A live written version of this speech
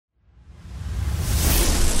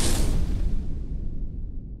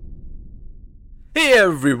Hey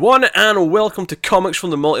everyone, and welcome to Comics from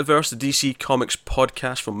the Multiverse, the DC Comics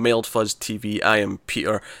podcast from Mailed Fuzz TV. I am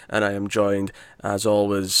Peter, and I am joined, as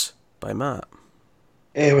always, by Matt.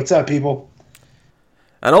 Hey, what's up, people?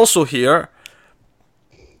 And also here,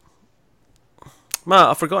 Matt,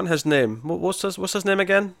 I've forgotten his name. What's his name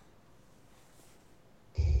again?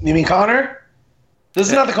 You mean Connor? This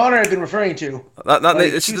is not the Connor I've been referring to. He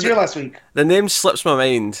was here last week. The name slips my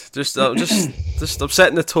mind. I'm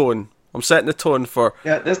setting the tone. I'm setting the tone for...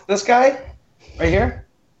 Yeah, this guy right here.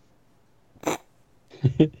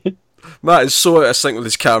 Matt is so out of sync with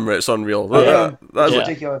his camera, it's unreal. That's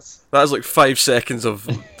ridiculous. That is like 5 seconds of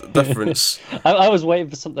difference. I was waiting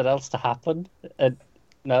for something else to happen.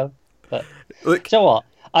 No, but Look, you know what?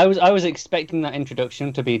 I was expecting that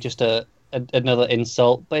introduction to be just another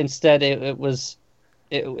insult, but instead it was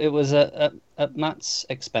at Matt's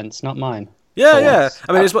expense, not mine. yeah.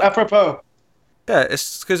 I mean, it's what... Apropos. Yeah,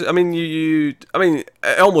 it's because I mean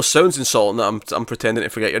it almost sounds insulting that I'm pretending to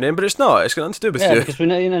forget your name, but it's not. It's got nothing to do with Yeah, you. because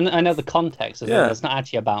I know the context as well. It's not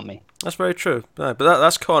actually about me. That's very true. Yeah, but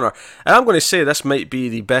that's Connor, and I'm going to say this might be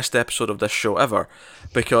the best episode of this show ever,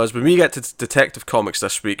 because when we get to Detective Comics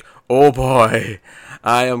this week, oh boy,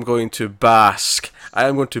 I am going to bask. I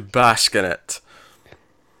am going to bask in it.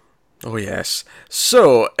 Oh yes.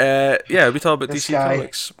 So we talk about DC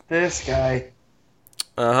Comics. This guy.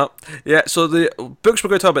 Yeah, so the books we're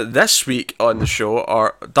going to talk about this week on the show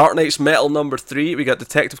are Dark Knight's Metal #3, we got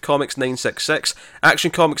Detective Comics 966,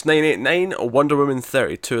 Action Comics 989, Wonder Woman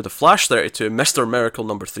 32, The Flash 32, Mr. Miracle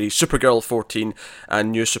 #3, Supergirl 14,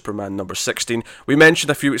 and New Superman #16. We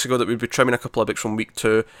mentioned a few weeks ago that we'd be trimming a couple of books from week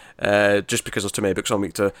 2, just because there's too many books on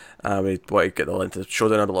week 2, we want to get the length of the show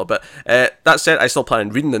down a little bit. That said, I still plan on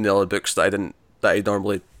reading the other books that I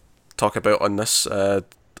normally talk about on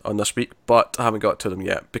this week, but I haven't got to them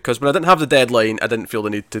yet because when I didn't have the deadline, I didn't feel the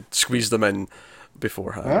need to squeeze them in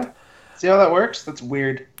beforehand. Huh? See how that works? That's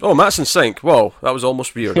weird. Oh, Matt's in sync. Whoa, that was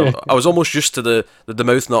almost weird. I was almost used to the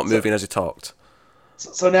mouth not moving as he talked.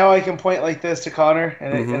 So now I can point like this to Connor,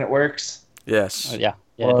 and it works. Yes. Yeah.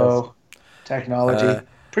 Whoa, technology.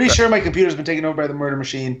 Pretty sure my computer's been taken over by the murder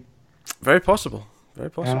machine. Very possible. Very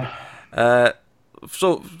possible.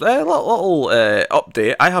 So a little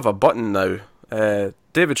update. I have a button now.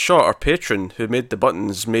 David Shaw, our patron, who made the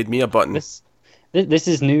buttons, made me a button. This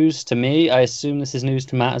is news to me. I assume this is news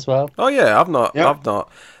to Matt as well. Oh yeah, I've not.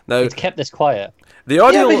 Now It's kept this quiet. The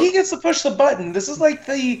audio. Yeah, but he gets to push the button. This is like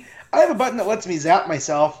I have a button that lets me zap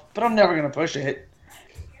myself, but I'm never gonna push it.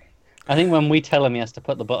 I think when we tell him he has to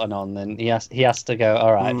put the button on, then he has to go.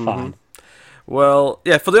 All right, fine. Well,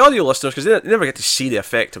 yeah, for the audio listeners, because they never get to see the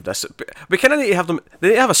effect of this, we kind of need to have them. They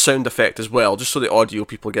need to have a sound effect as well, just so the audio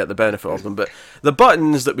people get the benefit of them. But the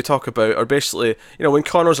buttons that we talk about are basically, when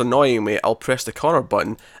Connor's annoying me, I'll press the Connor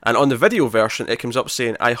button, and on the video version, it comes up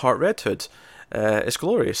saying "I heart Red Hood." It's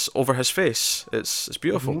glorious over his face. It's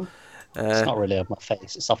beautiful. It's not really on my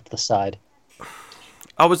face. It's off to the side.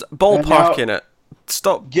 I was ballparking it.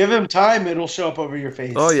 Stop. Give him time; it'll show up over your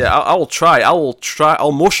face. Oh yeah, I will try.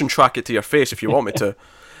 I'll motion track it to your face if you want me to.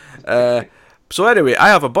 So anyway, I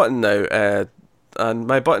have a button now, and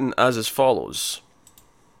my button as follows.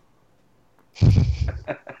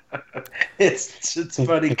 It's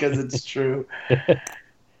funny because it's true.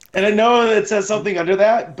 And I know that it says something under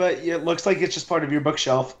that, but it looks like it's just part of your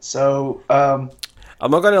bookshelf. So I'm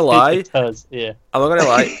not gonna lie. It does, yeah. I'm not gonna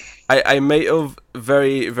lie. I might have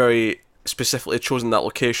very, very specifically chosen that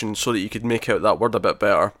location so that you could make out that word a bit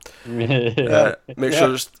better. Make sure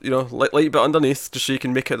there's light bit underneath just so you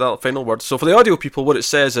can make out that final word. So for the audio people, what it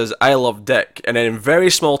says is "I love Dick," and then in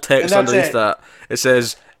very small text underneath that it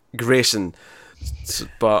says Grayson.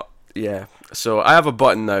 But yeah, so I have a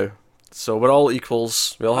button now. So we're all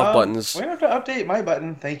equals. We all have buttons. We don't have to update my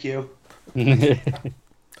button. Thank you,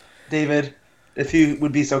 David. If you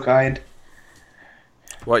would be so kind.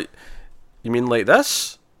 What? You mean like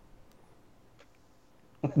this?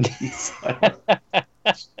 Well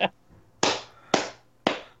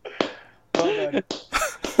done.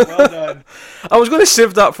 Well done. I was going to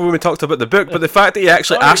save that for when we talked about the book, but the fact that you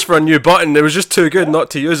actually asked for a new button, it was just too good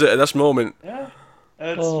not to use it at this moment. Yeah,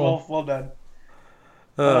 that's well done.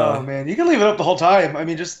 Oh man, you can leave it up the whole time. I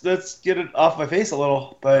mean, just let's get it off my face a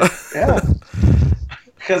little, but yeah,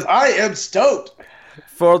 because I am stoked.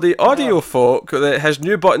 For the audio folk, his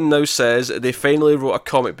new button now says they finally wrote a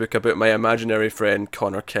comic book about my imaginary friend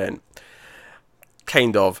Connor Kent.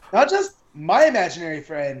 Kind of. Not just my imaginary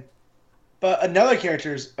friend, but another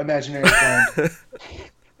character's imaginary friend.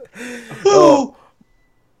 Who,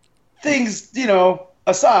 things,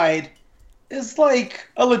 aside, is like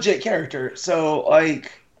a legit character. So,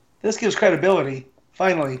 this gives credibility,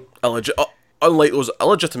 finally. A legit... unlike those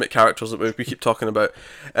illegitimate characters that we keep talking about.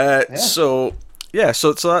 So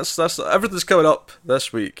that's everything's coming up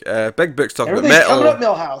this week. Big books talking about metal. Coming up,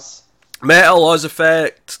 Millhouse. Metal, Oz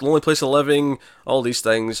Effect, Lonely Place of Living, all these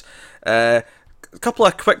things. A couple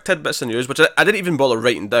of quick tidbits of news, which I didn't even bother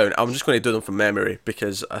writing down. I'm just going to do them from memory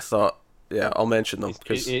because I thought, I'll mention them.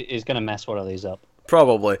 He's going to mess one of these up.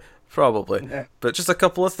 Probably. Yeah. But just a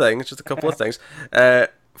couple of things.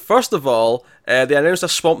 First of all, they announced a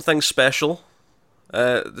Swamp Thing special.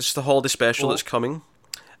 This is the holiday special that's coming.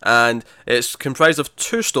 And it's comprised of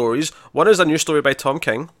 2 stories. One is a new story by Tom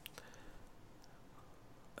King.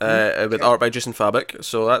 With art by Jason Fabok,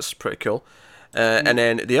 so that's pretty cool. And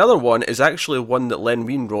then the other one is actually one that Len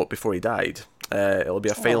Wein wrote before he died. It'll be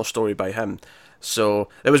a final story by him. So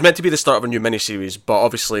it was meant to be the start of a new miniseries, but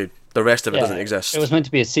obviously the rest of it doesn't exist. It was meant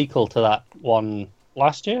to be a sequel to that one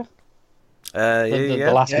last year. The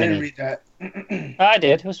last mini. I didn't read that. I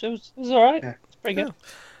did. It was all right. Yeah. It's pretty good.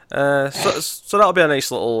 So that'll be a nice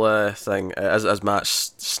little thing as Matt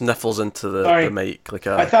sniffles into the mic like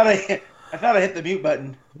a. I thought I hit the mute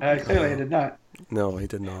button. Clearly, I did not. No, he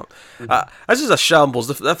did not. This is a shambles.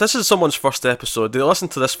 If this is someone's first episode, they listen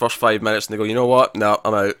to this first 5 minutes and they go, you know what? No,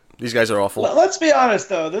 I'm out. These guys are awful. Let's be honest,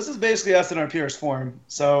 though. This is basically us in our purest form.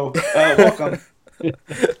 So, welcome.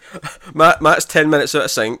 Matt's 10 minutes out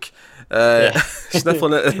of sync.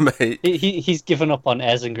 Sniffling at the mic. He's given up on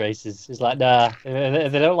airs and graces. He's like, nah,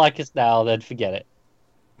 if they don't like us now, then forget it.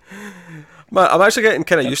 Man, I'm actually getting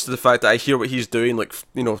kind of used to the fact that I hear what he's doing,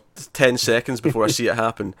 10 seconds before I see it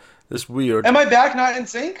happen. It's weird. Am I back not in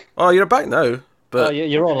sync? Oh, you're back now. But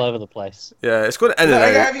you're all over the place. Yeah, it's going in and out. I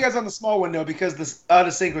have you guys on the small window because this out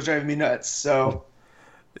of sync was driving me nuts. So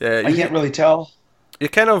I can't really tell. You're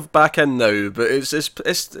kind of back in now, but it's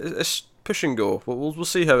push and go. We'll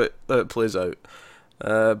see how it plays out.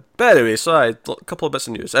 But anyway, a couple of bits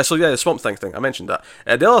of news. The Swamp Thing I mentioned that.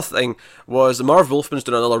 The other thing was the Marv Wolfman's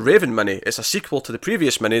doing another Raven mini. It's a sequel to the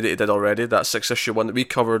previous mini that he did already, that 6-issue one that we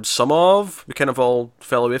covered some of. We kind of all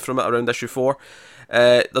fell away from it around issue 4.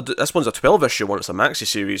 This one's a 12-issue one. It's a maxi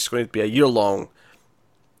series. It's going to be a year long.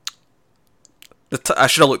 I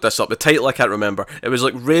should have looked this up. The title I can't remember. It was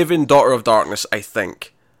like Raven, Daughter of Darkness, I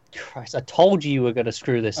think. Christ, I told you were going to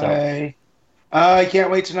screw this up. I can't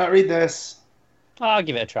wait to not read this. I'll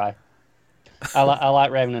give it a try. I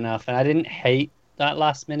like Raven enough, and I didn't hate that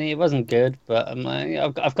last mini. It wasn't good, but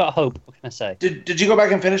I've got hope. What can I say? Did you go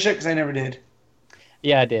back and finish it? Because I never did.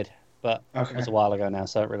 Yeah, I did, but it was a while ago now,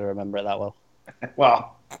 so I don't really remember it that well.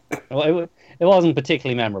 Well, it wasn't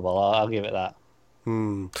particularly memorable. I'll give it that.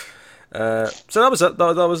 So that was it.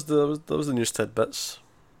 That was the news tidbits.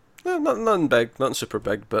 Nothing big, nothing super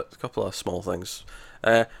big, but a couple of small things.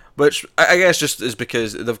 Which I guess just is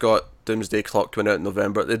because they've got Doomsday Clock coming out in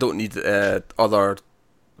November. They don't need other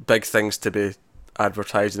big things to be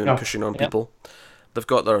advertising and pushing on people. They've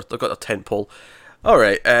got their tentpole. All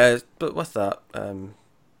right, but with that,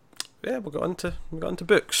 we'll go into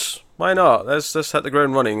books. Why not? Let's hit the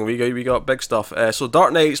ground running. We got big stuff. So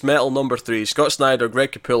Dark Knights Metal #3, Scott Snyder,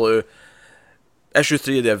 Greg Capullo, issue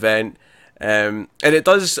 3 of the event, and it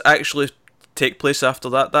does actually take place after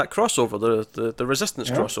that crossover, the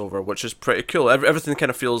Resistance crossover, which is pretty cool. Everything kind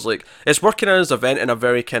of feels like it's working as an event in a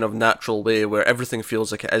very kind of natural way, where everything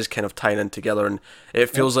feels like it is kind of tying in together, and it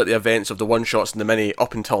feels like the events of the one shots and the mini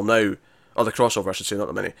up until now, or the crossover, I should say, not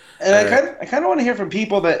the mini. And I kind of want to hear from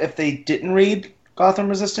people that if they didn't read Gotham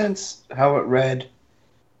Resistance, how it read,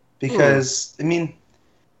 because I mean,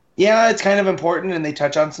 it's kind of important and they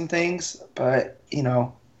touch on some things, but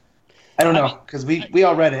I don't know, because we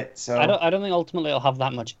all read it, so I don't think ultimately it'll have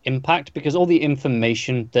that much impact, because all the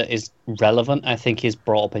information that is relevant, I think, is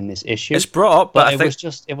brought up in this issue. It's brought up, but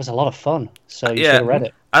it was a lot of fun, so you should have read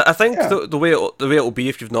it. I think the way it'll be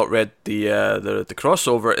if you've not read the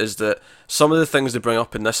crossover is that some of the things they bring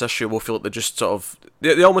up in this issue will feel like they just sort of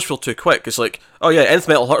they almost feel too quick. It's like, oh yeah, nth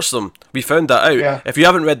metal hurts them. We found that out. Yeah. If you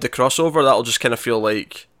haven't read the crossover, that'll just kind of feel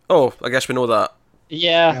like, oh, I guess we know that.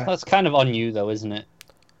 Yeah, that's kind of on you though, isn't it?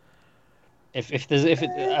 I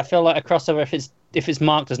feel like a crossover, if it's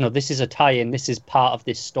marked as no, this is a tie-in, this is part of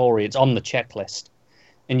this story, it's on the checklist,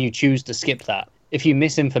 and you choose to skip that. If you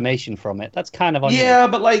miss information from it, that's kind of on you. Yeah,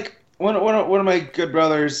 but like one of my good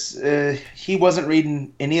brothers, he wasn't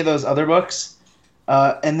reading any of those other books,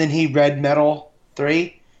 and then he read Metal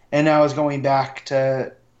 3, and now is going back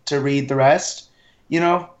to read the rest.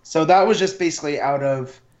 So that was just basically out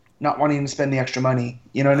of not wanting to spend the extra money.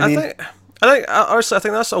 You know what I mean? Honestly, I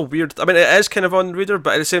think that's a weird. I mean, it is kind of on the reader,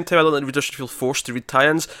 but at the same time, I don't think readers should feel forced to read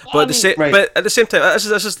tie-ins. But at the same time,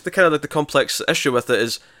 this is the kind of like the complex issue with it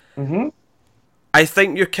is. I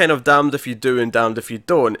think you're kind of damned if you do and damned if you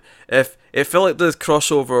don't. If it felt like the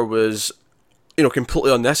crossover was,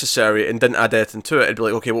 completely unnecessary and didn't add anything to it, it'd be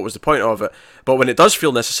like, okay, what was the point of it? But when it does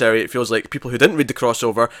feel necessary, it feels like people who didn't read the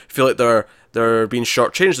crossover feel like they're being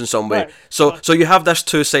shortchanged in some way. Right. So you have this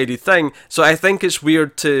two-sided thing. So I think it's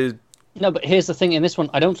weird to. No, but here's the thing. In this one,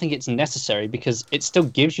 I don't think it's necessary because it still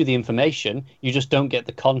gives you the information. You just don't get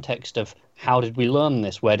the context of how did we learn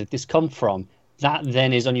this? Where did this come from? That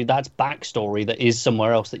then is on you. That's backstory that is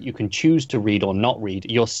somewhere else that you can choose to read or not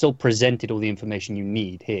read. You're still presented all the information you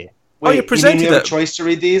need here. Wait, you presented you have it. a choice to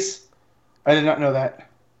read these? I did not know that.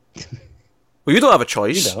 Well, you don't have a You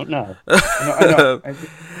choice. don't know. I know.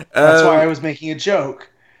 That's why I was making a joke.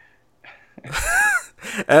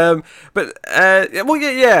 But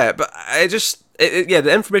I just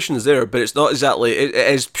the information is there, but it's not exactly. It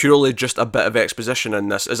is purely just a bit of exposition in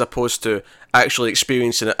this, as opposed to actually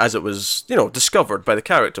experiencing it as it was, discovered by the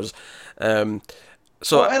characters. And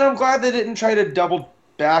I'm glad they didn't try to double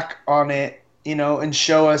back on it, and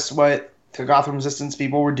show us what the Gotham Resistance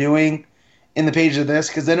people were doing in the page of this,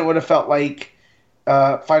 because then it would have felt like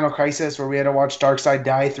Final Crisis, where we had to watch Darkseid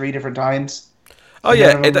die 3 different times. Oh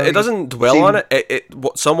yeah, it doesn't dwell on it.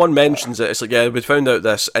 Someone mentions it. It's like, yeah, we found out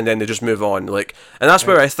this, and then they just move on. Like, and that's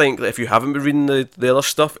where I think that if you haven't been reading the other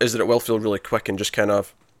stuff, is that it will feel really quick and just kind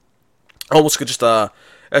of almost just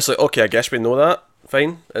it's like, okay, I guess we know that,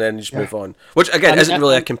 fine, and then you just move on. Which again isn't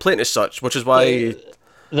really a complaint as such, which is why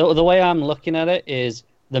the way I'm looking at it is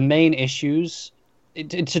the main issues.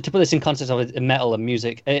 To put this in context of metal and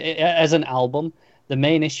music, as an album, the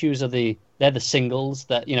main issues they're the singles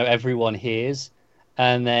that everyone hears.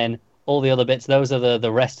 And then all the other bits, those are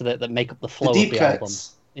the rest of it that make up the flow the of the deep album.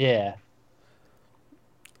 cuts. Yeah.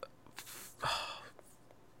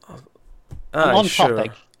 On sure.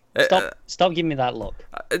 topic. Stop giving me that look.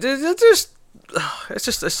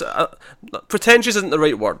 Pretentious isn't the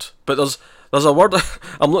right word, but there's a word.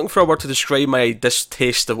 I'm looking for a word to describe my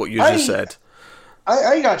distaste of what you just said.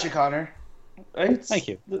 I got you, Connor. Thank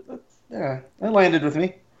you. Yeah, that landed with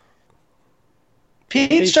me.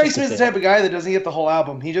 Pete strikes me as the type of guy that doesn't get the whole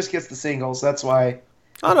album. He just gets the singles. That's why.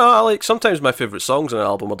 I know. Sometimes my favourite songs on an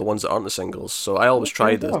album are the ones that aren't the singles. So I always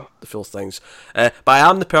try the full things. But I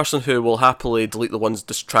am the person who will happily delete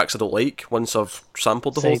the tracks I don't like once I've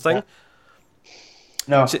sampled the whole thing. That.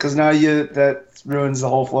 No, because now that ruins the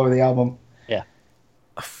whole flow of the album. Yeah.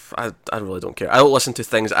 I really don't care. I don't listen to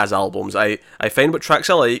things as albums. I find what tracks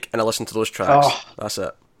I like and I listen to those tracks. Oh. That's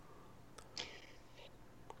it.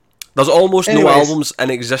 There's almost no albums in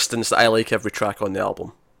existence that I like every track on the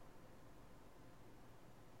album.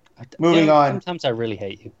 Moving on. Sometimes I really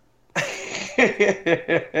hate you.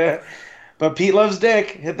 But Pete loves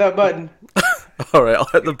dick. Hit that button. Alright, I'll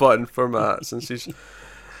hit the button for Matt since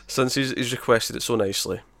he's requested it so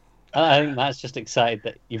nicely. I think Matt's just excited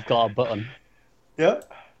that you've got a button. Yep.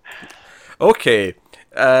 Okay.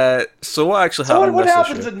 So what actually happened? What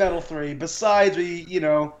happens in Metal 3 besides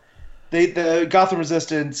the Gotham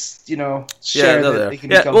Resistance, share that they can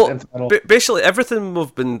become Nth Metal? Basically everything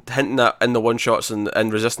we've been hinting at in the one-shots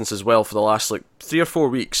and Resistance as well for the last 3 or 4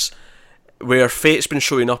 weeks, where Fate's been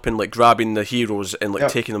showing up and grabbing the heroes and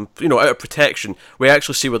taking them, out of protection. We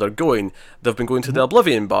actually see where they're going. They've been going to the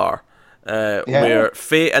Oblivion Bar, where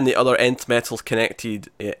Fate and the other Nth Metal connected,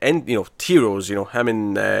 heroes, him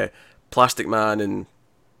and Plastic Man and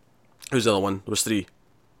who's the other one? There was 3.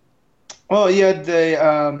 Well, you had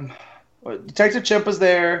the Detective Chimp was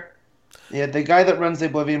there. Yeah, the guy that runs the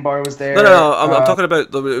Oblivion Bar was there. No. I'm talking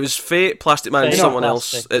about it was Fate, Plastic Man, and someone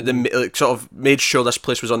else. Plastic. Sort of made sure this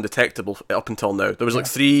place was undetectable up until now. There was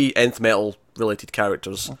 3 Nth Metal related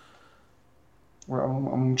characters.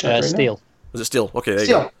 I'm checking right Steel. now. Was it Steel? Okay, there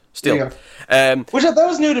Steel. you go. Steel. There you go. Which that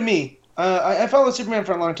was new to me. I followed Superman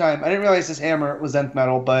for a long time. I didn't realize his hammer was Nth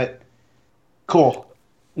Metal, but cool.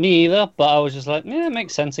 Neither, but I was just like, yeah, it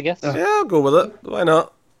makes sense, I guess. Yeah, I'll go with it. Why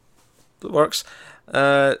not? It works.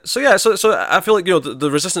 So I feel like the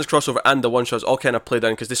Resistance crossover and the one shots all kind of play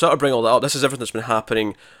down because they sort of bring all that up. This is everything that's been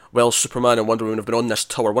happening while Superman and Wonder Woman have been on this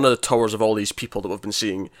tower, one of the towers of all these people that we've been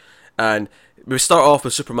seeing, and we start off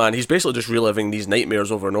with Superman. He's basically just reliving these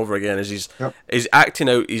nightmares over and over again as he's acting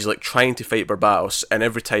out. He's trying to fight Barbatos, and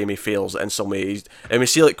every time he fails in some way. And we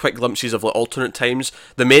see quick glimpses of alternate times.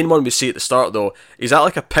 The main one we see at the start though, he's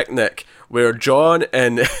at a picnic where John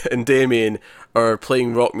and Damien are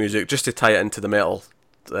playing rock music just to tie it into the metal.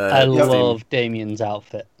 I love Damien's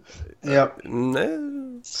outfit. Yep.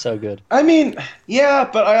 So good. I mean, yeah,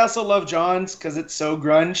 but I also love John's because it's so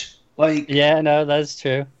grunge. Yeah, no, that's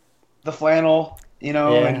true. The flannel,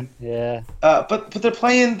 Yeah. but they're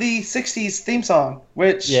playing the '60s theme song,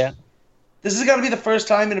 which This has got to be the first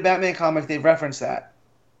time in a Batman comic they've referenced that.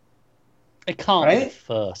 It can't be the Right?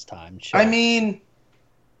 first time. Sure. I mean,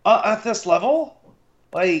 at this level,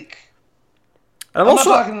 like, And I'm also,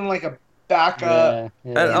 not talking like a backup. yeah,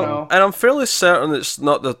 and, yeah. you know. I'm fairly certain it's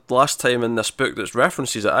not the last time in this book that's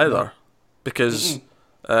references it either, because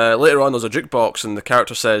later on there's a jukebox and the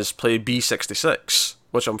character says play B66,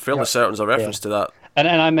 which I'm fairly Yeah. certain is a reference to that. And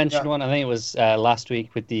I mentioned Yeah. one. I think it was last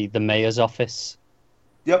week with the mayor's office.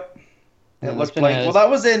 Yep. Yeah, It there's looked been like. a- Well, that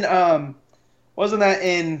was in. Wasn't that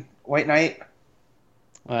in White Knight?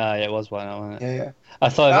 Well, yeah, it was one. Wasn't it? Yeah, yeah. I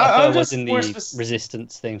thought I'm it was just in more the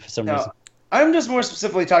Resistance thing for some No, reason. I'm just more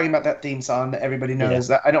specifically talking about that theme song that everybody knows.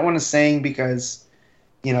 That I don't want to sing because,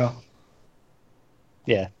 you know,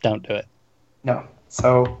 Yeah, don't do it. no.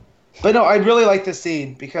 So, but no, I really like this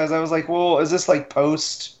scene because I was like, well, is this like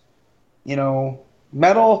post,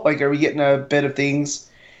 metal? Like, are we getting a bit of things?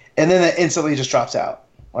 And then it instantly just drops out.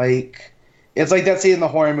 Like, it's like that scene in the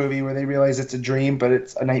horror movie where they realize it's a dream, but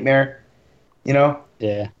it's a nightmare. You know?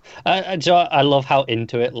 Yeah, I love how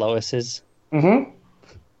into it Lois is. Mm-hmm.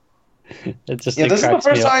 It just Yeah, it this is the cracks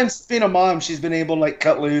me first up. time being a mom she's been able to like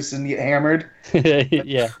cut loose and get hammered.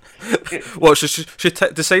 Yeah, Well, she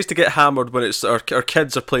decides to get hammered when it's her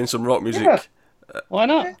kids are playing some rock music Yeah. why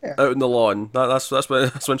not? Yeah. out in the lawn. That's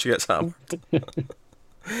when she gets hammered. But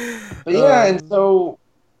yeah, and so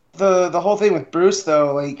the whole thing with Bruce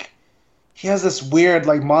though, like he has this weird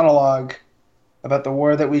like monologue about the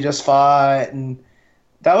war that we just fought, and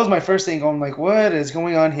that was my first thing going like, what is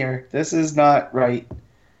going on here? This is not right.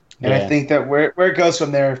 And I Yeah. think that where it goes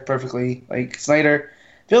from there perfectly. Like Snyder,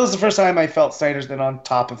 feels the first time I felt Snyder's been on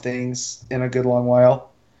top of things in a good long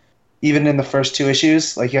while. Even in the first two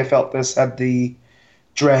issues, like I felt this had the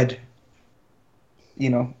dread,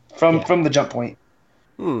 from Yeah. from the jump point.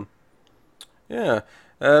 Yeah,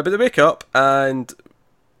 but they wake up and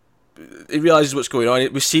he realizes what's going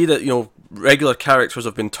on. We see that regular characters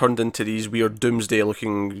have been turned into these weird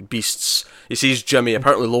doomsday-looking beasts. He sees Jimmy.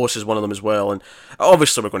 Apparently, Lois is one of them as well. And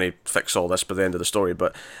obviously, we're going to fix all this by the end of the story.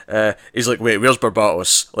 But he's like, "Wait, where's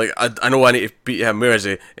Barbatos? Like, I know I need to beat him. Where is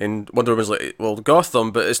he?" And Wonder Woman's like, "Well,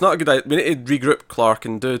 Gotham, but it's not a good idea. We need to regroup Clark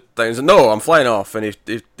and do things." And, no, I'm flying off, and he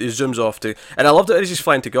zooms off to. And I loved it as he's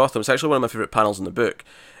flying to Gotham. It's actually one of my favorite panels in the book.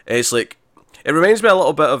 It's like. It reminds me a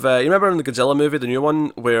little bit of, you remember in the Godzilla movie, the new one,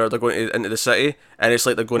 where they're going into the city, and it's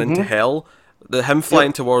like they're going into hell? Him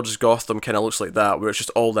flying towards Gotham kind of looks like that, where it's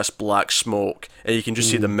just all this black smoke, and you can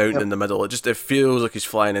just see the mountain in the middle. It feels like he's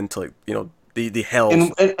flying into, like, the hell.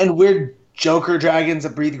 And weird Joker dragons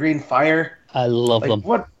that breathe green fire. I love Like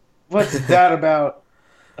them. what's that about?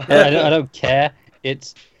 I don't care.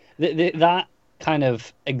 It's that kind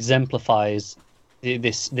of exemplifies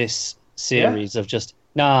this series of just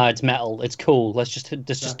it's metal, it's cool. Let's just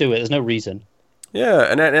do it. There's no reason. Yeah,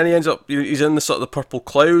 and then he ends up, he's in the sort of the purple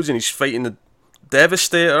clouds, and he's fighting the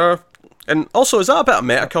Devastator. And also, is that a bit of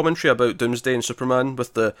meta commentary about Doomsday and Superman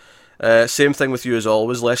with the same thing with you as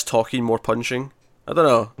always, less talking, more punching? I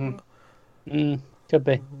don't know. Could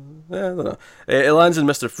be. Yeah, I don't know. It lands in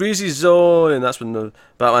Mr. Freeze's zone, and that's when the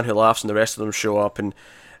Batman Who Laughs and the rest of them show up, and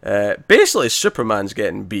basically Superman's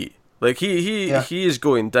getting beat. Like he is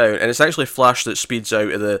going down, and it's actually Flash that speeds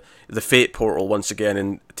out of the Fate portal once again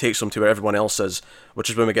and takes them to where everyone else is, which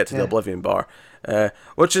is when we get to the Oblivion Bar,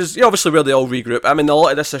 which is obviously where they all regroup. I mean, a lot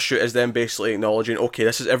of this issue is them basically acknowledging, okay,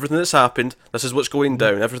 this is everything that's happened, this is what's going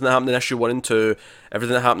down, everything that happened in issue 1 and 2,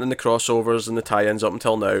 everything that happened in the crossovers and the tie-ins up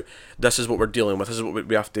until now, this is what we're dealing with, this is what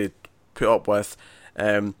we have to put up with,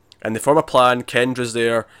 and they form a plan. Kendra's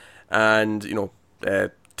there, and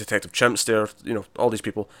Detective Chimp's there, all these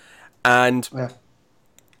people. And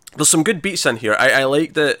there's some good beats in here. I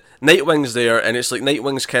like that Nightwing's there, and it's like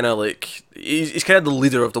Nightwing's kind of like he's kind of the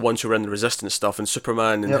leader of the ones who are in the Resistance stuff, and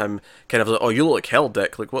Superman and him kind of like, oh, you look like hell,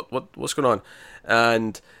 Dick. Like what's going on?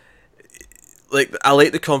 And like I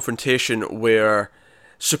like the confrontation where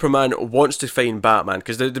Superman wants to find Batman,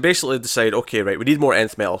 because they basically decide, okay, right, we need more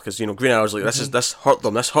nth metal, because Green Arrow's like, this hurt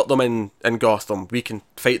them in Gotham, we can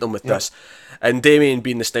fight them with this. And Damian,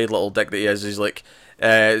 being the snide little dick that he is, he's like,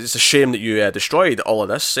 it's a shame that you destroyed all of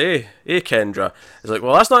this, Kendra. He's like,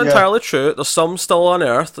 well, that's not entirely true. There's some still on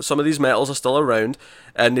Earth. Some of these metals are still around,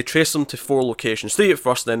 and they trace them to 4 locations. 3 at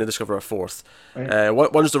first, and then they discover a 4th. Right.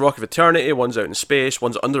 One's the Rock of Eternity. One's out in space.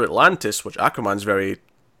 One's under Atlantis, which Aquaman's very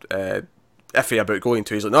iffy about going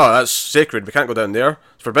to. He's like, no, that's sacred. We can't go down there.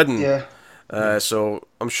 It's forbidden. Yeah. So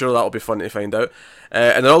I'm sure that'll be fun to find out.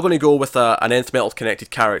 And they're all going to go with an nth metal connected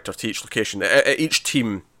character to each location. Each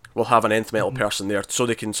team will have an nth metal person there, so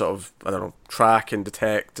they can sort of, I don't know, track and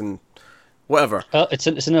detect and whatever. It's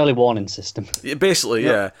an early warning system. Yeah, basically,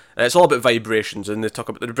 yeah. It's all about vibrations, and they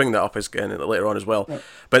bring that up again later on as well. Yep.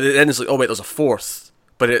 But then it's like, oh wait, there's a fourth,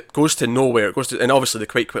 but it goes to nowhere. It goes to, and obviously they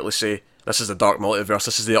quite quickly say this is the Dark Multiverse.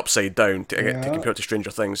 This is the Upside Down to compare it to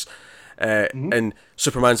Stranger Things. And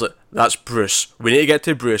Superman's like, that's Bruce. We need to get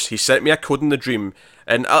to Bruce. He sent me a code in the dream.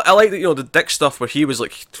 And I like that, the Dick stuff where he was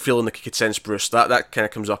like feeling like he could sense Bruce. That kind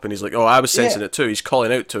of comes up, and he's like, oh, I was sensing it too. He's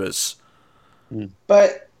calling out to us.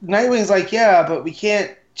 But Nightwing's like, yeah, but we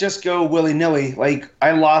can't just go willy-nilly. Like,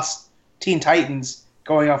 I lost Teen Titans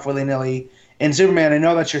going off willy-nilly. And Superman, I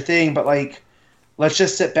know that's your thing, but, like, let's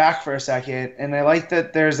just sit back for a second. And I like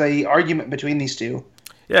that there's a argument between these two.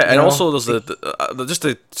 Yeah, and also there's just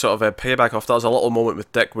to sort of payback off that, there's a little moment with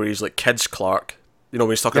Dick where he's like, kids Clark. When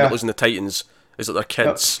he's talking about losing the Titans, he's like, they're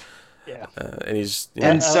kids. Yeah. And he's...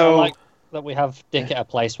 And I so... like that we have Dick at a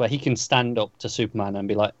place where he can stand up to Superman and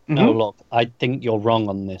be like, no, look, I think you're wrong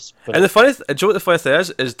on this. But And do you know what the funny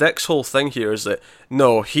thing is Dick's whole thing here is that,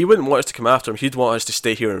 no, he wouldn't want us to come after him, he'd want us to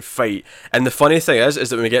stay here and fight. And the funny thing is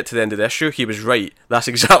that when we get to the end of the issue, he was right. That's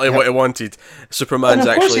exactly what he wanted. Superman's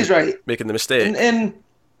actually he's right. making the mistake.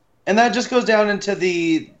 And that just goes down into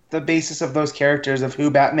the basis of those characters of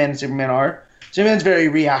who Batman and Superman are. Superman's very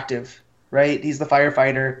reactive, right? He's the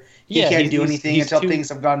firefighter. He can't do anything until things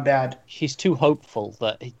have gone bad. He's too hopeful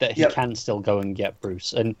that he can still go and get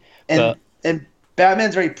Bruce. And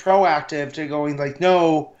Batman's very proactive to going like,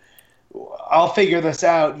 no, I'll figure this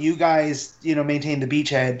out. You guys, maintain the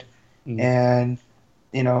beachhead, and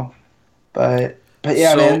but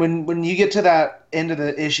yeah, man. When you get to that end of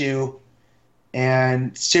the issue,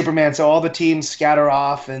 and Superman, so all the teams scatter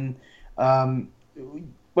off, and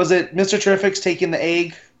was it Mr. Terrific's taking the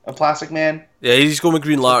egg of Plastic Man? Yeah, he's going with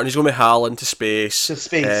Green Lantern, he's going with Hal into space. To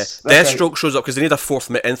space. Deathstroke shows up because they need a fourth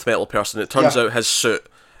nth metal person. It turns out his suit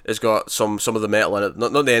has got some of the metal in it.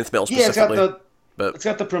 Not the nth metal specifically. It's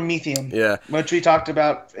got the Promethium. Yeah. Which we talked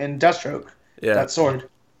about in Deathstroke. Yeah. That sword.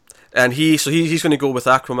 And he's going to go with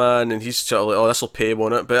Aquaman, and he's sort of like, oh, this will pay,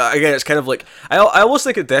 won't it? But again, it's kind of like, I almost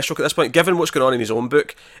think at Deathstroke at this point, given what's going on in his own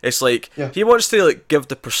book, it's like, he wants to like give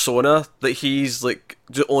the persona that he's like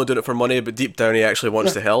only doing it for money, but deep down he actually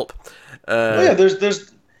wants to help.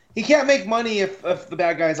 There's he can't make money if the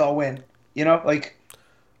bad guys all win, like.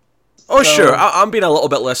 Oh, so, sure, I'm being a little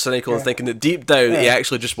bit less cynical and thinking that deep down he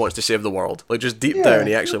actually just wants to save the world. Like, just deep down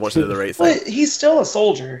he actually wants to do the right thing. But he's still a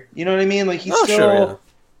soldier, you know what I mean? Like, he's still... Sure, yeah.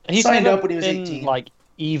 He's signed never up when he was been 18. Like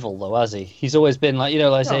evil though, has he? He's always been like,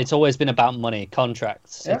 like I say, it's always been about money,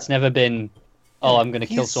 contracts. Yeah. It's never been, I'm going to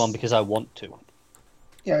kill someone because I want to.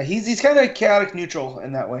 Yeah, he's kind of chaotic neutral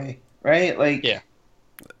in that way, right? Like yeah.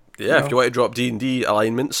 If you want to drop D&D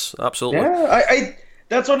alignments, absolutely. Yeah, I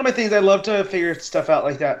that's one of my things. I love to figure stuff out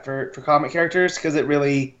like that for comic characters because it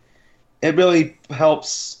really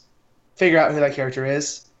helps figure out who that character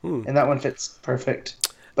is, and that one fits perfect.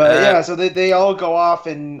 But so they all go off,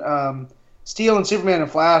 and Steel and Superman and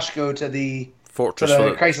Flash go to the Fortress, to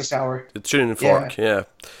the Crisis Tower. The tuning fork, and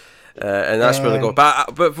that's where they go.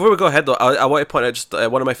 But before we go ahead, though, I want to point out just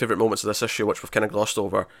one of my favourite moments of this issue, which we've kind of glossed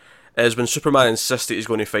over, is when Superman insists that he's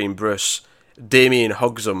going to find Bruce. Damian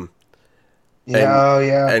hugs him.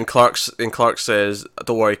 And Clark says,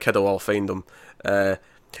 "Don't worry, kiddo, I'll find him."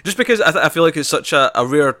 Just because I feel like it's such a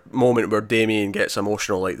rare moment where Damian gets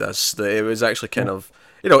emotional like this, that it was actually kind of...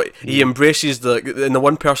 he embraces the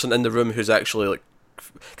one person in the room who's actually like,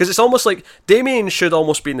 because it's almost like Damian should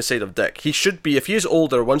almost be in the side of Dick. He should be, if he's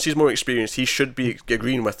older, once he's more experienced, he should be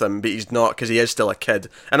agreeing with him, but he's not because he is still a kid.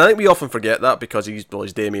 And I think we often forget that because he's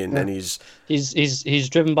Damian and he's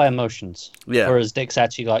driven by emotions. Yeah. Whereas Dick's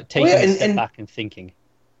actually like taking a step back and thinking.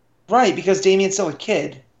 Right, because Damian's still a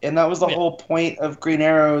kid, and that was the whole point of Green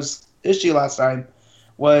Arrow's issue last time.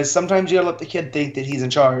 Was sometimes you gotta let the kid think that he's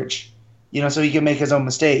in charge. So he can make his own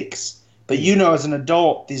mistakes. But as an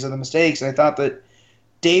adult, these are the mistakes. And I thought that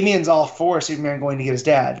Damian's all for Superman going to get his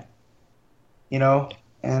dad.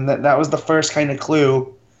 And that was the first kind of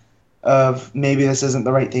clue of maybe this isn't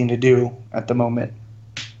the right thing to do at the moment.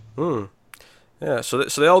 Yeah, so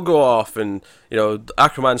they all go off, and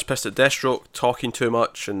Aquaman's pissed at Deathstroke talking too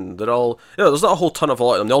much, and they're all there's not a whole ton of a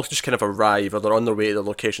lot of them. They all just kind of arrive, or they're on their way to their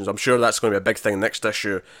locations. I'm sure that's going to be a big thing next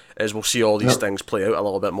issue, as we'll see all these things play out a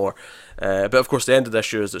little bit more. But of course, the end of the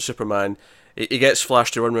issue is that Superman he gets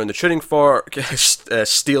Flash to run around the tuning fork.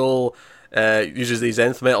 Steel uses these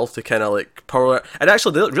nth metal to kind of like power it. And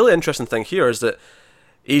actually, the really interesting thing here is that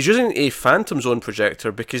he's using a Phantom Zone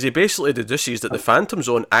projector because he basically deduces that the Phantom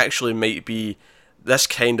Zone actually might be this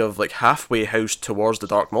kind of like halfway house towards the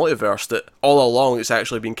Dark Multiverse, that all along it's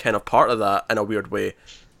actually been kind of part of that in a weird way.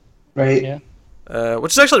 Right. Yeah.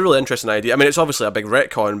 Which is actually a really interesting idea. I mean, it's obviously a big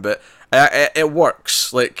retcon, but it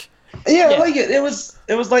works. Like, Yeah, I like it. It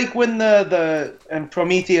was like when the and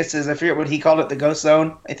Prometheus is, I forget what he called it, the Ghost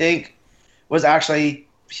Zone, I think, was actually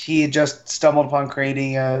he had just stumbled upon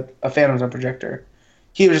creating a Phantom Zone projector.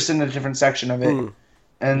 He was just in a different section of it,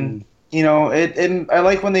 and you know, I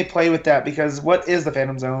like when they play with that because what is the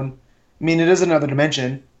Phantom Zone? I mean, it is another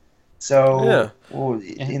dimension, so Yeah. well,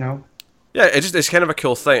 you know. yeah, it's kind of a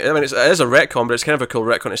cool thing. I mean, it is a retcon, but it's kind of a cool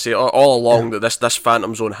retcon to say all along that this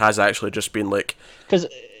Phantom Zone has actually just been like Because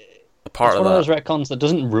a part it's of one of that. those retcons that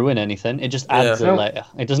doesn't ruin anything. It just adds Yeah. a layer.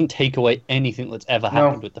 It doesn't take away anything that's ever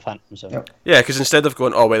happened with the Phantom Zone. Yep. Yeah, because instead of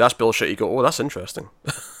going, oh wait, that's bullshit, you go, oh, that's interesting.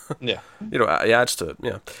 Yeah. You know, it adds to it.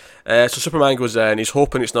 Yeah. So Superman goes in. He's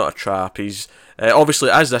hoping it's not a trap. He's obviously,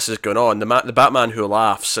 as this is going on, the Batman Who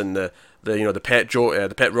Laughs and the the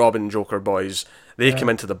pet Robin Joker boys, they come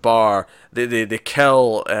into the bar. They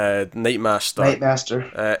kill Nightmaster.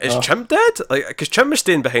 Nightmaster. Is Chimp dead? Like, because Chimp was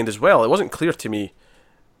staying behind as well. It wasn't clear to me.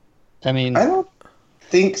 I mean, I don't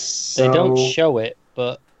think so. they don't show it,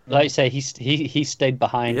 but like I say, he stayed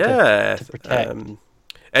behind Yeah. to protect.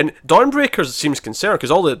 And Dawnbreaker seems concerned because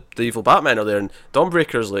all the evil Batmen are there, and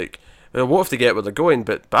Dawnbreaker's like, what if they get where they're going?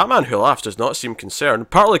 But Batman Who Laughs does not seem concerned.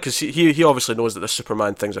 Partly because he obviously knows that the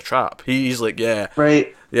Superman thing's a trap. He's like,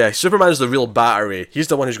 Right. yeah, Superman's the real battery. He's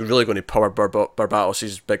the one who's really going to power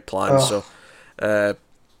Barbatos' big plan. So,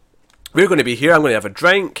 we're going to be here. I'm going to have a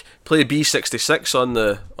drink, play B66 on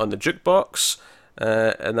the jukebox,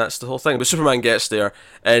 and that's the whole thing. But Superman gets there,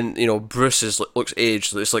 and you know Bruce looks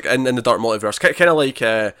aged. It's like in the Dark Multiverse, kind of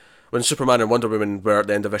like when Superman and Wonder Woman were at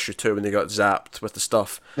the end of issue 2 when they got zapped with the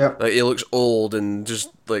stuff. Yep. Like he looks old and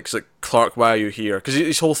just like it's like Clark, why are you here? Because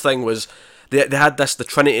his whole thing was they had this. The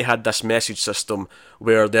Trinity had this message system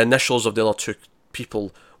where the initials of the other two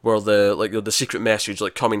people were the secret message,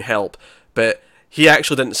 like coming help, but he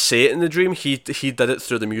actually didn't say it in the dream. He did it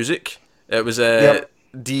through the music. It was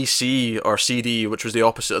DC or CD, which was the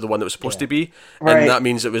opposite of the one that was supposed to be, Right. and that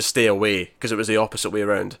means it was stay away because it was the opposite way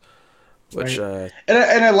around. Which Right.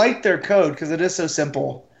 And I like their code because it is so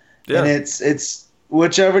simple, Yeah. and it's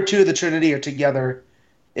whichever two of the Trinity are together,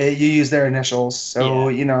 you use their initials. So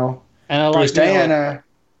Yeah. you know, And I like Bruce, Diana.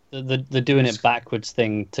 the doing it backwards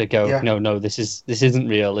thing to go. Yeah. No, this isn't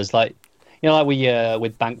real. Is like like we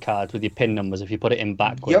with bank cards with your PIN numbers. If you put it in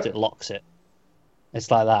backwards, Yep. it locks it. It's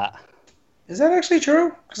like that. Is that actually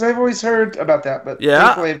true? Because I've always heard about that, but Yeah,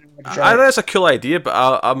 thankfully I've never I tried know it. it's a cool idea,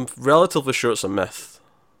 but I'm relatively sure it's a myth.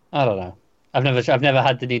 I don't know. I've never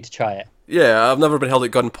had the need to try it. Yeah, I've never been held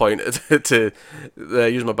at gunpoint to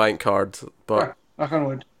use my bank card, but Knock on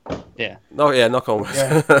wood. Yeah. knock on wood.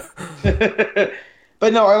 Yeah.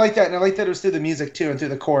 But no, I like that, and I like that it was through the music too, and through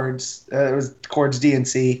the chords. It was chords D and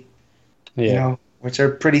C, Yeah. you know, which are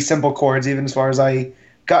pretty simple chords, even as far as I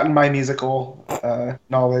got in my musical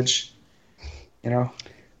knowledge. You know,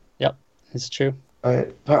 Yep. It's true.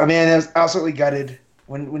 but I mean, I was absolutely gutted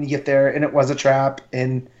when you get there, and it was a trap,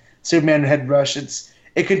 and Superman had Rush.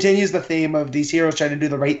 It continues the theme of these heroes trying to do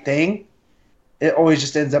the right thing. It always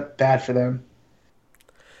just ends up bad for them.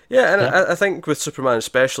 Yeah, and Yeah. I think with Superman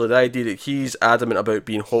especially, the idea that he's adamant about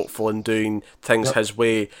being hopeful and doing things his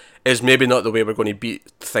way is maybe not the way we're going to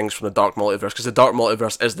beat things from the Dark Multiverse, because the Dark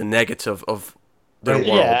Multiverse is the negative of their Right.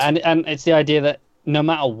 world. Yeah, and it's the idea that no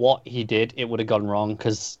matter what he did, it would have gone wrong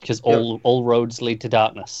because all roads lead to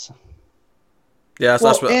darkness. Yeah,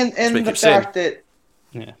 Well, that's what and we the keep saying. fact that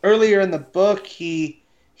Yeah. earlier in the book he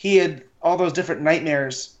had all those different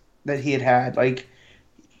nightmares that he had. Like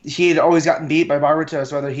he had always gotten beat by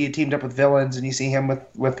Barbatos, whether he had teamed up with villains, and you see him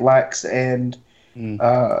with Lex and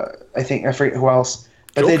I forget who else.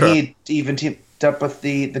 But Joker. then he even teamed up with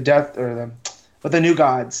the death or with the New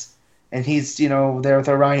Gods, and he's there with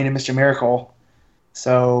Orion and Mr. Miracle.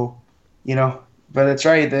 So but it's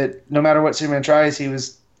right that no matter what Superman tries, he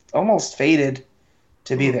was almost fated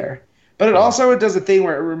to be there. But it also does a thing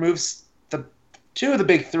where it removes the two of the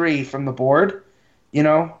big three from the board,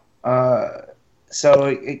 so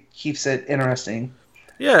it keeps it interesting.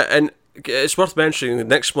 Yeah, and it's worth mentioning the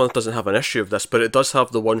next month doesn't have an issue of this, but it does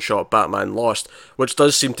have the one-shot Batman Lost, which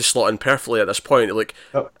does seem to slot in perfectly at this point. Like,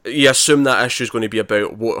 you assume that issue is going to be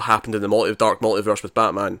about what happened in the Dark Multiverse with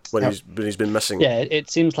Batman when he's been missing. Yeah,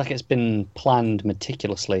 it seems like it's been planned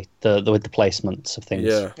meticulously with the placements of things.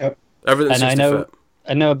 Yeah. Yep. Everything And seems to fit.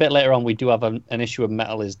 I know a bit later on we do have an issue of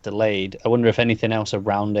Metal is delayed. I wonder if anything else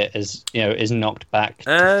around it is knocked back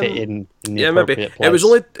to fit in the appropriate place.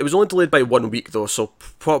 It was only delayed by 1 week though, so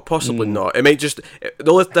possibly not. It might just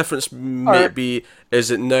the only difference may be is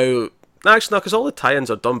that now Actually, no, because all the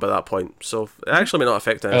tie-ins are done by that point, so it actually may not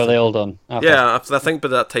affect anything. Oh, they all done. Okay. Yeah, I think by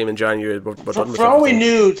that time in January we're done with For all we everything.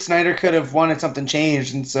 knew, Snyder could have wanted something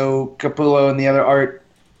changed, and so Capullo and the other art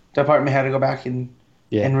department had to go back and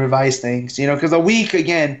revise things. Because a week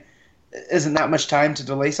again isn't that much time to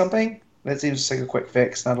delay something. That seems just like a quick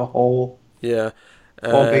fix, not a whole Yeah.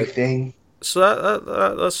 big thing. So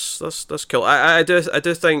that's cool. I do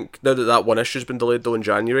think now that one issue's been delayed though in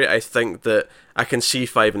January, I think that I can see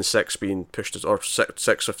 5 and 6 being pushed or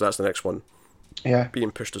six if that's the next one. Yeah. Being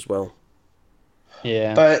pushed as well.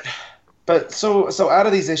 Yeah. But so out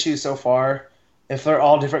of these issues so far, if they're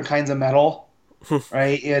all different kinds of metal,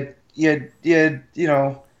 right? You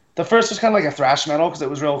the first was kind of like a thrash metal because it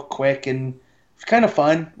was real quick and kind of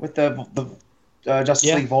fun with the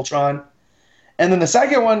Justice League Voltron. And then the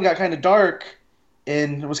second one got kind of dark,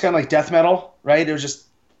 and it was kind of like death metal, right? It was just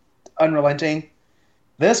unrelenting.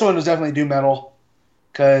 This one was definitely doom metal,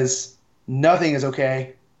 because nothing is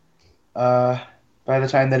okay by the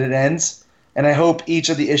time that it ends. And I hope each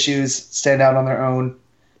of the issues stand out on their own,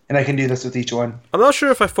 and I can do this with each one. I'm not sure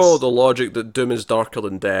if I follow the logic that doom is darker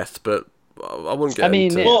than death, but I wouldn't get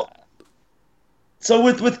into it. Well, so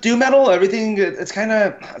with doom metal, everything it's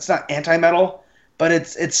not anti-metal, but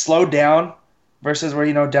it's slowed down. Versus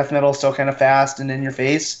where, death metal is still kind of fast and in your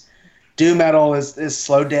face. Doom metal is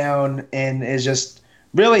slowed down and is just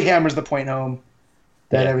really hammers the point home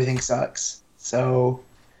that everything sucks. So,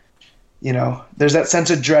 there's that sense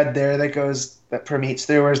of dread there that permeates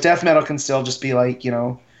through, whereas death metal can still just be like,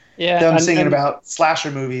 them singing about slasher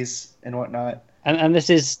movies and whatnot. And this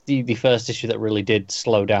is the first issue that really did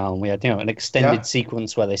slow down. We had an extended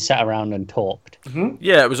sequence where they sat around and talked. Mm-hmm.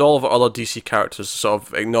 Yeah, it was all of our other DC characters sort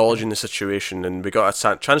of acknowledging the situation, and we got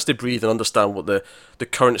a chance to breathe and understand what the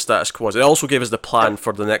current status quo was. It also gave us the plan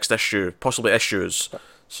for the next issue, possibly issues.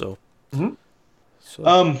 So, do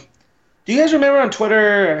you guys remember on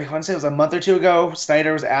Twitter? I want to say it was a month or two ago.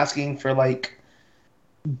 Snyder was asking for like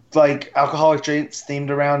alcoholic drinks themed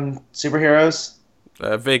around superheroes.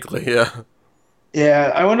 Vaguely, yeah.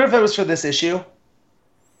 Yeah, I wonder if that was for this issue,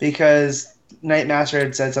 because Nightmaster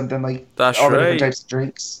had said something like That's all the right. different types of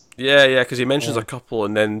drinks. Yeah, because he mentions a couple,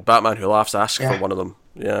 and then Batman Who Laughs asks for one of them.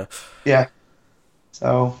 Yeah. Yeah.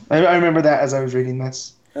 So I remember that as I was reading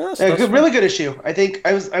this. Yeah, really good issue. I think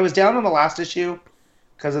I was down on the last issue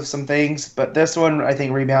because of some things, but this one I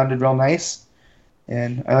think rebounded real nice,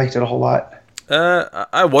 and I liked it a whole lot.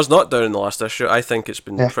 I was not down in the last issue. I think it's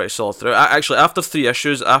been pretty solid through. Actually, after 3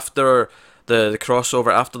 issues, after the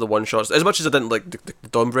crossover, after the one-shots, as much as I didn't like the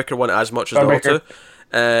Dawnbreaker one as much as the other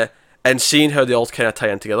two, and seeing how they all kind of tie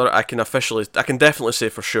in together, I can definitely say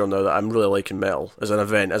for sure now that I'm really liking Metal as an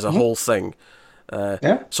event, as a whole thing.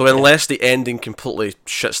 So unless the ending completely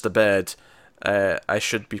shits the bed, I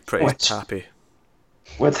should be pretty happy.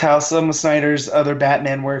 With how some of Snyder's other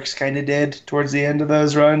Batman works kind of did towards the end of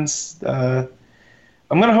those runs, I'm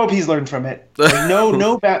gonna hope he's learned from it. Like,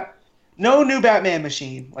 no new Batman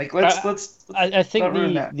machine. Like let's I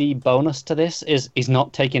think the bonus to this is he's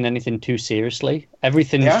not taking anything too seriously.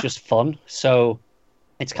 Everything's just fun, so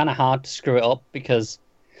it's kind of hard to screw it up because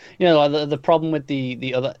like the problem with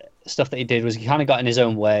the other stuff that he did was he kind of got in his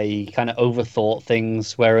own way. He kind of overthought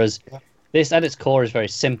things, whereas this at its core is very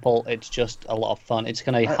simple. It's just a lot of fun. It's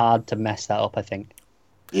going to be hard to mess that up, I think.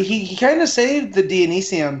 He kind of saved the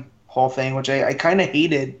Dionysium whole thing, which I kind of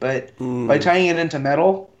hated, but by tying it into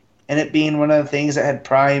Metal and it being one of the things that had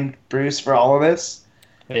primed Bruce for all of this,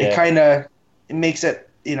 it makes it,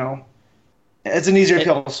 it's an easier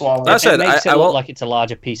pill to swallow. That's it makes it look like it's a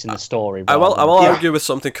larger piece in the story. I will argue with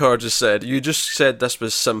something Carr just said. You just said this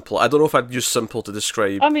was simple. I don't know if I'd use simple to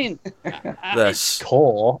describe. I mean, at its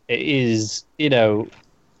core, it is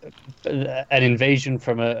an invasion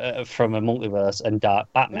from a multiverse and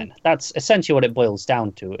dark Batman. That's essentially what it boils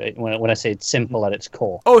down to when I say it's simple at its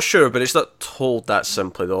core. Oh sure, but it's not told that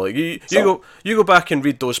simply though. Like you go back and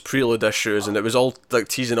read those prelude issues, and it was all like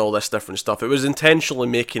teasing all this different stuff. It was intentionally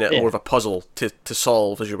making it more of a puzzle to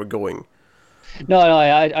solve as you were going. No,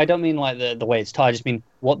 I don't mean like the way it's taught. I just mean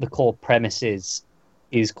what the core premise is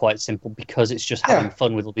quite simple because it's just having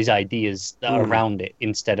fun with all these ideas that are around it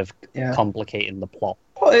instead of complicating the plot.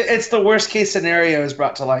 Well, it's the worst case scenario is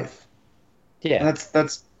brought to life. Yeah, and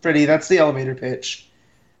that's the elevator pitch,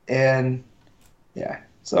 and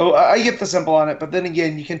so I get the simple on it. But then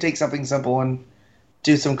again, you can take something simple and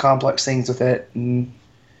do some complex things with it, and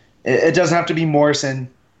it doesn't have to be Morrison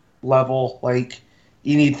level. Like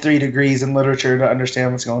you need 3 degrees in literature to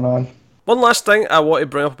understand what's going on. One last thing I want to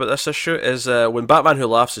bring up about this issue is when Batman Who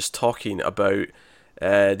Laughs is talking about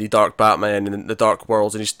the Dark Batman and the Dark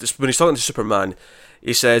Worlds, and when he's talking to Superman,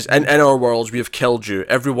 He says, in our worlds, we have killed you.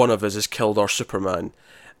 Every one of us has killed our Superman.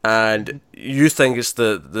 And you think it's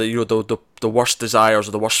the worst desires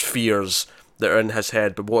or the worst fears that are in his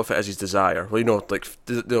head, but what if it is his desire? Well,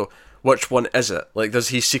 which one is it? Like, does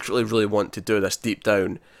he secretly really want to do this deep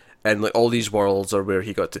down? And like all these worlds are where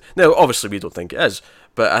he got to. Now, obviously, we don't think it is,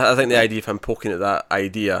 but I think the idea of him poking at that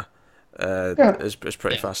idea is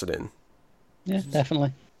pretty fascinating. Yeah,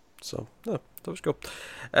 definitely. So, no, that was cool.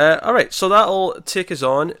 Alright, so that'll take us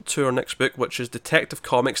on to our next book, which is Detective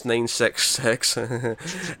Comics 966. And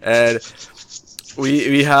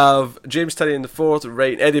we have James Tynion IV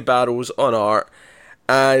writing, Eddie Barrows on art.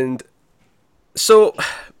 And so,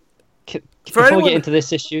 before we get into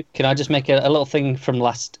this issue, can I just make a little thing from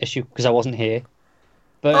last issue, because I wasn't here?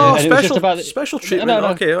 But, and special, it was just about special treatment. No,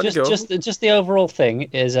 okay, on you go. Just the overall thing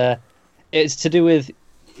is, it's to do with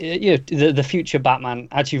the future Batman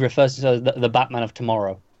actually refers to the Batman of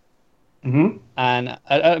tomorrow. Mm-hmm. And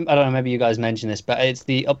I don't know, maybe you guys mentioned this, but it's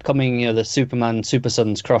the upcoming, the Superman Super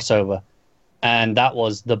Sons crossover, and that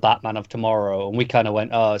was the Batman of tomorrow, and we kind of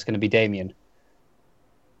went, oh, it's going to be Damian.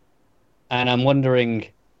 And I'm wondering,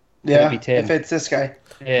 if it's this guy,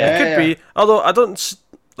 it could be. Although I don't,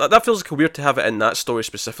 that feels like weird to have it in that story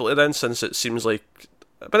specifically. Then, since it seems like.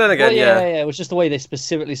 But then again, it was just the way they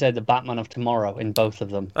specifically said the Batman of tomorrow in both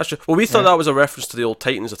of them. That's true. Well, we thought that was a reference to the old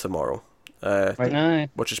Titans of Tomorrow,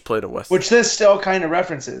 which is played it with. Which this still kind of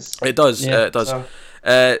references. It does. Yeah. It does.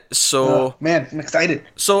 Man, I'm excited.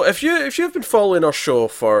 So if you've been following our show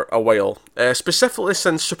for a while, specifically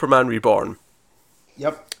since Superman Reborn,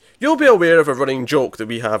 yep, you'll be aware of a running joke that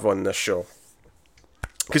we have on this show.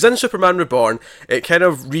 Because in Superman Reborn, it kind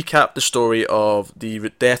of recapped the story of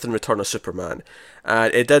the death and return of Superman,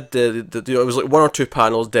 and it did it was like 1 or 2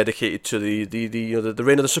 panels dedicated to the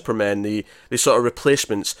reign of the Supermen, the sort of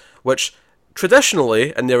replacements, which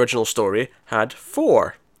traditionally in the original story had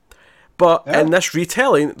 4, but in this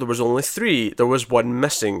retelling there was only 3. There was one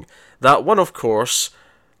missing. That one, of course,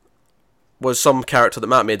 was some character that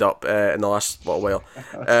Matt made up in the last little while.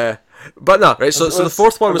 But no, right. So the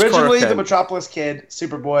 4th one was originally Connor the Metropolis Kid,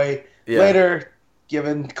 Superboy. Yeah. Later,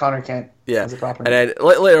 given Connor Kent. Yeah, as a proper name. And then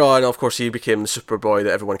later on, of course, he became the Superboy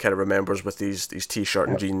that everyone kind of remembers with these T-shirt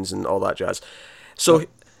and jeans and all that jazz. So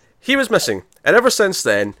he was missing, and ever since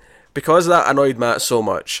then, because that annoyed Matt so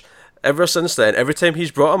much, ever since then, every time he's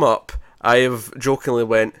brought him up, I have jokingly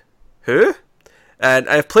went, "Who?" And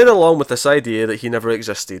I have played along with this idea that he never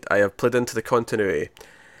existed. I have played into the continuity.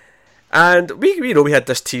 And we had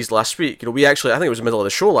this teased last week. We actually, I think it was the middle of the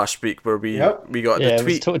show last week where we got the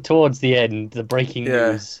tweet. It was towards the end, the breaking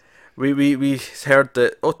news. We heard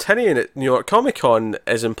that Tynion at New York Comic Con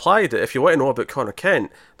is implied that if you want to know about Connor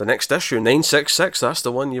Kent, the next issue 966, that's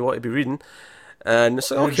the one you want to be reading. And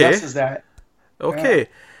it's like, okay, is that? Okay, yeah.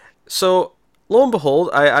 So lo and behold,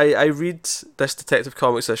 I read this Detective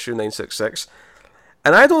Comics issue 966.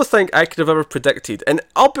 And I don't think I could have ever predicted, and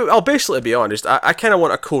I'll basically be honest, I kind of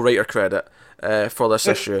want a co-writer credit for this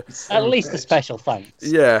issue. At least a special thanks.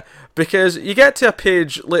 Yeah, because you get to a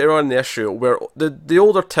page later on in the issue where the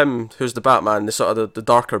older Tim, who's the Batman, the sort of the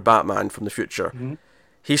darker Batman from the future,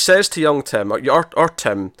 he says to young Tim, or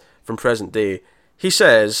Tim from present day, he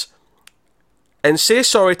says, "And say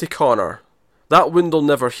sorry to Connor, that wound'll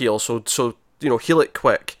never heal, so heal it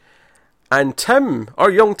quick." And Tim, or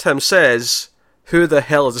young Tim, says, "Who the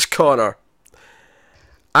hell is Connor?"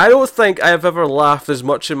 I don't think I've ever laughed as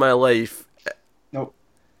much in my life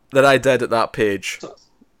that I did at that page. So,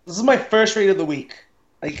 this is my first read of the week.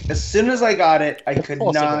 Like, as soon as I got it, I could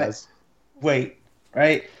not wait,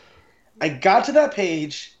 right? I got to that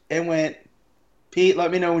page and went, "Pete,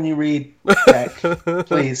 let me know when you read Tech,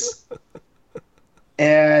 please."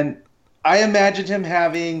 And I imagined him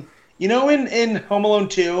having, in Home Alone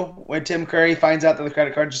 2, where Tim Curry finds out that the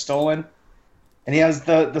credit card is stolen, and he has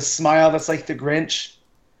the smile that's like the Grinch.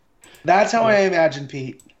 That's how I imagine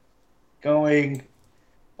Pete going,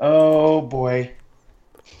 "Oh boy."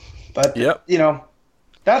 But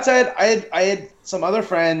that said, I had some other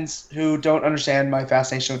friends who don't understand my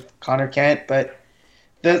fascination with Connor Kent, but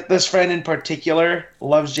this friend in particular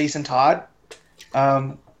loves Jason Todd.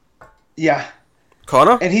 Yeah.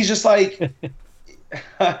 Connor? And he's just like,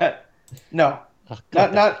 no,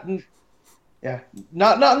 not in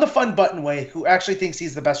the fun button way. Who actually thinks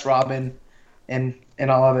he's the best Robin, and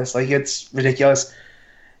all of this, like, it's ridiculous.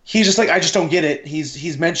 He's just like, I just don't get it.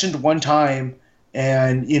 He's mentioned one time,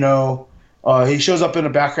 and he shows up in a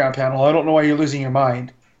background panel. I don't know why you're losing your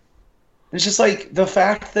mind. It's just like the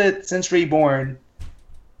fact that since Reborn,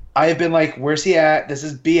 I've been like, where's he at? This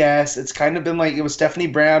is BS. It's kind of been like it was Stephanie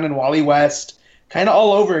Brown and Wally West, kind of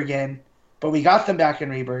all over again. But we got them back in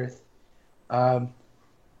Rebirth.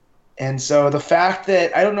 And so the fact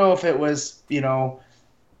that I don't know if it was,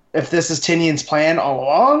 if this is Tinian's plan all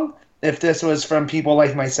along, if this was from people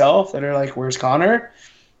like myself that are like, where's Connor?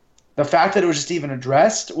 The fact that it was just even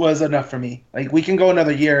addressed was enough for me. Like, we can go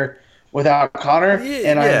another year without Connor,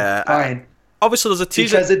 and I'm fine. Obviously, there's a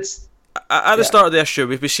teaser. Because it's... At the start of the issue,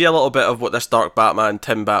 we see a little bit of what this Dark Batman,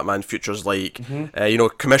 Tim Batman future's like.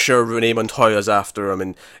 Commissioner Renee Montoya's after him,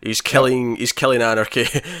 and he's killing Anarchy,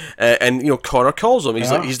 and Connor calls him.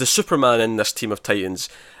 He's the Superman in this team of Titans.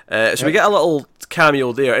 So we get a little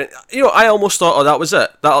cameo there. And, I almost thought, oh, that was it.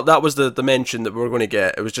 That was the mention that we were going to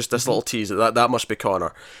get. It was just this little teaser. That must be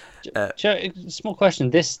Connor. Small question.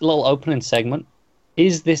 This little opening segment,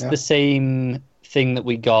 is this the same thing that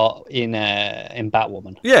we got in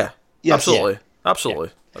Batwoman? Yeah. Yes. Absolutely.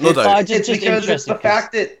 No doubt. It's because it's the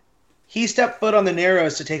fact that he stepped foot on the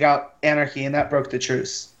Narrows to take out Anarchy, and that broke the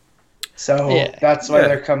truce. So that's why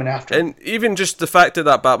they're coming after him. And even just the fact that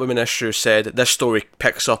Batwoman issue said this story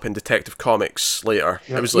picks up in Detective Comics later.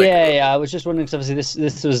 Yep. It was like... I was just wondering, because obviously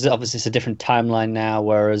this was it's a different timeline now,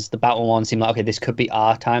 whereas the Batwoman one seemed like, okay, this could be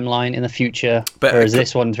our timeline in the future, whereas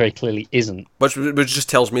this one very clearly isn't. Which just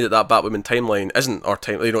tells me that Batwoman timeline isn't our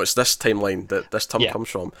time. It's this timeline that this comes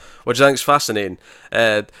from, which I think is fascinating.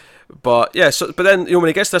 But yeah, but then when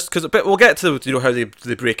he gets this, we'll get to how they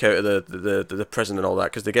break out of the prison and all that,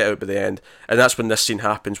 because they get out by the end, and that's when this scene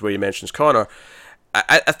happens where he mentions Connor.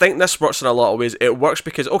 I think this works in a lot of ways. It works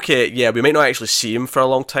because we might not actually see him for a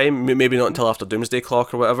long time, maybe not until after Doomsday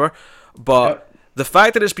Clock or whatever, but the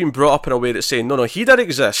fact that it's been brought up in a way that's saying no, he did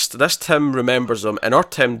exist. This Tim remembers him, and our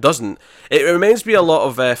Tim doesn't. It reminds me a lot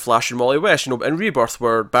of Flash and Wally West, in Rebirth,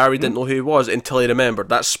 where Barry didn't know who he was until he remembered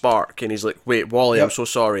that spark, and he's like, "Wait, Wally, I'm so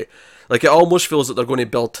sorry." Like, it almost feels that they're going to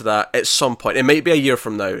build to that at some point. It might be a year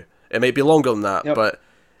from now. It might be longer than that, but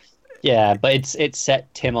it's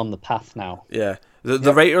set Tim on the path now. Yeah,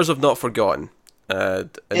 the writers have not forgotten.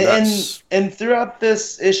 And throughout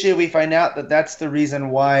this issue, we find out that that's the reason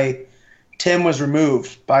why Tim was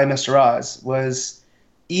removed by Mr. Oz,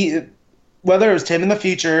 whether it was Tim in the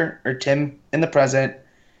future or Tim in the present,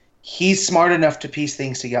 he's smart enough to piece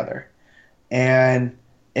things together. And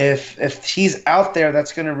if he's out there,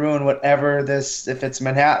 that's going to ruin whatever if it's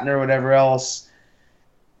Manhattan or whatever else,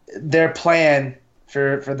 their plan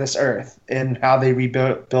for this Earth and how they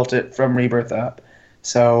built it from Rebirth up.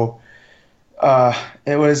 So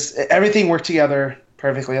everything worked together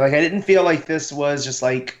perfectly. Like, I didn't feel like this was just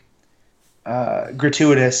like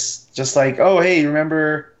gratuitous, just like, oh, hey,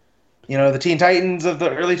 remember the Teen Titans of the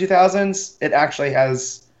early 2000s? It actually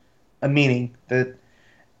has a meaning that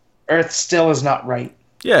Earth still is not right.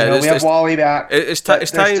 Yeah, we have Wally back. There's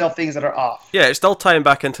still things that are off. Yeah, it's still tying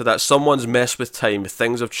back into that. Someone's messed with time.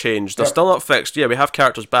 Things have changed. They're still not fixed. Yeah, we have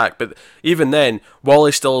characters back, but even then,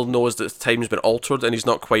 Wally still knows that time's been altered, and he's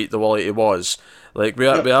not quite the Wally he was. Like, we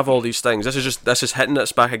have all these things. This is hitting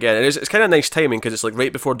us back again. And it's kind of nice timing, because it's like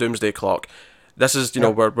right before Doomsday Clock. This is,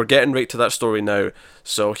 we're getting right to that story now.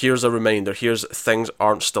 So here's a reminder. Here's things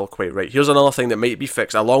aren't still quite right. Here's another thing that might be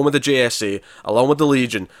fixed, along with the JSA, along with the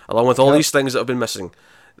Legion, along with all these things that have been missing.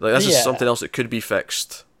 Like, this is something else that could be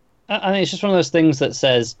fixed. I think it's just one of those things that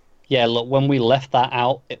says, yeah, look, when we left that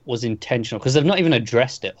out, it was intentional, because they've not even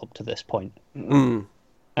addressed it up to this point. Mm.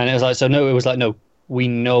 And it was like, no, we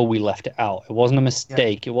know we left it out. It wasn't a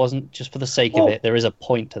mistake. It wasn't just for the sake of it. There is a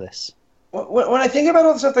point to this. When I think about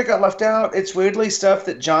all the stuff that got left out, it's weirdly stuff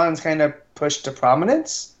that John's kind of pushed to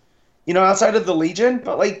prominence, outside of the Legion.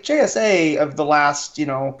 But like JSA of the last,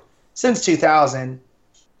 since 2000,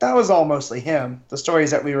 that was all mostly him. The stories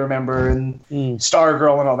that we remember and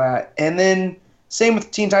Stargirl and all that. And then same with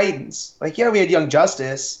Teen Titans. Like, yeah, we had Young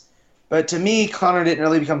Justice, but to me, Connor didn't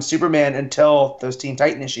really become Superman until those Teen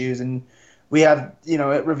Titan issues. And we had,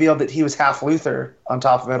 it revealed that he was half Luthor on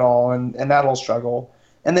top of it all, and that whole struggle.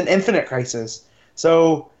 And then Infinite Crisis.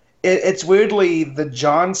 So it's weirdly the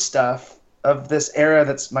John stuff of this era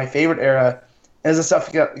that's my favorite era is the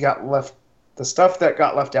stuff that got left. The stuff that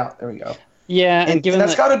got left out. There we go. Yeah, and given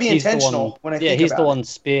that's got to be intentional. When I think about it, he's the one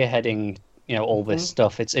spearheading, all this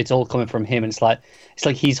stuff. It's all coming from him. It's like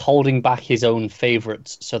he's holding back his own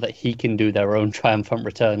favorites so that he can do their own triumphant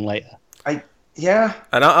return later. And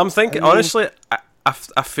I'm thinking, honestly, I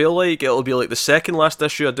feel like it'll be like the second last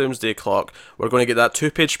issue of Doomsday Clock. We're going to get that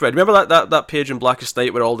 2-page spread. Remember that page in Blackest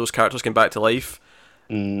Night where all those characters came back to life?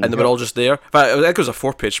 And they were all just there. In fact, I think it was a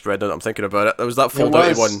 4-page spread now that I'm thinking about it. It was that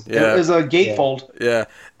fold-out one. Yeah. It was a gatefold.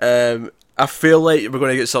 Yeah. I feel like we're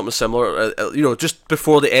going to get something similar, just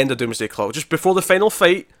before the end of Doomsday Clock, just before the final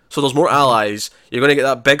fight, so there's more allies. You're going to get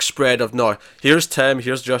that big spread of, here's Tim,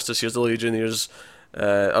 here's Justice, here's the Legion, here's...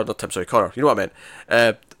 not Tim, sorry, Connor. You know what I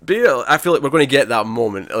meant. I feel like we're going to get that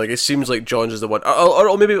moment. Like, it seems like Johns is the one,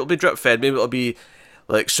 or maybe it'll be drip fed. Maybe it'll be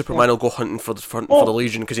like Superman will go hunting for the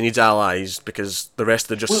Legion because he needs allies because the rest of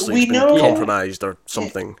the Justice League's been compromised or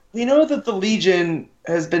something. We know that the Legion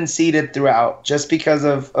has been seeded throughout just because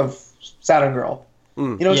of Saturn Girl.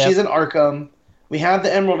 She's in Arkham. We have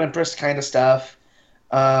the Emerald Empress kind of stuff.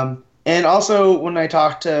 And also, when I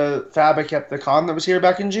talked to Fabik at the con that was here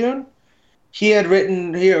back in June, he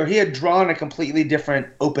had drawn a completely different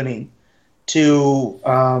opening to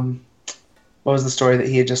what was the story that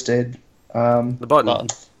he had just did? The Button.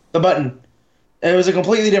 The Button. It was a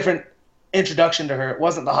completely different introduction to her. It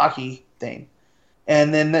wasn't the hockey thing.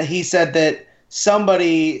 And then he said that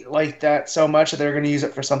somebody liked that so much that they were going to use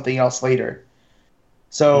it for something else later.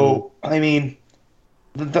 So, I mean,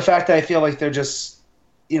 the fact that I feel like they're just,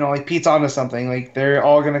 like Pete's onto something. Like, they're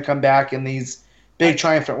all going to come back in these big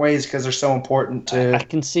triumphant ways because they're so important to... I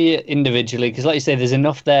can see it individually because, like you say, there's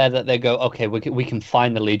enough there that they go, okay, we can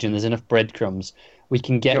find the Legion. There's enough breadcrumbs. We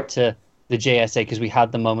can get to the JSA because we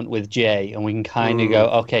had the moment with Jay, and we can kind of go,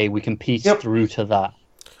 okay, we can piece through to that.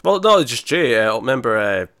 Well, not just Jay. I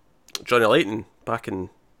remember Johnny Layton back in...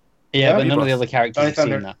 Yeah, but none of the other characters have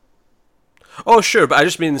seen that. Oh, sure, but I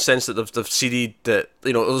just mean in the sense that they've CD'd that,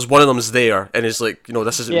 there's one of them's there, and is like,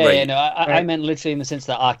 this isn't right. Yeah, no, I meant literally in the sense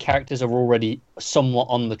that our characters are already somewhat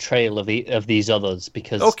on the trail of these others,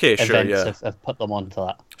 because events have put them onto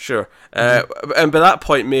that. Sure. And by that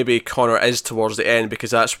point, maybe Connor is towards the end,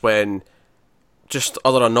 because that's when just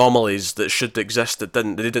other anomalies that should exist that they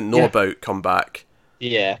didn't know about come back.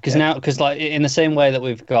 Yeah, because like, in the same way that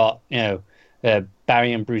we've got,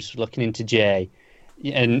 Barry and Bruce looking into Jay,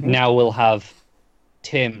 and now we'll have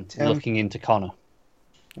Tim looking into Connor.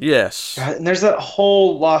 Yes. And there's that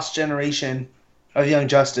whole lost generation of Young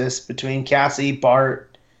Justice between Cassie,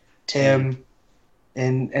 Bart, Tim,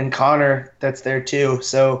 and Connor that's there too.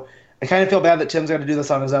 So I kind of feel bad that Tim's got to do this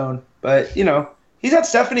on his own. But, he's got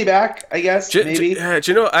Stephanie back, I guess, maybe. Do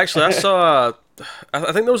you know, actually, I saw...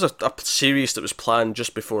 I think there was a series that was planned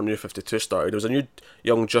just before New 52 started. There was a new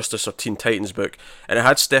Young Justice or Teen Titans book, and it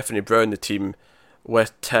had Stephanie Brown, the team,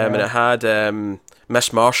 with Tim, and it had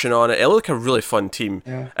Miss Martian on it. It looked like a really fun team.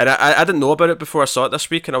 Yeah. And I didn't know about it before I saw it this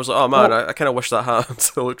week, and I was like, oh man, I kind of wish that happened.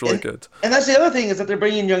 It looked really good. And that's the other thing, is that they're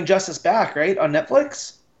bringing Young Justice back, right, on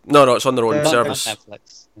Netflix? No, it's on their own service.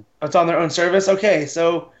 Netflix. It's on their own service? Okay,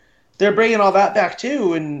 so they're bringing all that back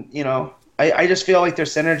too, and, I just feel like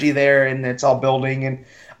there's synergy there, and it's all building, and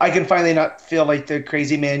I can finally not feel like the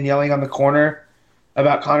crazy man yelling on the corner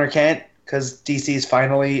about Connor Kent, because DC's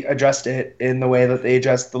finally addressed it in the way that they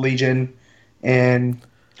addressed the Legion and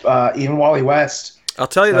even Wally West. I'll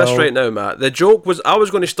tell you this right now, Matt. The joke was, I was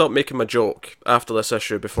going to stop making my joke after this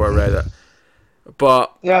issue before I read it,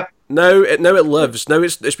 but now it lives. Now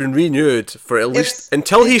it's been renewed for at least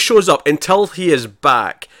until he shows up, until he is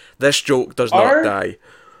back. This joke does not die.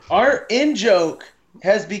 Our in-joke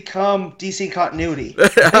has become DC continuity.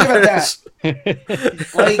 Think about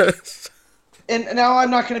that. And now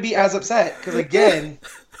I'm not going to be as upset, because, again,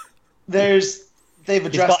 they've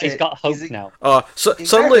addressed He's got hope now.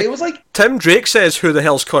 Suddenly, it was like, Tim Drake says, who the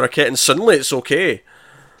hell's Connor Kent? And suddenly it's okay.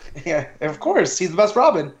 Yeah, of course. He's the best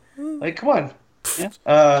Robin. Like, come on. Yeah.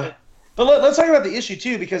 But let's talk about the issue,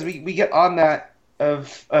 too, because we get on that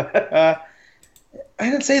of... I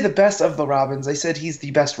didn't say the best of the Robins. I said he's the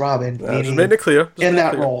best Robin. Just made it clear.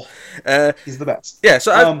 Role. He's the best. Yeah,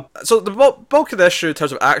 so the bulk of the issue in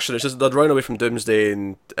terms of action is just they're running away from Doomsday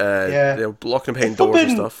and blocking him behind doors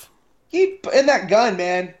and stuff. And that gun,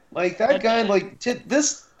 man. Like, that gun, like,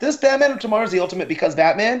 this Batman of Tomorrow is the ultimate because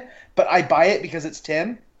Batman, but I buy it because it's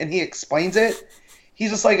Tim, and he explains it. He's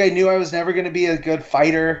just like, I knew I was never going to be a good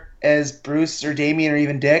fighter as Bruce or Damian or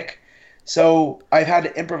even Dick, so I've had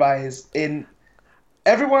to improvise in...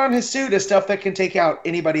 Everyone on his suit is stuff that can take out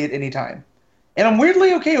anybody at any time. And I'm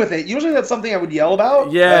weirdly okay with it. Usually that's something I would yell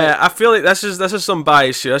about. Yeah, I feel like this is some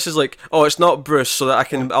bias here. This is like, oh, it's not Bruce, so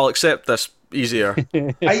that I'll accept this easier.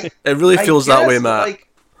 It really feels that way, Matt. Like,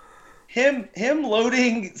 him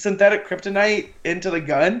loading synthetic kryptonite into the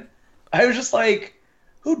gun, I was just like,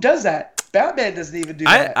 who does that? Batman doesn't even do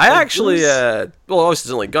that. I actually, obviously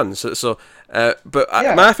doesn't like guns,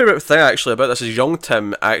 my favourite thing actually about this is young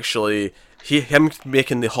Tim actually... Him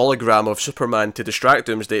making the hologram of Superman to distract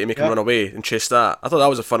Doomsday to make him run away and chase that. I thought that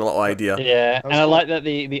was a fun little idea. Yeah, and I like that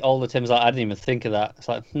the older Tim's like, I didn't even think of that. It's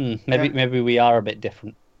like, maybe we are a bit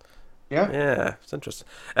different. Yeah, it's interesting.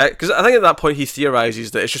 Because I think at that point he theorises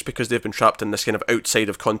that it's just because they've been trapped in this kind of outside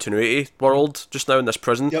of continuity world just now in this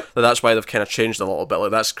prison, that's why they've kind of changed a little bit. Like,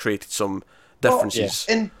 that's created some differences.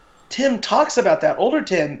 And Tim talks about that. Older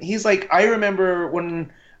Tim, he's like, I remember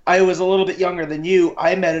when I was a little bit younger than you,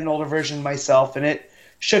 I met an older version myself, and it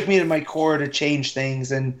shook me to my core to change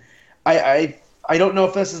things. And I don't know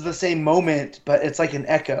if this is the same moment, but it's like an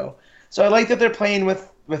echo. So I like that they're playing with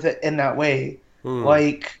it in that way.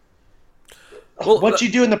 Like, what you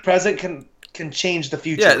do in the present can change the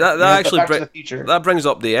future. Yeah, that actually Back to the future. that brings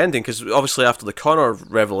up the ending, because obviously after the Connor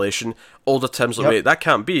revelation, older Tim's like, wait, that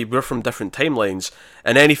can't be. We're from different timelines,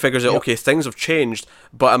 and then he figures out, okay, things have changed,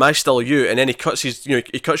 but am I still you? And then he cuts he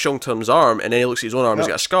cuts young Tim's arm, and then he looks at his own arm, he's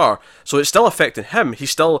got a scar, so it's still affecting him.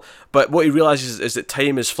 He's still, but what he realizes is that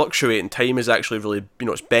time is fluctuating. Time is actually really,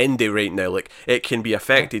 it's bendy right now. Like, it can be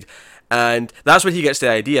affected. And that's when he gets the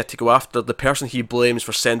idea to go after the person he blames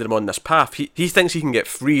for sending him on this path. He thinks he can get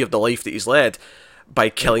free of the life that he's led by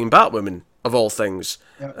killing Batwoman, of all things.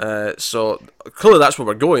 So clearly that's where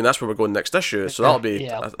we're going. That's where we're going next issue. So that'll be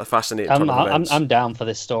a fascinating turn of events. I'm down for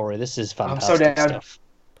this story. This is fantastic I'm so down. stuff.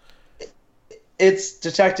 It's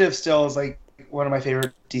Detective still is like one of my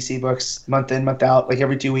favorite DC books, month in, month out, like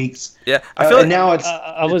every 2 weeks. Yeah, I feel like now it's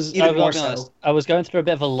even more so. I was going through a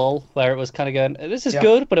bit of a lull where it was kind of going, this is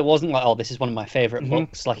good, but it wasn't like, oh, this is one of my favorite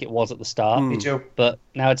books like it was at the start. Me too. But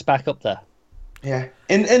now it's back up there. Yeah,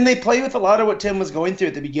 and they play with a lot of what Tim was going through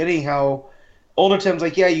at the beginning, how older Tim's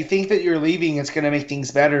like, yeah, you think that you're leaving, it's going to make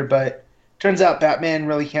things better, but turns out Batman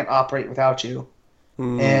really can't operate without you.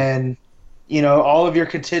 And, all of your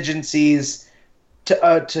contingencies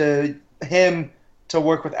to him to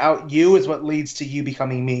work without you is what leads to you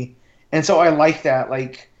becoming me. And so I like that.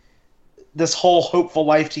 Like, this whole hopeful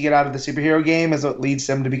life to get out of the superhero game is what leads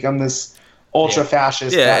him to become this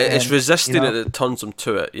ultra-fascist Batman, it's resisting it that turns him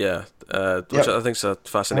to it, which I think is a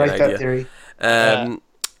fascinating idea. I like that theory.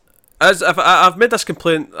 As I've made this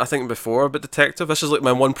complaint, I think, before about Detective. This is like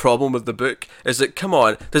my one problem with the book, is that, come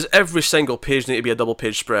on, does every single page need to be a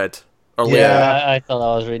double-page spread? I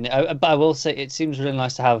thought I was reading it. But I will say, it seems really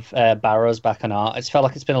nice to have Barrows back on art. It's felt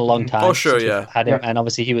like it's been a long time since we've had him, and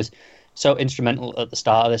obviously he was so instrumental at the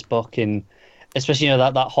start of this book, in especially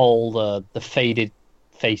that whole the faded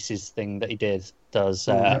faces thing that he does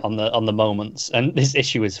on the moments, and this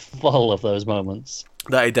issue is full of those moments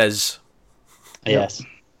that he does. Yes.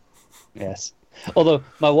 Although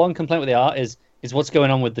my one complaint with the art is what's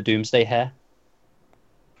going on with the Doomsday hair.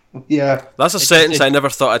 Yeah, that's a sentence I never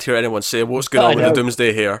thought I'd hear anyone say. What's going on with the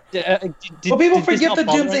Doomsday hair? Well, people forget that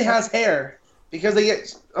Doomsday has hair because they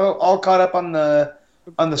get all caught up on the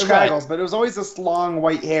scraggles, but it was always this long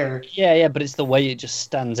white hair. Yeah, but it's the way it just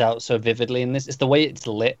stands out so vividly in this. It's the way it's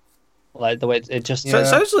lit, like the way it just. So it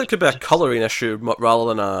sounds like it could be a colouring issue rather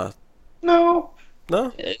than a. No.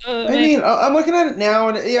 I mean, I'm looking at it now,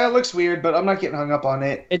 and it looks weird, but I'm not getting hung up on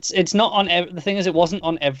it. It's not on the thing is, it wasn't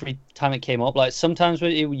on every time it came up. Like, sometimes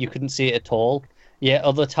you couldn't see it at all. Yeah,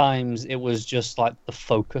 other times it was just like the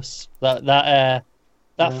focus. That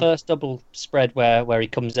first double spread where he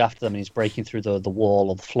comes after them and he's breaking through the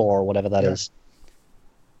wall or the floor or whatever that is.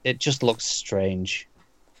 It just looks strange.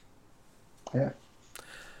 Yeah.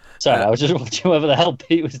 Sorry, I was just watching whatever the hell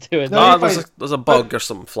Pete was doing. There's a bug or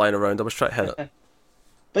something flying around. I was trying to hit it.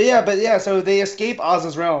 But yeah, so they escape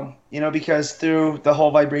Oz's realm, because through the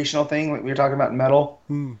whole vibrational thing, like we were talking about in Metal,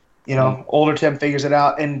 older Tim figures it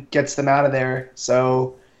out and gets them out of there.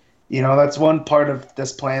 So, that's one part of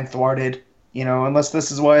this plan thwarted, unless this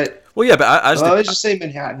is what... Well, yeah, but let's just say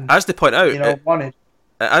Manhattan. As they point out... wanted.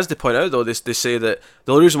 As they point out, though, they say that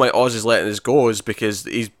the only reason why Oz is letting this go is because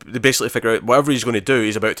they basically figure out whatever he's going to do,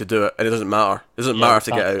 he's about to do it, and it doesn't matter. It doesn't matter if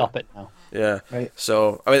they get out. Stop it now. Yeah. Right.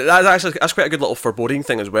 So, I mean, that's quite a good little foreboding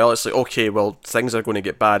thing as well. It's like, okay, well, things are going to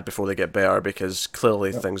get bad before they get better, because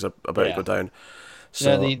clearly things are about to go down.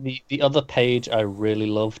 So the other page I really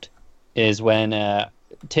loved is when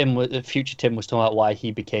future Tim was talking about why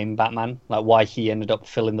he became Batman, like why he ended up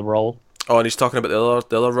filling the role. Oh, and he's talking about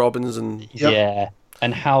the other Robins and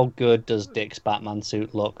and how good does Dick's Batman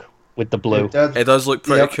suit look with the blue? It does look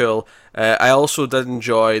pretty cool. I also did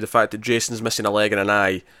enjoy the fact that Jason's missing a leg and an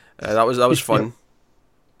eye. That was fun.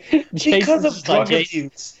 Because of drug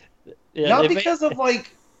abuse. Not because of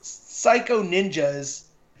like psycho ninjas.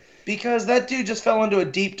 Because that dude just fell into a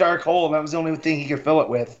deep dark hole and that was the only thing he could fill it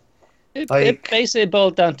with. It basically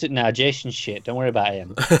boiled down to Jason's shit. Don't worry about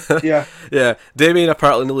him. Yeah. Damien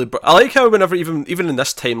apparently nearly. I like how whenever even in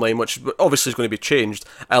this timeline, which obviously is going to be changed,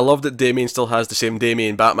 I love that Damien still has the same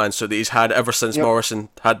Damien Batman suit that he's had ever since Morrison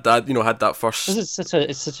had that. Had that first.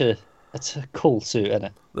 It's a cool suit, isn't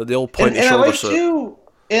it? The old pointy shoulder I like suit. too,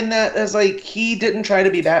 in that as like he didn't try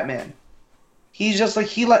to be Batman. He's just like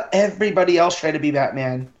he let everybody else try to be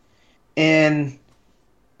Batman, and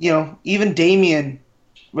even Damien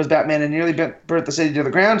was Batman and nearly burnt the city to the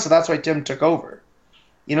ground. So that's why Tim took over.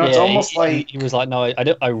 You know, it's almost like he was like, no, I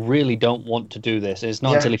don't. I really don't want to do this. It's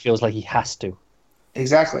not until he feels like he has to.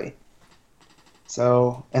 Exactly.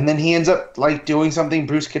 So, and then he ends up like doing something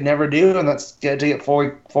Bruce could never do, and that's to get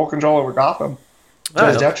full control over Gotham to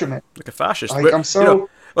his detriment. Like a fascist. Like, I'm so. You know,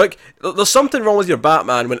 like, there's something wrong with your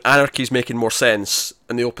Batman when anarchy's making more sense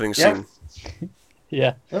in the opening scene.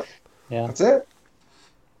 Yeah. Yep. Yeah. That's it.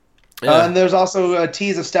 Yeah. And there's also a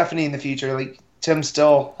tease of Stephanie in the future. Like, Tim's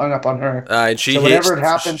still hung up on her. And she so hates, whatever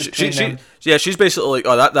happened between them. Yeah, she's basically like,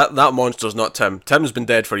 oh, that monster's not Tim. Tim's been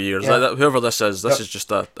dead for years. Yeah. Whoever this is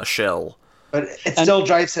just a shell. But it still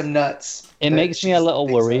drives him nuts. It makes me a little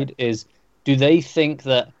worried. Is do they think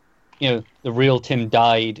that the real Tim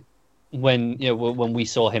died when when we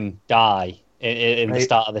saw him die in the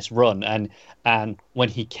start of this run, and when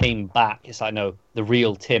he came back, it's like, no, the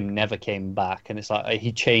real Tim never came back, and it's like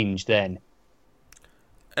he changed then.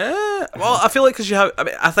 Well, I feel like because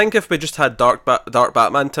I think if we just had Dark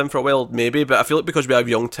Batman Tim for a while, maybe, but I feel like because we have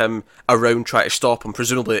young Tim around trying to stop him,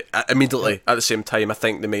 presumably immediately at the same time, I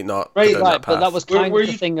think they might not. Right, that path. But that was kind of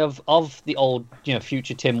the thing of the old,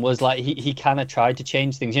 future Tim was like he kind of tried to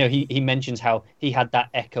change things. He mentions how he had that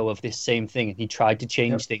echo of this same thing, and he tried to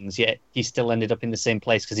change things, yet he still ended up in the same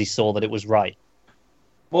place because he saw that it was right.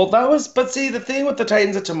 Well, but see, the thing with the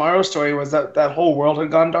Titans of Tomorrow story was that whole world had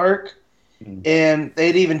gone dark. And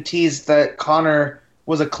they'd even teased that Connor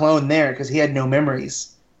was a clone there because he had no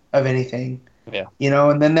memories of anything. Yeah.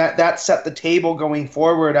 And then that set the table going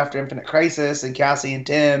forward after Infinite Crisis and Cassie and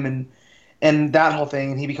Tim and that whole thing.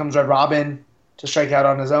 And he becomes Red Robin to strike out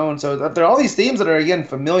on his own. So there are all these themes that are, again,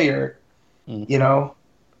 familiar,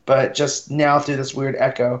 but just now through this weird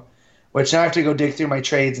echo, which now I have to go dig through my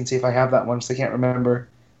trades and see if I have that one because I can't remember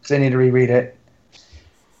because I need to reread it.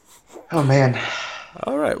 Oh, man.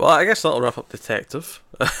 All right. Well, I guess that'll wrap up Detective.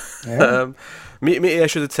 Yeah. Meaty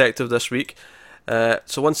issue Detective this week.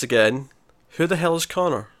 So once again, who the hell is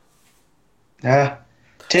Connor? Yeah,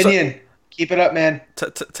 Tinian, keep it up, man.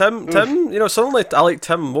 Tim. Suddenly I like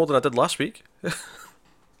Tim more than I did last week.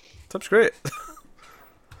 Tim's great.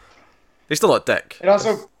 He's still not Dick. It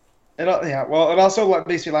also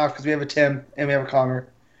makes me laugh because we have a Tim and we have a Connor.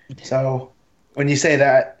 So when you say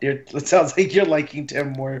that, it sounds like you're liking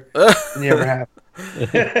Tim more than you ever have.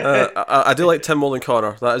 I do like Tim more than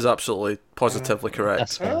Connor. That is absolutely positively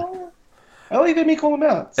correct. I'll even me call him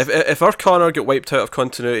out. If our Connor get wiped out of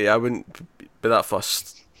continuity, I wouldn't be that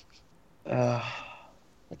fussed. Would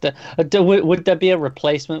there be a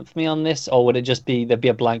replacement for me on this, or would it just be there'd be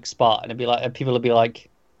a blank spot and it'd be like people would be like,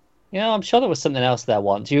 I'm sure there was something else there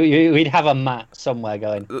once. We'd have a Matt somewhere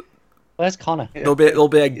going, where's Connor? There'll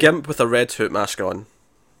be a gimp with a red hood mask on.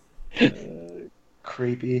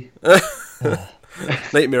 Creepy.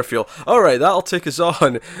 Nightmare fuel. Alright, that'll take us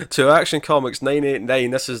on to Action Comics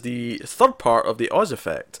 989. This is the third part of the Oz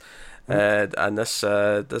Effect. And this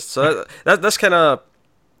kind of...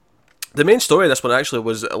 The main story of this one actually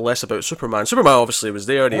was less about Superman. Superman obviously was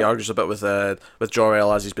there, and he argues a bit with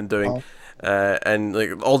Jor-El as he's been doing. And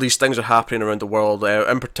like all these things are happening around the world.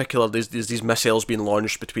 In particular, these missiles being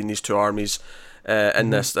launched between these two armies in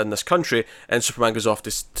this country, and Superman goes off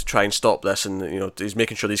to try and stop this, and he's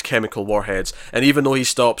making sure these chemical warheads. And even though he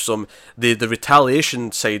stops them, the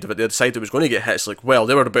retaliation side of it, the side that was going to get hit, it's like, well,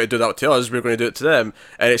 they were about to do that to us, we're going to do it to them,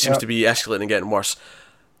 and it seems to be escalating and getting worse.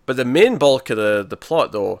 But the main bulk of the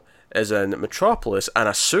plot though is in Metropolis, and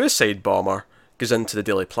a suicide bomber goes into the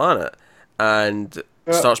Daily Planet and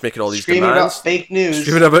starts making all these demands. About fake news.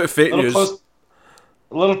 Screaming about fake news. A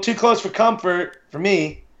little too close for comfort for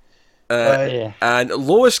me. And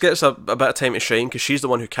Lois gets a bit of time to shine because she's the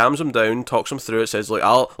one who calms him down, talks him through it, says, like,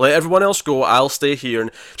 I'll let everyone else go, I'll stay here.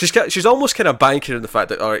 And she's almost kind of banking on the fact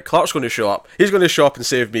that, alright, Clark's going to show up. He's going to show up and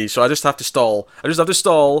save me, so I just have to stall.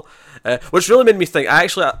 Which really made me think, I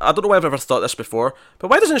don't know why I've ever thought this before, but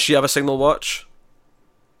why doesn't she have a signal watch?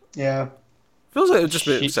 Yeah. Feels like it just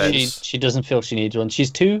makes sense. She doesn't feel she needs one.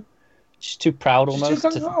 She's too proud almost.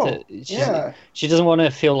 She doesn't want to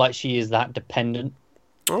feel like she is that dependent.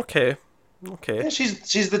 Okay. Yeah,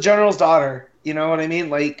 she's the general's daughter. You know what I mean?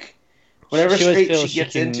 Like, whatever scrape she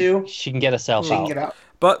gets into, she can get herself she out. can get out.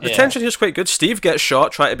 But the tension here's quite good. Steve gets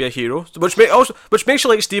shot trying to be a hero, which makes you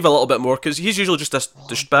like Steve a little bit more because he's usually just this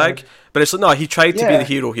douchebag. But it's like, no, he tried to be the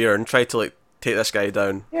hero here and tried to like take this guy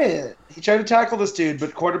down. Yeah, he tried to tackle this dude,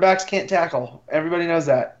 but quarterbacks can't tackle. Everybody knows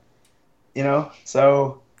that.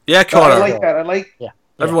 So yeah, Connor. I like that.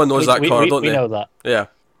 Everyone knows that, Connor, don't they? We know that. Yeah.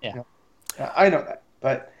 I know that,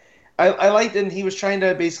 but I liked it. And he was trying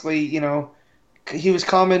to basically, he was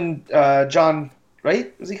calming John,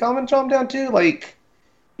 right? Was he calming John down too? Like,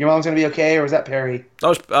 your mom's gonna be okay, or was that Perry?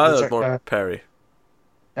 That was more Perry.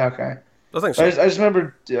 Okay. I think I so. just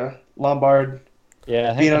remember Lombard.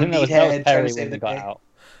 Yeah, Being I on think that was Meathead, trying to Perry save when the they got day. out.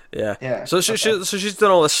 Yeah. Yeah. So she's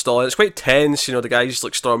done all this stuff. It's quite tense, you know. The guy's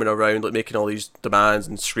like storming around, like making all these demands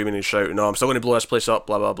and screaming and shouting, "No, I'm still going to blow this place up!"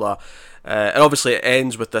 Blah blah blah. And obviously it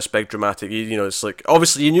ends with this big dramatic. You know, it's like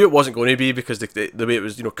obviously you knew it wasn't going to be because the way it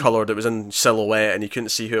was, you know, coloured. It was in silhouette and you couldn't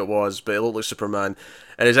see who it was, but it looked like Superman.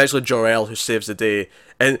 And it's actually Jor-El who saves the day.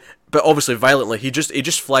 But obviously violently, he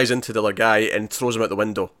just flies into the other guy and throws him out the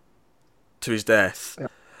window to his death. Yeah.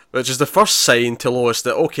 Which is the first sign to Lois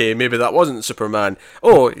that, okay, maybe that wasn't Superman.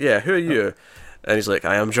 Oh, yeah, who are you? And he's like,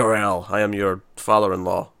 I am Jor-El. I am your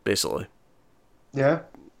father-in-law, basically. Yeah.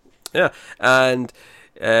 Yeah, and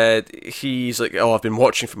he's like, oh, I've been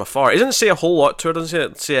watching from afar. He doesn't say a whole lot to her,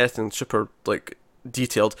 doesn't say anything super, like,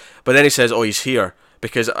 detailed. But then he says, oh, he's here.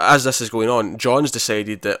 Because as this is going on, John's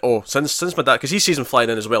decided that, oh, since my dad, because he sees him flying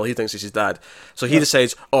in as well, he thinks it's his dad. So he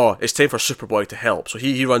decides, oh, it's time for Superboy to help. So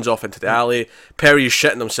he runs off into the alley. Perry is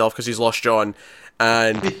shitting himself because he's lost John.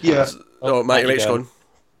 And, Yeah. Mike's gone.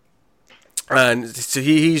 And so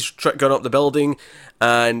he's gone up the building.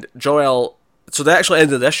 And Jor-El, so the actual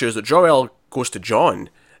end of the issue is that Jor-El goes to John.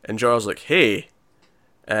 And Jor-El's like, hey,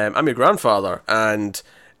 I'm your grandfather. And,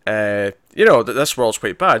 you know, this world's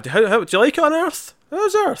quite bad. How do you like it on Earth?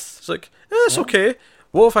 How's Earth? It's like, it's okay.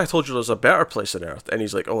 What if I told you there's a better place on Earth? And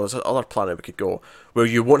he's like, oh, there's another planet we could go where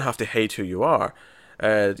you won't have to hide who you are.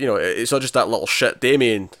 You know, it's not just that little shit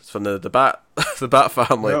Damien from the Bat the Bat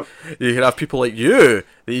family. Yep. You can have people like you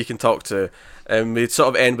that you can talk to. And we sort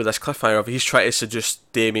of end with this cliffhanger of he's trying to seduce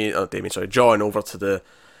John over to the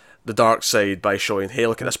dark side by showing, hey,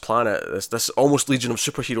 look at this planet, this almost Legion of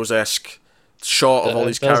Superheroes-esque shot of all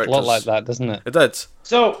these characters. It does look like that, doesn't it? It did.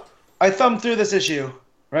 So I thumbed through this issue,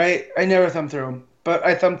 right? I never thumb through them, but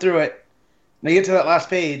I thumbed through it. And I get to that last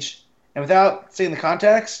page, and without seeing the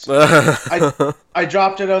context, I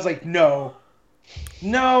dropped it. I was like, no,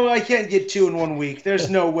 I can't get 2 in 1 week. There's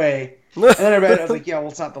no way. And then I read it. I was like, yeah, well,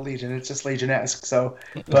 it's not the Legion. It's just Legion-esque. So,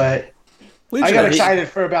 but I got excited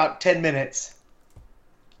for about 10 minutes.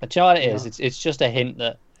 But you know what it is? It's just a hint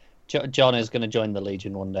that John is going to join the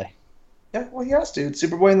Legion one day. Yeah, well, he has to. It's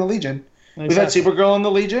Superboy in the Legion. Exactly. We've had Supergirl in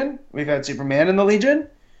the Legion. We've had Superman in the Legion.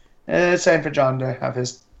 And it's time for John to have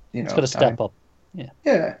his, you know, It's got to step up.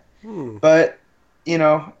 Yeah. But, you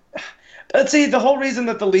know, let's see, the whole reason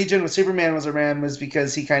that the Legion with Superman was around was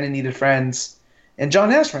because he kind of needed friends. And John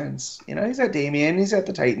has friends. You know, he's got Damien, he's got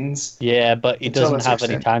the Titans. Yeah, but he Until doesn't a have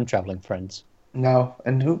certain any extent. time traveling friends. No.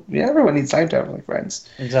 And everyone needs time traveling friends.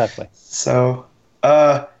 Exactly. So,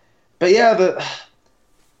 but yeah,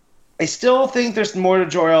 I still think there's more to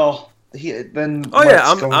Jor-El than Oh yeah,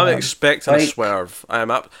 what's going I'm on. expecting a Like- swerve. I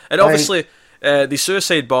am up, and obviously the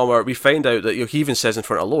suicide bomber. We find out that, you know, he even says in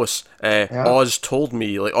front of Lois, Oz told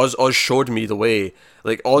me, like Oz showed me the way.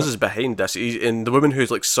 Like Oz is behind this, and the woman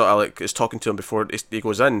who's like sort of like is talking to him before he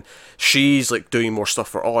goes in, she's like doing more stuff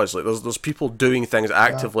for Oz. Like there's people doing things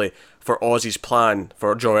actively for Oz's plan,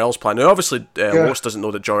 for Jor-El's plan. Now obviously Lois doesn't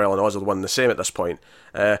know that Jor-El and Oz are the one and the same at this point.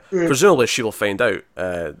 Presumably she will find out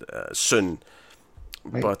soon.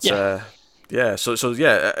 But yeah, so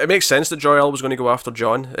it makes sense that Jor-El was going to go after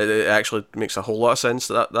John. It actually makes a whole lot of sense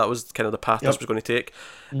that was kind of the path this was going to take.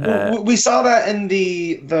 We saw that in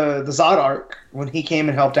the Zod arc when he came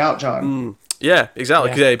and helped out John. Yeah, exactly.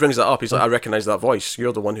 'Cause, he brings that up. He's like, I recognise that voice.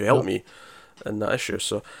 You're the one who helped me in that issue.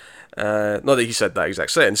 So, not that he said that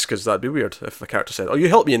exact sentence, because that'd be weird if a character said, "Oh, you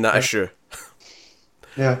helped me in that issue."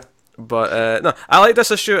 Yeah. But no, I like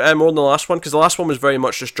this issue more than the last one, because the last one was very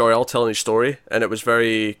much just Jor-El telling his story, and it was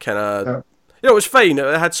very kind of, you know, it was fine.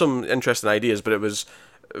 It had some interesting ideas, but it was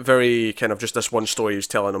very kind of just this one story he was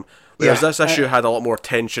telling him. Whereas this issue had a lot more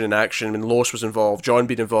tension and action, and Lois was involved, John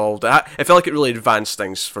being involved. I felt like it really advanced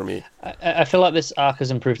things for me. I feel like this arc has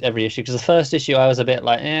improved every issue, because the first issue I was a bit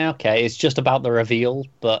like, okay, it's just about the reveal,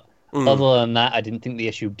 but other than that, I didn't think the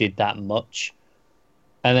issue did that much.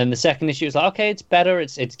 And then the second issue was like, okay, it's better,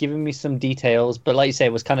 it's giving me some details, but like you say,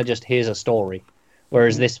 it was kind of just, here's a story.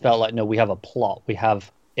 Whereas this felt like, no, we have a plot, we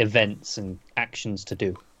have events and actions to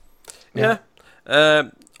do. Yeah.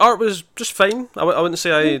 Art was just fine. I wouldn't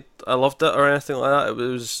say I loved it or anything like that.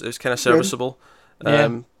 It was kind of serviceable.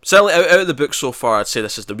 Certainly out of the book so far, I'd say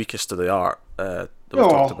this is the weakest of the art that we've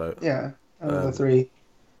talked about. Yeah, out of the three.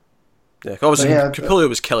 Yeah, obviously Yeah, Capullo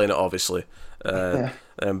was killing it, obviously.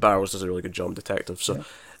 And Barrows does a really good job, detective. So,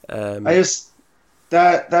 I just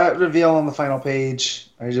that reveal on the final page,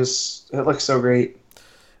 it looks so great.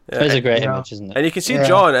 It's a great image, isn't it? And you can see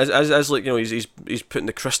John as like, you know, he's putting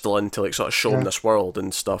the crystal in to like sort of show him this world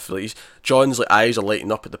and stuff. Like John's like eyes are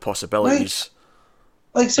lighting up at the possibilities.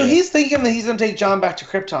 Like so, he's thinking that he's gonna take John back to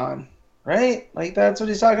Krypton, right? Like that's what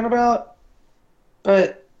he's talking about.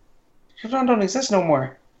 But Krypton don't exist no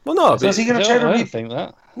more. Well, no, So is he but, gonna try to I re? don't think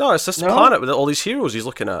that. no, it's this No? planet with all these heroes he's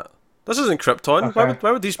looking at. This isn't Krypton. Why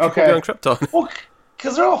Okay. would these people Okay. be on Krypton? Well,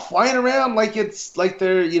 because they're all flying around like it's like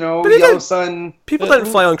they're But they Yellow didn't- Sun People didn't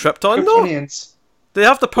fly on Krypton, no. Kryptonians. They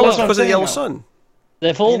have the powers Well, that's what I'm because of the saying, Yellow though. Sun.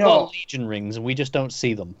 They've all I know. got Legion rings, and we just don't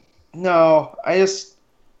see them. No, I just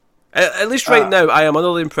At least right now, I am under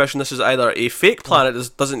the impression this is either a fake planet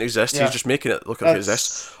that doesn't exist, Yeah. he's just making it look like it That's-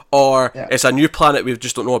 exists, or yeah. it's a new planet we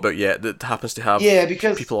just don't know about yet that happens to have yeah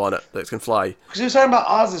because people on it that can fly. he was talking about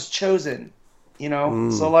Oz is chosen,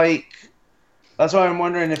 So like that's why I'm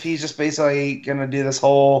wondering if he's just basically gonna do this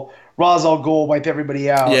whole Ra's al Ghul wipe everybody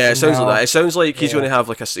out. Yeah, it sounds somehow. like that. It sounds like he's Yeah. going to have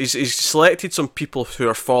like he's selected some people who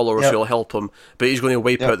are followers Yep. who will help him, but he's going to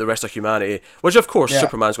wipe Yep. out the rest of humanity, which of course Yeah.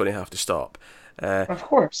 Superman's going to have to stop. Of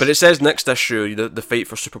course. But it says next issue the fight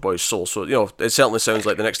for Superboy's soul, so it certainly sounds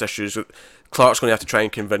like the next issue is Clark's going to have to try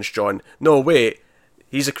and convince John. No, wait,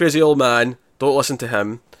 he's a crazy old man. Don't listen to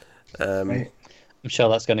him. Right. I'm sure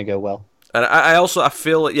that's going to go well. And I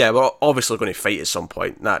feel like, yeah, we're obviously going to fight at some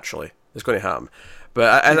point, naturally. It's going to happen.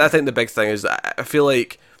 But I think the big thing is that I feel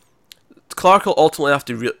like Clark will ultimately have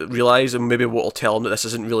to realise, and maybe what will tell him that this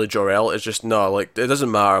isn't really Jor-El, is just, no, like, it doesn't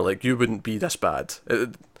matter, like, you wouldn't be this bad.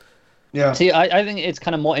 Yeah. See, I think it's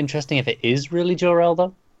kind of more interesting if it is really Jor-El,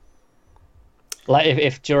 though. Like,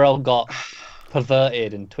 if Jor-El got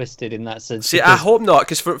perverted and twisted in that sense. See, I hope not,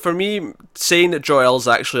 because for me, saying that Jor-El's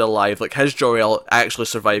actually alive, like, has Jor-El actually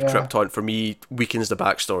survived Yeah. Krypton, for me, weakens the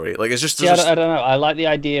backstory. Like, it's just... See, I don't know. I like the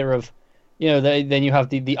idea of, then you have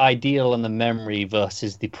the ideal and the memory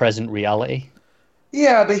versus the present reality.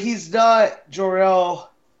 Yeah, but he's not Jor-El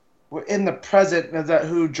in the present. Is that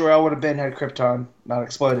who Jor-El would have been had Krypton not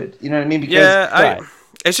exploded? You know what I mean? Because Yeah, Right.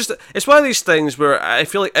 it's one of these things where I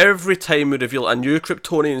feel like every time we reveal a new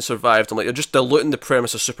Kryptonian survived, I'm like, you're just diluting the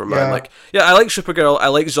premise of Superman. Yeah. Like, yeah, I like Supergirl, I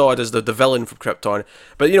like Zod as the villain from Krypton,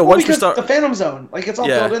 but Well, once we because start, the Phantom Zone, like it's all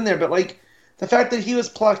Yeah. filled in there, but like the fact that he was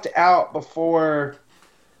plucked out before,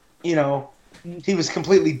 he was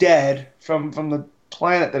completely dead from the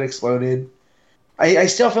planet that exploded. I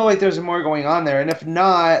still feel like there's more going on there, and if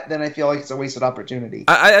not, then I feel like it's a wasted opportunity.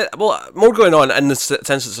 well, more going on in the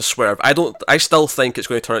sense it's a swerve. I still think it's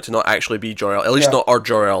going to turn out to not actually be Jor-El, at least Yeah. not our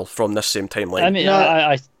Jor-El from this same timeline. I mean, No.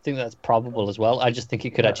 I think that's probable as well. I just think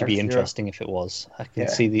it could actually be Yeah. interesting if it was. I can Yeah.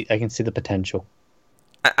 see the potential.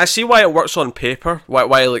 I see why it works on paper. Why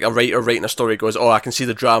like a writer writing a story goes, oh, I can see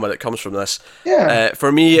the drama that comes from this. Yeah.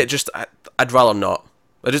 For me, I'd rather not.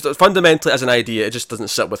 Fundamentally as an idea, it just doesn't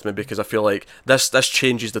sit with me because I feel like this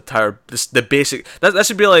changes the basic. This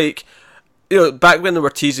would be like, back when they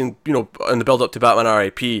were teasing, in the build up to Batman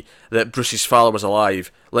R.I.P. that Bruce's father was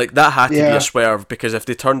alive. Like that had to be Yeah. a swerve because if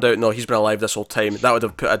they turned out no, he's been alive this whole time, that would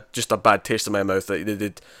have put just a bad taste in my mouth. That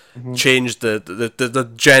they'd changed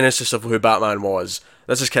the genesis of who Batman was.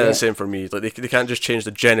 This is kind of Yeah. the same for me. Like they can't just change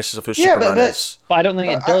the genesis of who Yeah, Superman but is. But I don't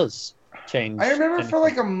think it I- does change. I remember for anything.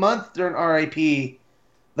 like a month during R.I.P.,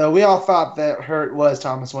 though, we all thought that Hurt was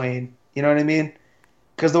Thomas Wayne. You know what I mean?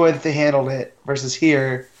 Because the way that they handled it versus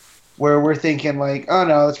here, where we're thinking like, oh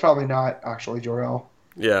no, it's probably not actually Jor-El,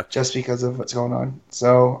 Yeah. just because of what's going on.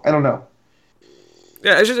 So I don't know.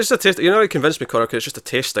 Yeah, it's just a taste. It convinced me, Connor, 'cause it's just a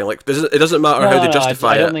taste thing. Like, it doesn't matter how they No,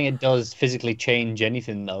 justify I don't it. think it does physically change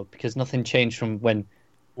anything though, because nothing changed from when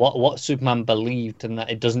what Superman believed, and that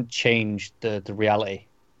it doesn't change the reality.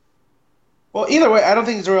 Well, either way, I don't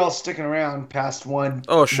think Jor-El's sticking around past one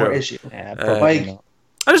Oh, sure. more issue. Yeah, probably like- not.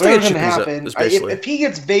 I just think it Whatever's gonna cheapens happen, it. Is basically. if he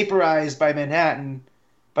gets vaporized by Manhattan,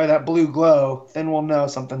 by that blue glow, then we'll know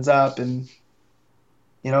something's up. And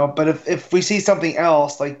but if we see something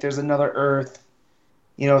else, like there's another Earth,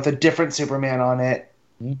 with a different Superman on it,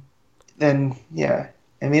 Hmm. then yeah.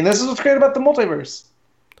 I mean, this is what's great about the multiverse.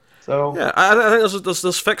 So Yeah, I think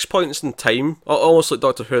there's fixed points in time, almost like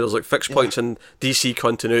Doctor Who. There's like fixed Yeah. points in DC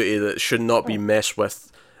continuity that should not be messed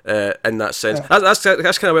with. In that sense, Yeah. that's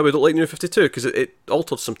kind of why we don't like New 52 because it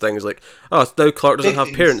altered some things. Like, now Clark doesn't Big have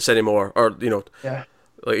things. parents anymore, or yeah,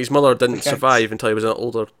 like his mother didn't Mechanics. survive until he was an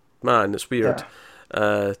older man. It's weird.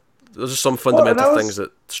 There's just some and fundamental that was- things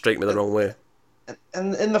that strike me the wrong way.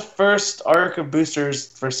 and in the first arc of Boosters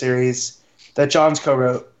for series that Johns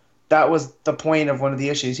co-wrote, that was the point of one of the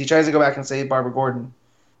issues. He tries to go back and save Barbara Gordon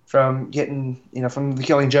from getting, from the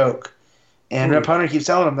Killing Joke. And Rip Hunter keeps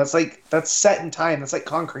telling him that's set in time. That's like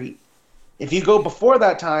concrete. If you go before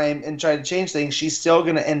that time and try to change things, she's still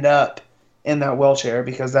going to end up in that wheelchair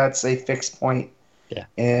because that's a fixed point. Yeah.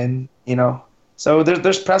 And so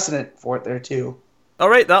there's precedent for it there too.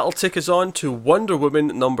 Alright, that'll take us on to Wonder Woman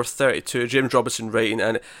number 32, James Robinson writing,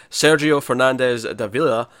 and Sergio Fernandez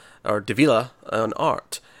Davila on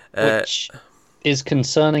art. Which is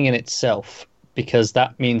concerning in itself because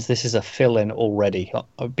that means this is a fill-in already.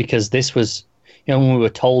 Because this was, when we were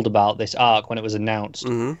told about this arc when it was announced,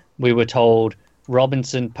 we were told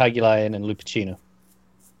Robinson, Pagulayan, and Lupacino.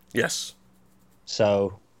 Yes.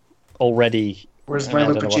 So already, Where's I my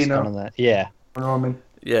don't know what's Lupacino? going on there. Yeah. Roman.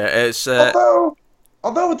 Yeah, it's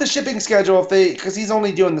Although with the shipping schedule, because he's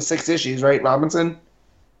only doing the 6 issues, right, Robinson?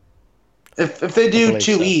 If they do believe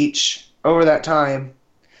 2 so. each over that time,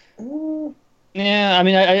 Yeah, I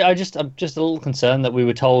mean, I'm just a little concerned that we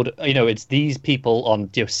were told, it's these people on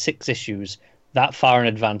 6 issues that far in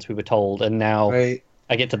advance. We were told, and now right?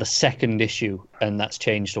 I get to the 2nd issue, and that's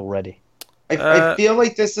changed already. I feel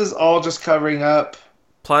like this is all just covering up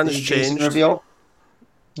plans the Jason changed. reveal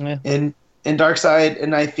Yeah. in Darkseid,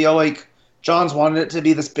 and I feel like John's wanted it to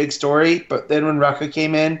be this big story, but then when Rucka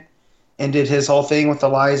came in and did his whole thing with the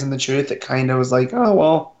lies and the truth, it kind of was like, oh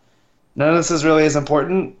well, none of this is really as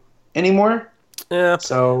important anymore. Yeah.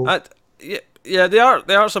 So yeah, the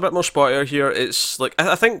art's a bit more spottier here. It's like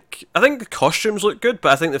I think the costumes look good,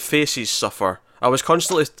 but I think the faces suffer. I was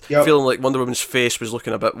constantly feeling like Wonder Woman's face was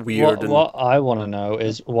looking a bit weird. What I want to know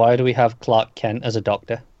is why do we have Clark Kent as a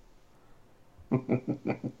doctor?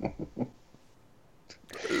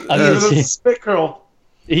 Spit Girl.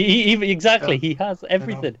 Exactly, he has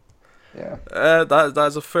everything. Yeah.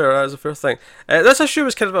 That's a fair thing. This issue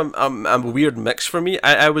was kind of a weird mix for me.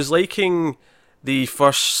 I was liking the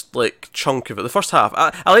first chunk of it, the first half.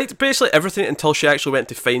 I liked basically everything until she actually went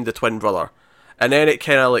to find the twin brother, and then it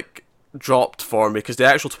kind of dropped for me because the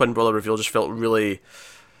actual twin brother reveal just felt really,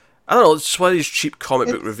 I don't know, it's just one of these cheap comic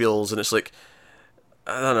book reveals, and it's like,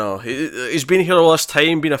 I don't know, he's been here all this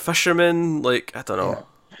time, being a fisherman, I don't know.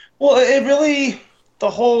 Yeah. Well, it really, the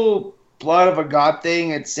whole blood of a god thing,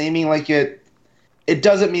 it's seeming like it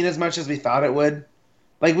doesn't mean as much as we thought it would.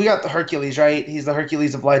 Like, we got the Hercules, right? He's the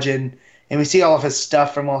Hercules of legend, and we see all of his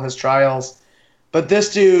stuff from all his trials. But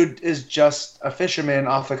this dude is just a fisherman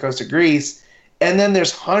off the coast of Greece, and then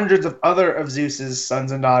there's hundreds of other of Zeus's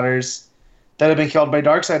sons and daughters that have been killed by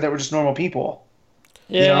Darkseid that were just normal people.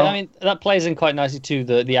 Yeah, I mean, that plays in quite nicely to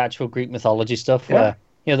the actual Greek mythology stuff, where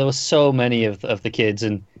there were so many of the kids,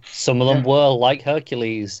 and some of them were like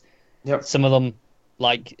Hercules. Yep. Some of them,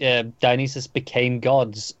 like Dionysus, became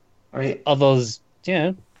gods. Right. Others,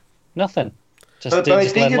 nothing. Just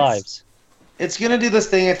led lives. It's going to do this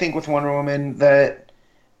thing, I think, with Wonder Woman, that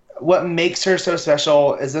what makes her so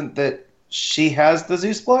special isn't that she has the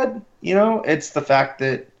Zeus blood, It's the fact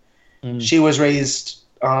that she was raised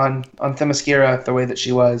on Themyscira the way that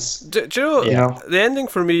she was. Do you know, the ending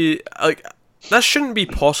for me, this shouldn't be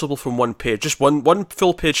possible from one page. Just one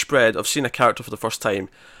full page spread of seeing a character for the first time.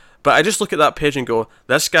 But I just look at that page and go,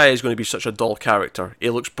 this guy is going to be such a dull character.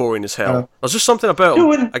 He looks boring as hell. There's just something about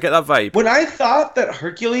him. I get that vibe. When I thought that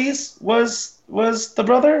Hercules was the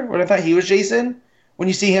brother, when I thought he was Jason, when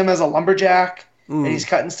you see him as a lumberjack and he's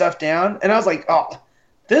cutting stuff down, and I was like, oh,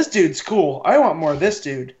 this dude's cool. I want more of this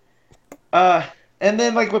dude. And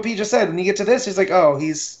then, like what Pete just said, when you get to this, he's like, oh,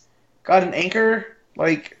 he's got an anchor,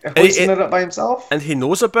 hoisting it up by himself. And he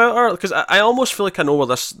knows about her, because I almost feel like I know where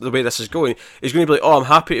the way this is going. He's going to be like, oh, I'm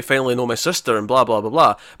happy to finally know my sister, and blah, blah, blah,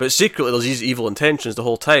 blah. But secretly, there's these evil intentions the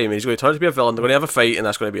whole time, and he's going to turn out to be a villain, they're going to have a fight, and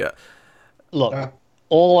that's going to be it. Look,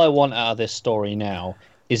 all I want out of this story now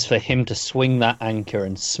is for him to swing that anchor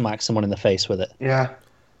and smack someone in the face with it. Yeah.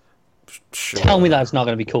 Sure. Tell me that's not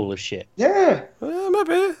going to be cool as shit. Yeah.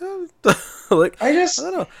 Maybe. I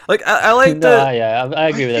don't know. I like I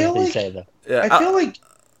agree with everything you say, though. Yeah, I feel like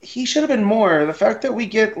he should have been more. The fact that we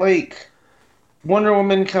get, Wonder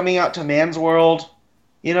Woman coming out to Man's World,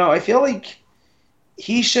 I feel like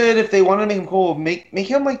he should, if they want to make him cool, make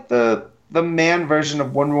him the man version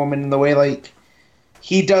of Wonder Woman in the way,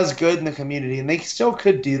 he does good in the community. And they still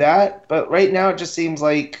could do that, but right now it just seems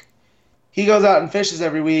like he goes out and fishes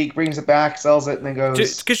every week, brings it back, sells it, and then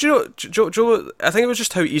goes. Because Joe, I think it was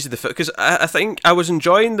just how easy the fit. Because I think I was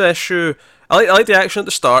enjoying the issue. I like the action at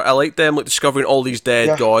the start. I like them discovering all these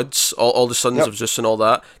dead gods, all the sons of Zeus and all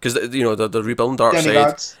that. Because they're rebuilding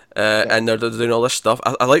Darkseid, and they're doing all this stuff.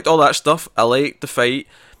 I liked all that stuff. I liked the fight.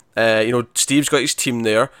 Steve's got his team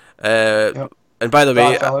there. And by the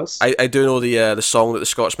way, I do know the song that the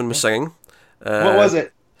Scotsman was singing. What was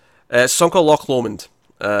it? It's a song called Loch Lomond.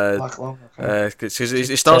 Loch Lomond. Okay. Because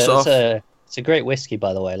he starts off. It's a great whiskey,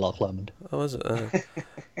 by the way, Loch Lomond. Oh, is it?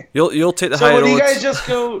 You'll take the so high road. Do you guys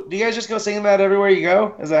just go singing that everywhere you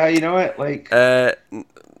go? Is that how you know it?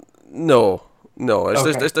 No,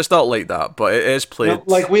 it's not like that, but it is played.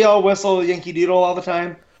 No, we all whistle Yankee Doodle all the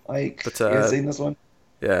time. You guys seen this one?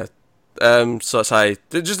 Yeah. So it's high.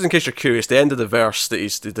 Just in case you're curious, the end of the verse that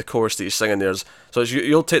the chorus that he's singing there's. So it's,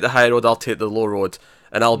 you'll take the high road, I'll take the low road,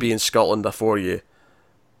 and I'll be in Scotland before you.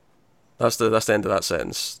 That's the end of that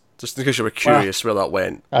sentence. Just in case you were curious where that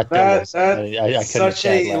went. That's I such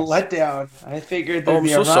a letdown. I figured there'd I'm be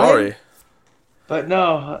so a rhyme, sorry. but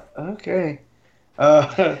no. Okay. All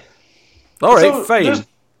right, fine.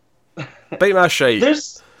 Bite my shite.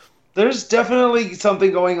 There's definitely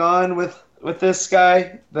something going on with this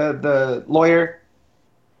guy, the lawyer.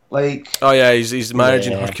 Like, oh yeah, he's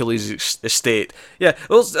managing Yeah. Hercules' estate. Yeah,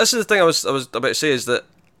 well, this is the thing I was about to say is that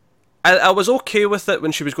I was okay with it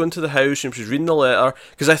when she was going to the house and she was reading the letter,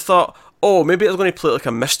 because I thought, oh, maybe it's going to play like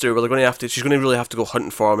a mystery where she's going to really have to go hunting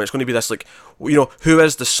for him. It's going to be this, like, you know, who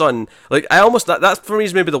is the son? Like, I almost, that for me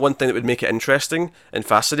is maybe the one thing that would make it interesting and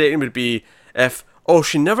fascinating would be if, oh,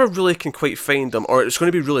 she never really can quite find him, or it's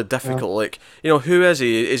going to be really difficult, like, you know, who is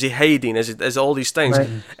he? Is he hiding? Is all these things? Right.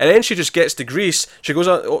 And then she just gets to Greece, she goes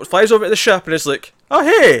on, flies over to the ship and it's like, oh,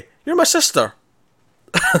 hey, you're my sister.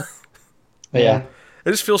 Yeah. It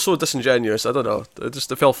just feels so disingenuous. I don't know. It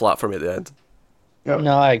fell flat for me at the end. Yep.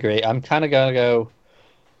 No, I agree. I'm kind of gonna go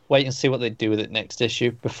wait and see what they do with it next issue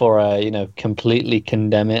before I, completely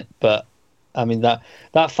condemn it. But I mean that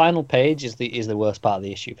final page is the worst part of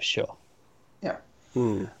the issue for sure. Yeah.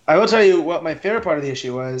 I will tell you what my favorite part of the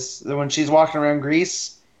issue was, that when she's walking around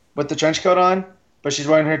Greece with the trench coat on, but she's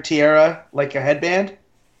wearing her tiara like a headband.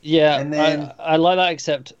 Yeah, And then- I like that.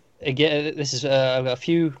 Except again, this is I've got a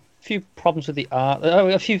few problems with the art.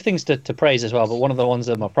 A few things to praise as well. But one of the ones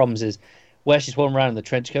that my problems is where she's walking around in the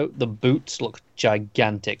trench coat. The boots look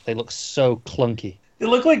gigantic. They look so clunky. They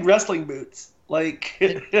look like wrestling boots. Like,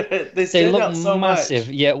 they They stand look out so massive.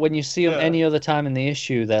 much. Yet when you see them Yeah. any other time in the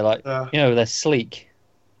issue, they're like, Yeah. they're sleek.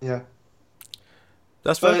 Yeah.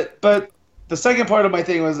 That's fine. But the second part of my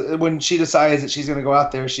thing was when she decides that she's going to go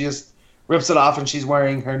out there, she just rips it off and she's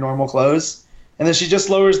wearing her normal clothes. And then she just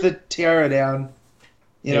lowers the tiara down,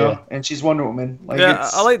 Yeah. and she's Wonder Woman. Like, Yeah,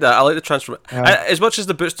 it's, I like that. I like the transform. Yeah. As much as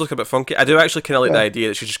the boots look a bit funky, I do actually kind of like the Yeah. idea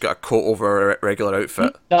that she just got a coat over her regular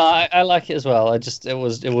outfit. No, I like it as well. It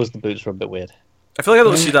was the boots were a bit weird. I feel like I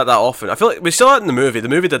don't see that often. I feel like we saw it in the movie. The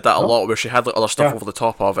movie did that a lot, where she had like other stuff Yeah. over the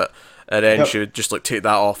top of it, and then Yep. she would just like take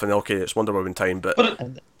that off, and okay, it's Wonder Woman time. But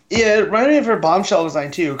yeah, it reminded me of her bombshell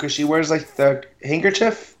design too, because she wears like the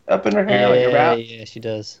handkerchief up in her hair, like a wrap. Yeah, she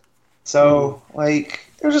does. So, like,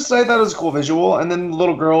 it was just, I thought it was a cool visual. And then the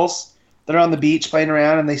little girls that are on the beach playing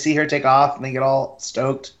around and they see her take off and they get all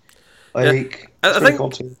stoked. Like, I it's pretty think- cool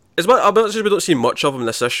too. as much as we don't see much of him in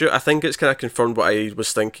this issue, I think it's kind of confirmed what I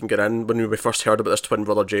was thinking getting in when we first heard about this twin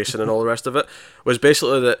brother Jason and all the rest of it, was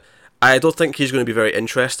basically that I don't think he's going to be very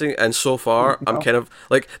interesting, and so far I'm kind of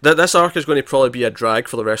like this arc is going to probably be a drag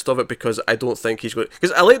for the rest of it, because I don't think he's going,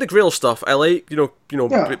 because I like the Grail stuff, I like Yeah.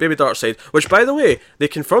 Baby Darkseid, which by the way they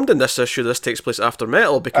confirmed in this issue this takes place after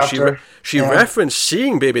Metal, because she yeah. referenced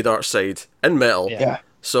seeing Baby Darkseid in Metal. Yeah. Yeah.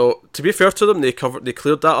 So to be fair to them, they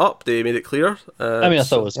cleared that up, they made it clear. I mean, I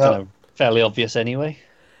thought it was Yeah. kind of fairly obvious anyway.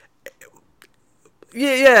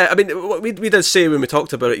 Yeah. I mean, we did say when we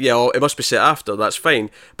talked about it, it must be set after, that's fine.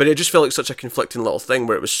 But it just felt like such a conflicting little thing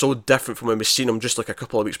where it was so different from when we seen him just like a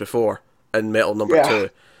couple of weeks before in Metal number Yeah.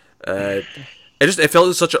 2. It felt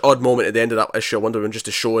like such an odd moment at the end of that issue of Wonder Woman, just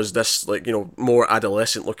to show us this, like, more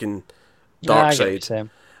adolescent looking dark I get what you're side.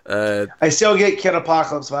 saying. I still get Kid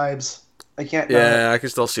Apocalypse vibes. I can't. Yeah, I can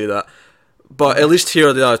still see that. But at least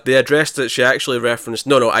here they addressed it. She actually referenced,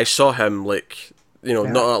 no, I saw him, like, not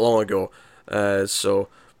that long ago. So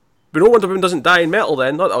we know Wonder Woman doesn't die in Metal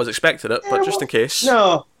then. Not that I was expecting it, but just in case.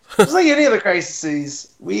 No. It's like any other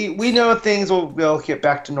crises. We know things will get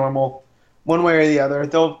back to normal one way or the other.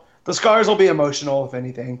 The scars will be emotional, if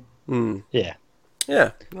anything. Yeah.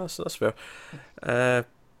 Yeah, that's fair.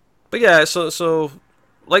 But yeah, so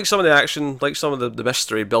like some of the action, like some of the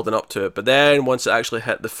mystery building up to it, but then once it actually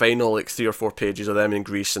hit the final like 3 or 4 pages of them in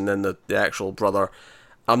Greece and then the actual brother,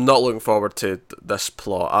 I'm not looking forward to this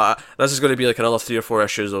plot. This is going to be like another 3 or 4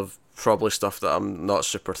 issues of probably stuff that I'm not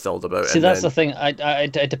super thrilled about. See, that's the thing.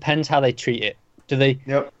 It depends how they treat it. Do they?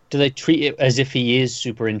 Yep. Do they treat it as if he is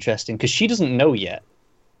super interesting? Because she doesn't know yet.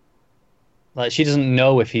 Like, she doesn't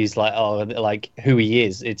know if he's who he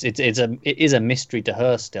is. It is a mystery to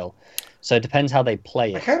her still. So it depends how they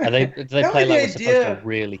play it. Do they play like we're supposed to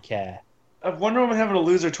really care? Of Wonder Woman having to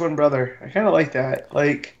lose her twin brother. I kind of like that.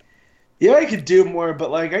 Like, yeah, I could do more,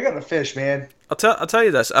 but like, I got to fish, man. I'll tell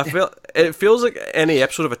you this. It feels like any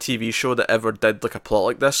episode of a TV show that ever did like a plot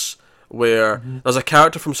like this, where there's a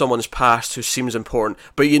character from someone's past who seems important,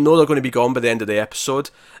 but you know they're going to be gone by the end of the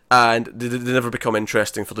episode, and they never become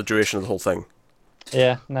interesting for the duration of the whole thing.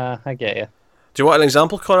 Yeah, nah, I get you. Do you want an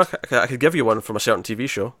example, Connor? I could give you one from a certain TV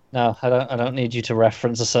show. No, I don't. I don't need you to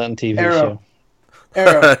reference a certain TV Arrow. show.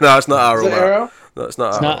 Arrow. No, it's not Arrow. Is it Matt. Arrow? No, it's not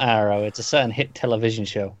It's Arrow. not Arrow. It's a certain hit television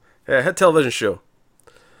show. Yeah, hit television show.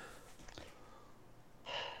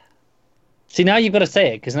 See, now you've got to say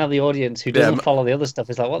it because now the audience who doesn't Ma- follow the other stuff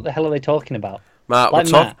is like, "What the hell are they talking about?" Matt, Like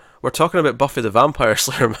Matt. we're talking about Buffy the Vampire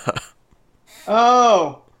Slayer, Matt.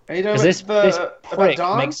 Oh, are you talking Because about this about prick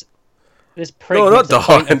Dawn? makes this prick. No, not makes a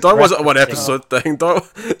point Dawn. of Dawn wasn't a one referencing- episode thing. Dawn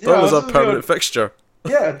Yeah, was this a is permanent good. fixture.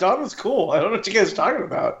 Yeah, Dawn was cool. I don't know what you guys are talking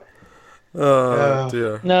about. Oh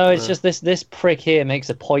dear. No, it's just this prick here makes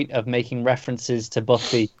a point of making references to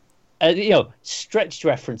Buffy, stretched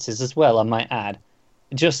references as well. I might add,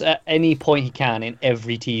 just at any point he can in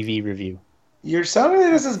every TV review. You're sounding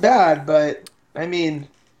like this is bad, but I mean,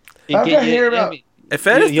 You I've get- got to you- hear I about. mean, If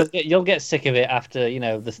anything, you'll get sick of it after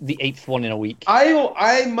the 8th one in a week.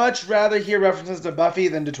 I much rather hear references to Buffy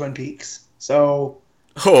than to Twin Peaks. So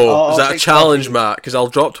is I'll that a take challenge, Buffy. Matt? Because I'll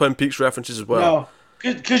drop Twin Peaks references as well.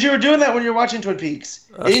 no, because you were doing that when you were watching Twin Peaks.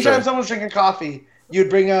 That's Anytime true. someone's drinking coffee, you'd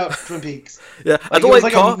bring up Twin Peaks. Yeah, I Like, don't it was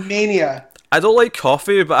like like a mania. I don't like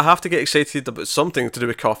coffee, but I have to get excited about something to do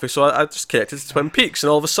with coffee, so I just connected to Twin Peaks, and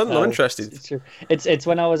all of a sudden I'm interested. It's true. It's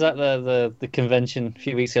when I was at the convention a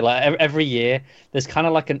few weeks ago. Like every year, there's kind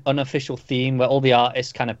of like an unofficial theme where all the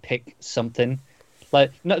artists kind of pick something.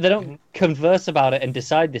 Like no, they don't converse about it and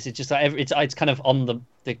decide this. It's just like it's kind of on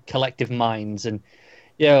the collective minds. And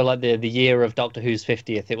like the year of Doctor Who's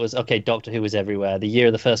 50th, it was okay. Doctor Who was everywhere. The year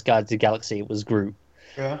of the first Guardians of the Galaxy, it was Groot.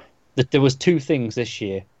 Yeah. There was two things this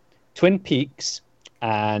year: Twin Peaks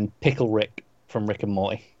and Pickle Rick from Rick and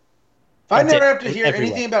Morty. If I That's never it. have to hear Everywhere.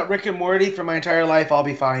 anything about Rick and Morty for my entire life, I'll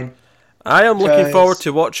be fine. I am looking Because- forward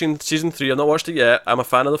to watching season 3. I've not watched it yet. I'm a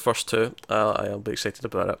fan of the first two. I'll be excited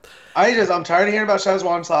about it. I'm tired of hearing about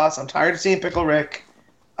Szechuan sauce. I'm tired of seeing Pickle Rick.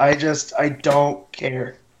 I don't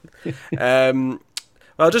care.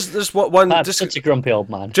 Well, just one. That's such a grumpy old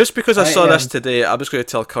man. Just because I I saw am. this today, I'm just going to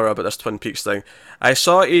tell Cora about this Twin Peaks thing. I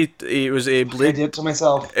saw it was a I Blade. did it to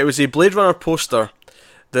myself. It was a Blade Runner poster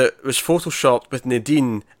that was photoshopped with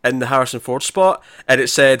Nadine in the Harrison Ford spot, and it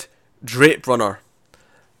said Drape Runner.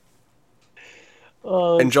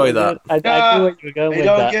 Oh, Enjoy so that. good. I knew where you were going I with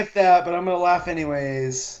don't that. get that, but I'm gonna laugh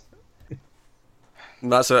anyways.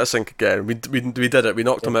 And that's out of sync again. We did it. We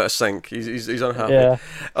knocked him out of sync. He's unhappy. Yeah.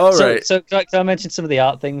 All right. So can I mention some of the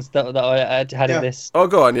art things that I had Yeah. in this? Oh,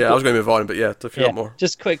 go on. Yeah, I was going to move on, but yeah, if you want more.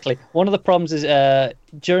 Just quickly. One of the problems is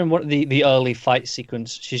during one of the early fight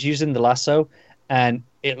sequence, she's using the lasso, and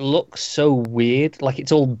it looks so weird. Like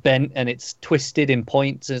it's all bent and it's twisted in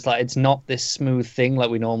points. It's like it's not this smooth thing like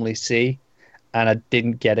we normally see, and I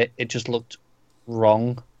didn't get it. It just looked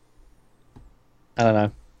wrong. I don't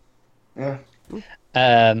know. Yeah.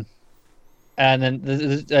 And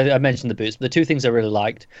then I mentioned the boots. But the two things I really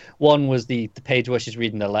liked. One was the page where she's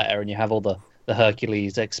reading the letter, and you have all the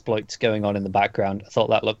Hercules exploits going on in the background. I thought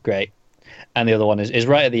that looked great. And the other one is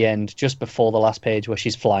right at the end, just before the last page, where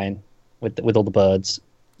she's flying with all the birds.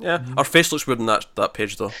 Yeah, our face looks weird on that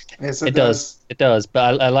page though. Yes, It does.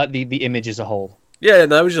 But I like the image as a whole. Yeah,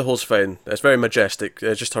 no, the whole's fine. It's very majestic.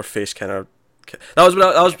 Just her face kind of. That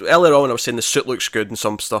was earlier on when I was saying the suit looks good and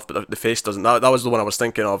some stuff, but the face doesn't. That was the one I was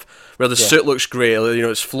thinking of, where the suit looks great. You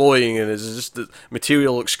know, it's flowing and it's just the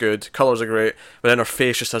material looks good, colours are great, but then her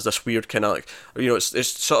face just has this weird kind of like, it's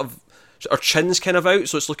sort of her chin's kind of out,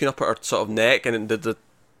 so it's looking up at her sort of neck, and the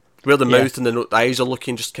where the mouth and the eyes are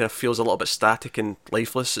looking just kind of feels a little bit static and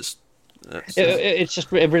lifeless. It's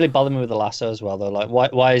just it really bothered me with the lasso as well, though. Like,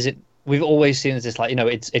 why is it? We've always seen it as like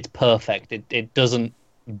it's perfect. It doesn't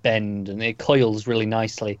bend and it coils really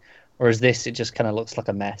nicely, whereas this it just kind of looks like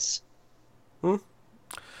a mess.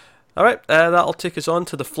 Alright, that'll take us on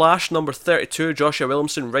to The Flash number 32, Joshua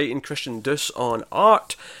Williamson writing, Christian Duce on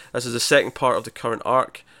art. This is the second part of the current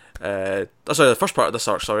arc. The first part of this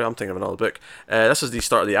arc, sorry, I'm thinking of another book. This is the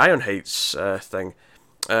start of the Iron Heights thing.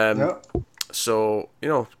 Yep. So,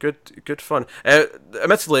 good fun.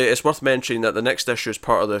 Admittedly, it's worth mentioning that the next issue is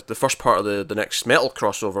part of the first part of the next Metal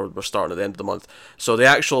crossover we're starting at the end of the month. So the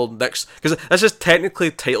actual next... Because this is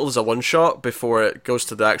technically titled as a one-shot before it goes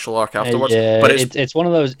to the actual arc afterwards. Yeah, but it's one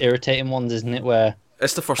of those irritating ones, isn't it, where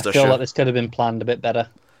it's the first I issue. feel like this could have been planned a bit better.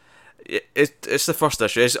 It's the first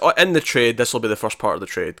issue. It's in the trade. This will be the first part of the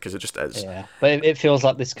trade because it just is. Yeah, but it feels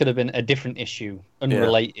like this could have been a different issue,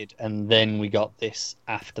 unrelated, and then we got this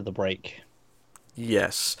after the break.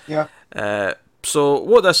 Yes. Yeah. So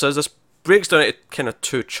what this breaks down into kind of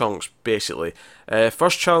two chunks basically.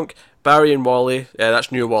 First chunk, Barry and Wally.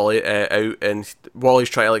 That's new Wally out, and Wally's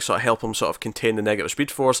trying to sort of help him sort of contain the negative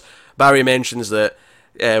Speed Force. Barry mentions that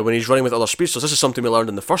when he's running with other speedsters. This is something we learned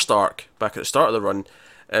in the first arc back at the start of the run,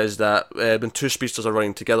 is that when two speedsters are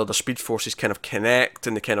running together, their speed forces kind of connect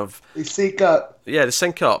and They sync up. Yeah, they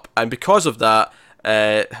sync up, and because of that,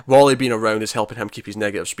 Wally being around is helping him keep his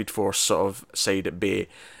negative speed force sort of side at bay,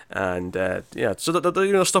 and so that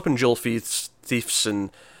they're stopping jewel thieves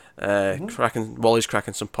and Wally's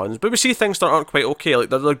cracking some puns. But we see things that aren't quite okay. Like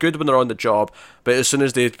they're good when they're on the job, but as soon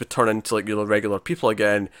as they turn into like regular people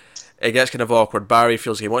again, it gets kind of awkward. Barry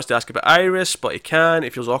feels he wants to ask about Iris, but he can't.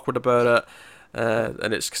 He feels awkward about it,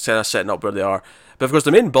 and it's kind of setting up where they are. But of course,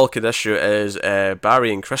 the main bulk of this issue is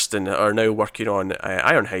Barry and Kristen are now working on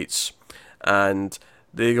Iron Heights, and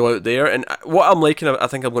they go out there. And what I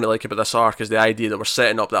think I'm going to like about this arc is the idea that we're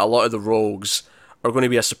setting up that a lot of the rogues are going to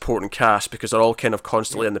be a supporting cast because they're all kind of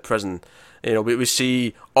constantly in the prison. You know, we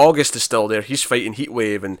see August is still there. He's fighting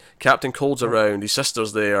Heatwave, and Captain Cold's around. His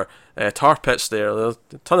sister's there. Tar Pit's there. There's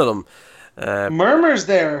a ton of them. Murmur's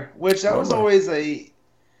there, which that was always a.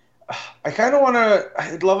 I kind of want to.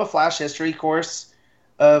 I'd love a Flash history course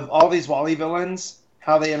of all these Wally villains,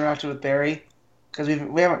 how they interacted with Barry, because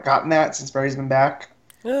we haven't gotten that since Barry's been back.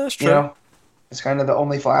 Yeah, that's true. You know, it's kind of the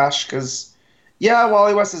only Flash because. Yeah,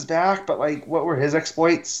 Wally West is back, but like, what were his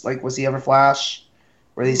exploits? Like, was he ever Flash?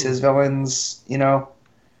 Were these his villains? You know,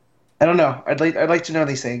 I don't know. I'd like to know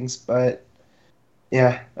these things, but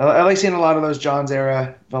yeah, I like seeing a lot of those John's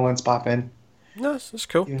era villains pop in. No, that's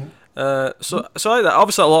cool. Yeah. So I like that.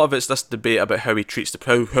 Obviously, a lot of it's this debate about how he treats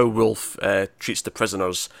how Wolf treats the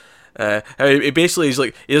prisoners. How he basically is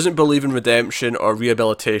like he doesn't believe in redemption or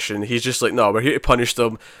rehabilitation. He's just like, no, we're here to punish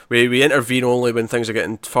them. We intervene only when things are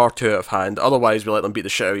getting far too out of hand. Otherwise, we let them beat the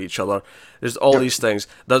shit out of each other. There's all these things.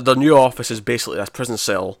 Their new office is basically a prison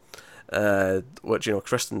cell, which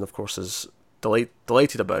Kristen, of course, is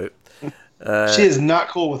delighted about. She is not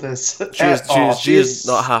cool with this. She is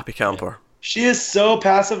not a happy camper. She is so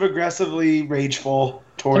passive aggressively rageful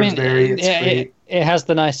towards Barry. It's great. It has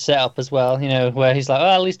the nice setup as well, where he's like, "Oh,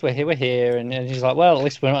 at least we're here," and he's like, "Well, at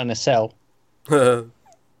least we're not in a cell." And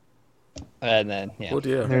then, yeah, oh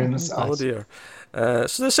dear, they're in the cells. Oh dear.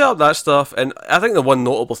 So they set up that stuff, and I think the one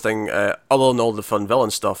notable thing, other than all the fun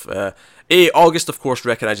villain stuff, August of course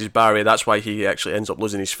recognises Barry. That's why he actually ends up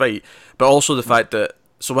losing his fight. But also the fact that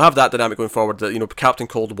we'll have that dynamic going forward. That Captain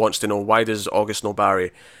Cold wants to know why does August know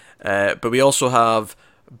Barry, but we also have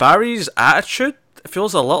Barry's attitude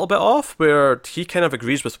feels a little bit off, where he kind of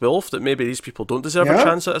agrees with Wolf that maybe these people don't deserve a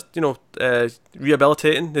chance at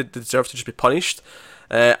rehabilitating. They deserve to just be punished.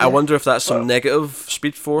 I wonder if that's some negative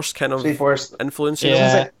Speed Force kind of influence.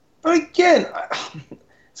 Yeah. But again,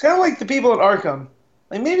 it's kind of like the people at Arkham.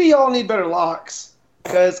 Like, maybe y'all need better locks,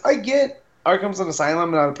 because I get Arkham's an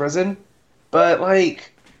asylum and not a prison, but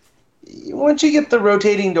like, once you get the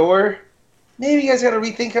rotating door, maybe you guys got to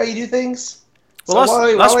rethink how you do things. Well,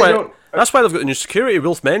 so that's why they've got the new security.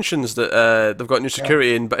 Wolf mentions that they've got new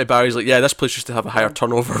security, and Barry's like, yeah, this place used to have a higher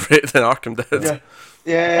turnover rate than Arkham did.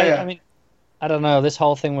 Yeah. I mean, I don't know, this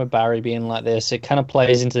whole thing with Barry being like this, it kind of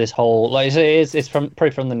plays into this whole, like, it's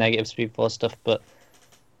probably from the negative Speed Force stuff, but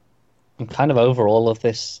I'm kind of over all of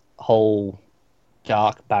this whole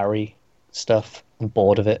dark Barry stuff. I'm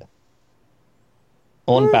bored of it.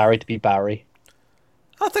 I want Barry to be Barry.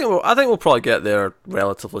 I think we'll probably get there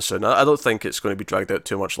relatively soon. I don't think it's going to be dragged out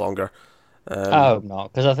too much longer. I hope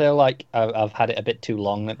not, because I feel like I've had it a bit too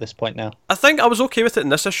long at this point now. I think I was okay with it in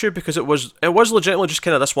this issue because it was legitimately just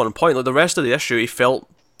kind of this one point. Like the rest of the issue, he felt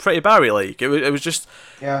pretty Barry-like. It was just...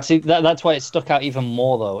 Yeah. See, that's why it stuck out even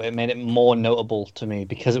more, though. It made it more notable to me,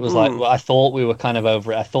 because it was like, well, I thought we were kind of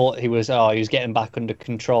over it. I thought he was getting back under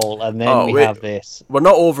control, and then we have this. We're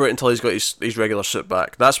not over it until he's got his regular suit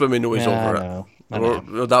back. That's when we know he's over it. I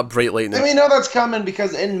know. That bright light. And we know that's coming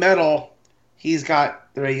because in Metal, he's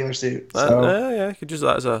got the regular suit. So. Yeah, you could use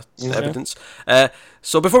that as evidence.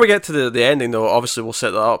 So before we get to the ending, though, obviously we'll set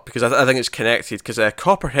that up because I think it's connected. Because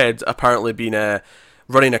Copperhead apparently been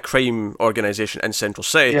running a crime organisation in Central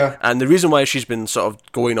City, and the reason why she's been sort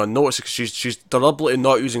of going unnoticed is because she's deliberately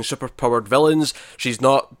not using superpowered villains. She's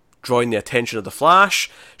not drawing the attention of the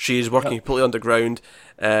Flash. She's working completely underground.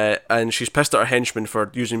 And she's pissed at her henchman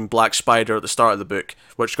for using Black Spider at the start of the book,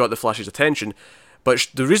 which got the Flash's attention. But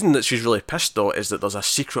the reason that she's really pissed, though, is that there's a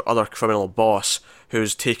secret other criminal boss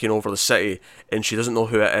who's taking over the city, and she doesn't know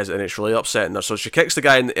who it is, and it's really upsetting her. So she kicks the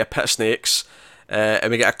guy into a pit of snakes,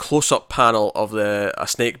 and we get a close-up panel of a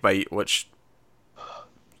snake bite, which,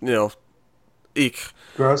 eek.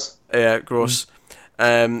 Gross. Yeah, gross.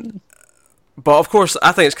 But of course,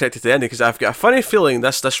 I think it's connected to the ending because I've got a funny feeling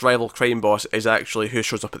this rival crime boss is actually who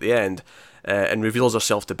shows up at the end and reveals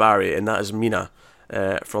herself to Barry, and that is Mina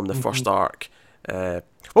from the first arc. What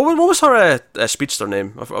was her speedster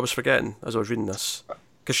name? I was forgetting as I was reading this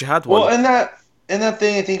because she had one. Well, in that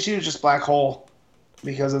thing, I think she was just Black Hole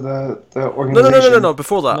because of the No, organization. no.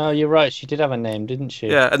 Before that, No, you're right. She did have a name, didn't she?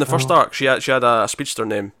 yeah, in the first arc, she had a speedster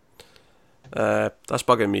name. That's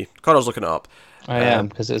bugging me. Connor's looking it up. I am,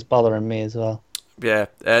 because it's bothering me as well. Yeah,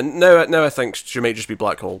 and now I think she might just be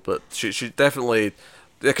Black Hole, but she definitely,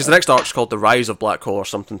 because the next arc's called The Rise of Black Hole or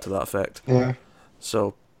something to that effect. Yeah.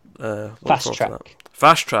 So look Fast forward to that. Track.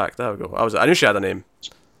 Fast Track. There we go. I knew she had a name.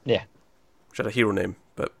 Yeah. She had a hero name,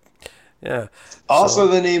 but yeah. Also,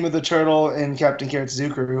 the name of the turtle in Captain Carrot's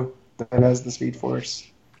Zoo Crew that has the Speed Force.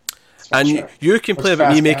 And you can play about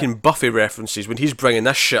me Fast making Buffy references when he's bringing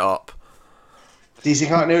this shit up. DC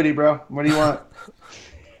continuity, bro. What do you want?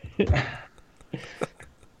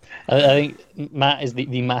 I think Matt is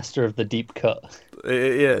the master of the deep cut. He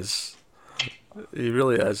is. He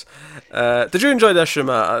really is. Did you enjoy this show,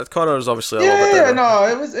 Matt? Connor's obviously a little bit Yeah, better. no,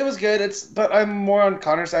 it was good. But I'm more on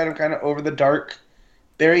Connor's side. I'm kind of over the dark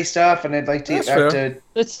Barry stuff, and I'd like to get That's back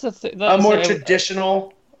It's the to a more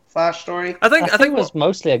traditional Flash story. I think it was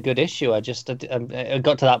mostly a good issue. I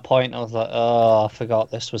got to that point. I was like, oh, I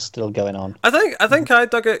forgot this was still going on. I think I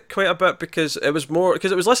dug it quite a bit because it was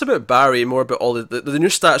less about Barry, more about all the new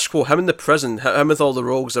status quo, him in the prison, him with all the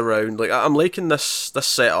rogues around. Like I'm liking this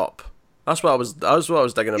setup. That's what I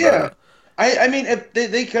was digging about. Yeah. It. I mean, if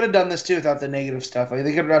they could have done this too without the negative stuff. Like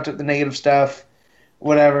they could have took the negative stuff,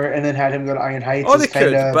 whatever, and then had him go to Iron Heights. Oh, they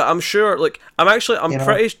could, but I'm sure. Like I've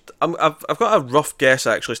got a rough guess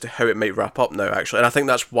actually as to how it might wrap up now. Actually, and I think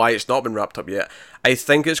that's why it's not been wrapped up yet. I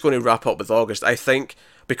think it's going to wrap up with August. I think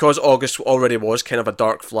because August already was kind of a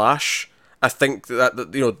dark Flash. I think that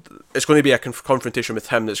it's going to be a confrontation with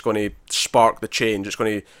him that's going to spark the change. It's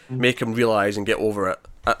going to make him realize and get over it.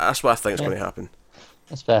 That's what I think is going to happen.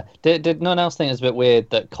 That's fair. Did no one else think it was a bit weird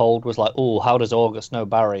that Cold was like, oh, how does August know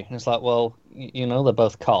Barry? And it's like, well, they're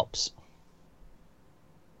both cops.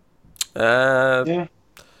 Yeah.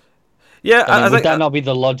 Yeah, I mean, think would that not be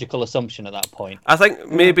the logical assumption at that point? I think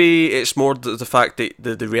maybe it's more the fact that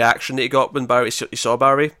the reaction that he got when he saw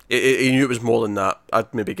Barry. He knew it was more than that.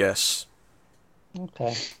 I'd maybe guess.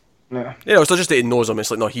 Okay. Yeah. It's not just that he knows him.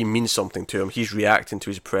 It's like no, he means something to him. He's reacting to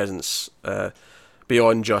his presence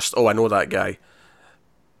beyond just I know that guy.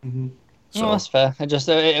 Mm-hmm. So that's fair.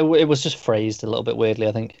 It was just phrased a little bit weirdly,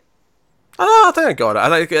 I think. I think I got it. I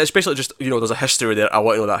think it's basically just there's a history there. I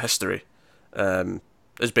want to know that history.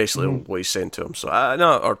 Is basically what he's saying to him. So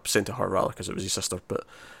or saying to her rather, because it was his sister. But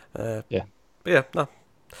yeah. But yeah, no.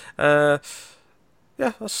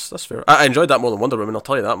 Yeah, that's fair. I enjoyed that more than Wonder Woman. I'll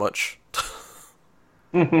tell you that much.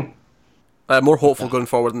 More hopeful going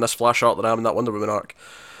forward in this Flash arc than I am in that Wonder Woman arc.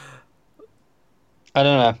 I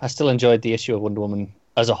don't know. I still enjoyed the issue of Wonder Woman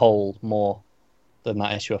as a whole more than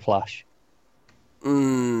that issue of Flash.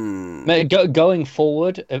 Going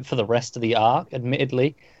forward for the rest of the arc,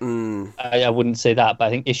 admittedly, I wouldn't say that, but I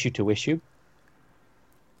think issue to issue.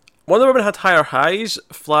 Wonder Woman had higher highs.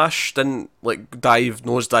 Flash didn't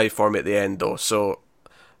nosedive for me at the end though. So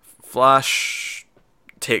Flash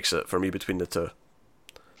takes it for me between the two.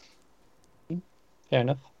 Fair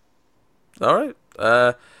enough. All right.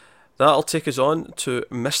 That'll take us on to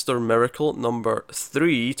Mr. Miracle number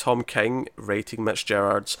 3. Tom King writing, Mitch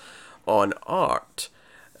Gerards on art.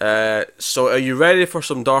 So are you ready for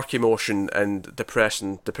some dark emotion and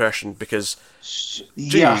depression? Because,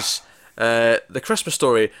 geez, the Christmas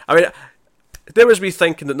Story. I mean, there was me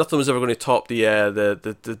thinking that nothing was ever going to top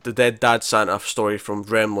the dead dad Santa story from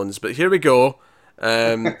Gremlins, but here we go.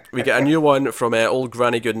 We get a new one from old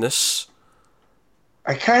Granny Goodness.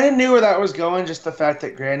 I kind of knew where that was going, just the fact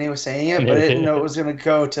that Granny was saying it, but I didn't know it was going to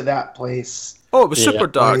go to that place. Oh, it was super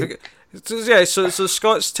dark. So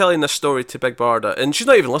Scott's telling this story to Big Barda, and she's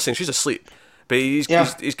not even listening, she's asleep. But he's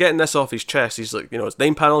getting this off his chest. He's like, it's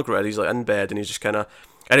 9-panel grid, he's like in bed, and he's just kind of...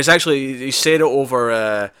 And it's actually, he said it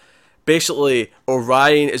over... basically,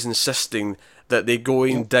 Orion is insisting that they go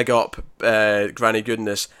and dig up Granny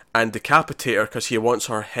Goodness and decapitate her because he wants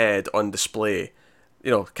her head on display.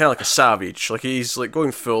 Kind of like a savage. Like, he's like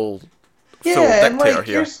going full dictator and like,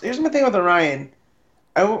 here. Here's my thing with Orion.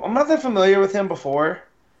 I'm not that familiar with him before,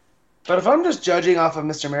 but if I'm just judging off of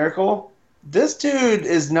Mr. Miracle, this dude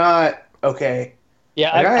is not okay.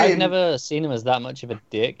 Yeah, like, I've never seen him as that much of a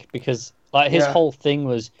dick because like his whole thing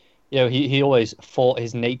was, he always fought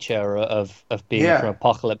his nature of being from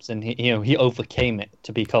Apocalypse, and he overcame it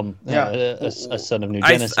to become a son of New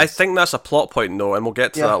Genesis. I think that's a plot point though, and we'll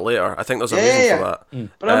get to that later. I think there's a reason for that.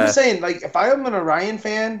 But I'm just saying, like, if I'm an Orion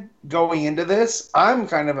fan going into this, I'm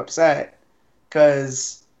kind of upset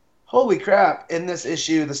because holy crap, in this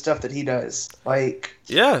issue, the stuff that he does, like,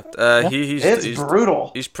 Yeah, Yeah. it's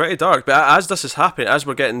brutal. He's pretty dark, but as this is happening, as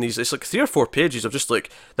we're getting these, it's like 3 or 4 pages of just like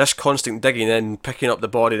this constant digging in, picking up the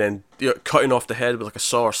body, then cutting off the head with like a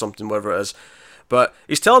saw or something, whatever it is. But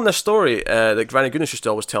he's telling this story that Granny Goodness used to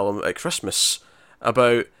always tell him at Christmas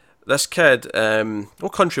about this kid.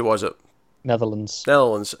 What country was it? Netherlands.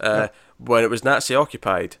 Netherlands. When it was Nazi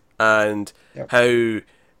occupied, and how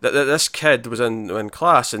this kid was in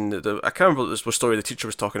class, and I can't remember what this was story the teacher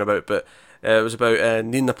was talking about, but it was about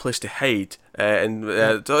needing a place to hide. And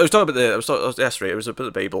it was talking about yes, right. It was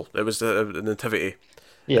about the Bible. It was the nativity.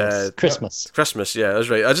 Yes, Christmas. Christmas, yeah, that's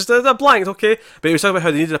right. I blanked, okay. But he was talking about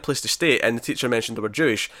how they needed a place to stay, and the teacher mentioned they were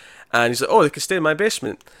Jewish, and he's like, oh, they could stay in my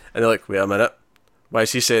basement. And they're like, wait a minute, why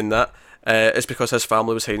is he saying that? It's because his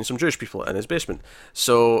family was hiding some Jewish people in his basement.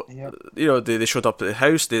 So, they showed up at the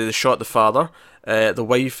house, they shot the father, the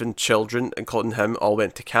wife and children, including him, all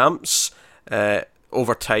went to camps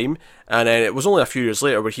over time. And then it was only a few years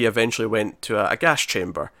later where he eventually went to a gas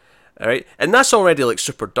chamber. Alright? And that's already like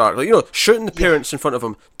super dark. Like, shooting the parents in front of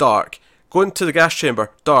him, dark. Going to the gas chamber,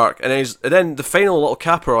 dark. And then the final little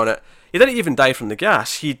capper on it, he didn't even die from the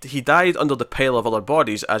gas. He died under the pile of other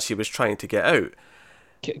bodies as he was trying to get out.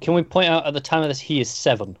 Can we point out at the time of this, he is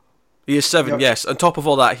 7. He is 7, yes. On top of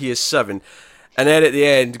all that, he is 7. And then at the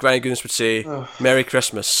end, Granny Goodness would say, Merry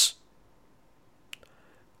Christmas.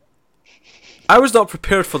 I was not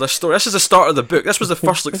prepared for this story. This is the start of the book. This was the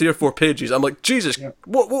first 3 or 4 pages. I'm like, Jesus,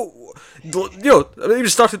 what?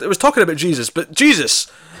 It was talking about Jesus, but Jesus.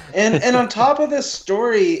 And on top of this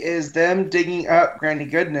story is them digging up Granny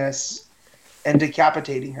Goodness and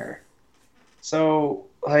decapitating her. So,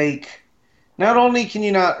 like, not only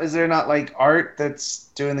is there not like art that's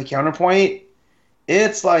doing the counterpoint,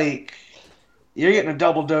 it's like you're getting a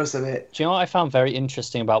double dose of it. Do you know what I found very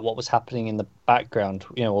interesting about what was happening in the background?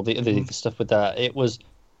 All the stuff with that. It was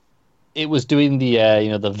doing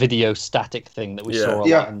the video static thing that we saw a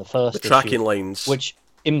lot in the first the tracking issue, lines, which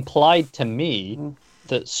implied to me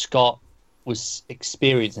that Scott was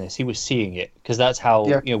experiencing this. He was seeing it because that's how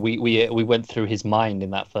we went through his mind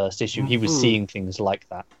in that first issue. He was seeing things like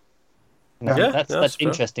that. That's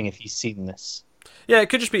interesting if he's seen this. Yeah, it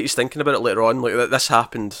could just be he's thinking about it later on. Like this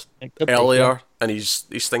happened earlier, and he's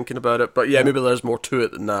thinking about it. But maybe there's more to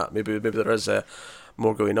it than that. Maybe there is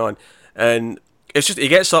more going on. And it's just he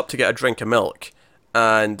gets up to get a drink of milk,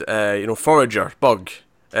 and Forager Bug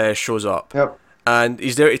shows up, and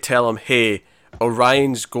he's there to tell him, hey,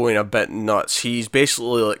 Orion's going a bit nuts. He's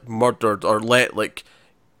basically like murdered or let like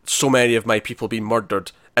so many of my people be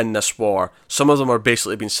murdered in this war. Some of them are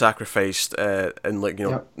basically being sacrificed in like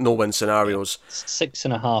no-win scenarios.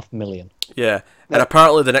 6.5 million. Yeah, and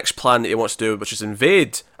apparently the next plan that he wants to do, which is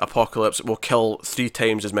invade Apocalypse, will kill 3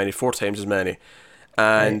 times as many, 4 times as many.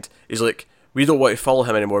 And he's like, we don't want to follow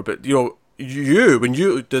him anymore. But when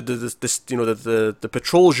you the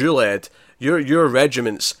patrols you led, your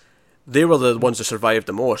regiments, they were the ones that survived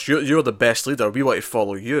the most. You're the best leader. We want to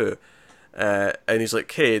follow you. And he's like,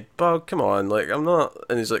 hey, Bug, come on, like, I'm not.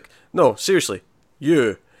 And he's like, no, seriously,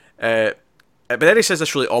 you. But then he says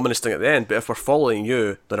this really ominous thing at the end, but if we're following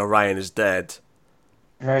you, then Orion is dead.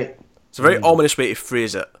 Right. It's a very ominous way to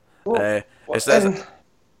phrase it. Go ahead. I was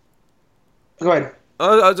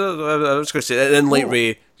going to say, and then Light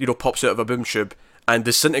Ray, pops out of a boom tube and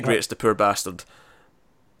disintegrates the poor bastard.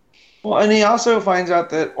 Well, and he also finds out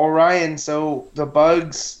that Orion, so the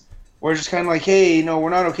bugs were just kind of like, hey, we're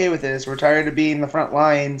not okay with this. We're tired of being the front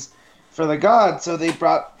lines for the gods. So they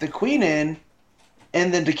brought the queen in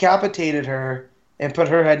and then decapitated her and put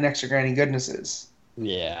her head next to Granny Goodness's.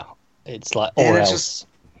 Yeah. It's like, and it's just,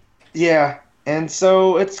 and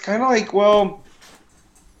so it's kind of like, well,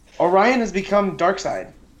 Orion has become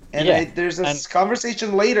Darkseid. And there's this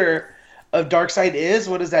conversation later of Darkseid is,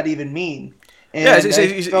 what does that even mean? And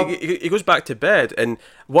he goes back to bed, and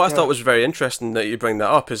what I thought was very interesting that you bring that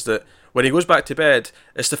up is that when he goes back to bed,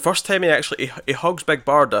 it's the first time he hugs Big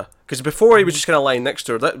Barda, because before he was just kind of lying next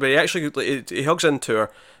to her, but he actually he hugs into her,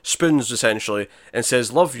 spoons essentially, and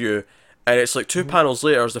says "love you," and it's like 2 panels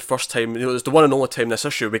later is the first time, it's the one and only time this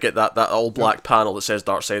issue we get that all black panel that says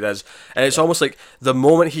Darkseid is, and it's almost like the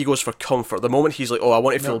moment he goes for comfort, the moment he's like, oh, I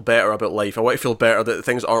want to feel better about life, I want to feel better that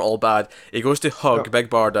things aren't all bad, he goes to hug Big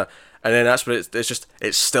Barda. And then that's what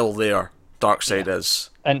it's still there. Darkseid is.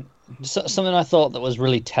 And something I thought that was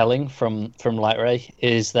really telling from Light Ray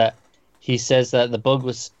is that he says that the Bug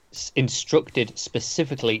was instructed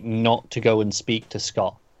specifically not to go and speak to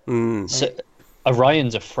Scott. So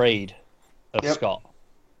Orion's afraid of Scott.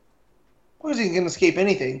 Well, he can escape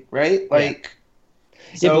anything, right? Like,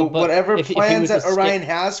 so but whatever plans that Orion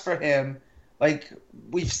has for him, like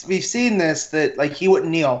we've seen this, that like he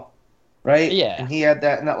wouldn't kneel, right? Yeah. And he had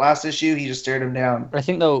that in that last issue. He just stared him down. But I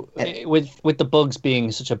think though, Yeah. with the bugs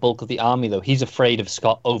being such a bulk of the army, though, he's afraid of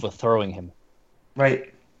Scott overthrowing him.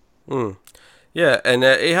 Right. Yeah, and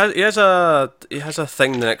he has a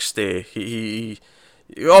thing the next day. He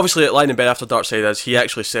obviously lying in bed after Darkseid is. He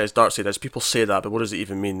actually says Darkseid is. People say that, but what does it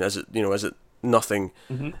even mean? Is it nothing?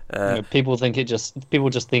 People just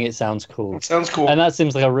think it sounds cool. Sounds cool. And that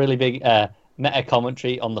seems like a really big meta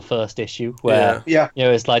commentary on the first issue, where Yeah.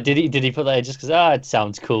 it's like, did he put that just because it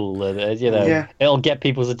sounds cool, and Yeah. it'll get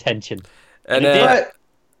people's attention. And it did. But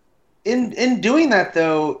in doing that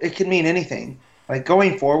though, it can mean anything. Like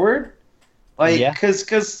going forward, like Yeah.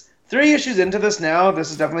 because 3 issues into this now,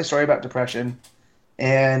 this is definitely a story about depression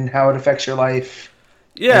and how it affects your life.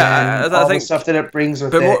 yeah, And I all think. the stuff that it brings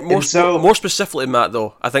with But it. And so more specifically, Matt,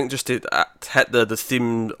 though, I think just to hit the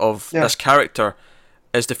theme of this character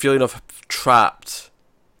is the feeling of trapped.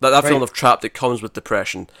 That feeling Right. of trapped that comes with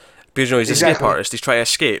depression. Because he's an escape Exactly. artist. He's trying to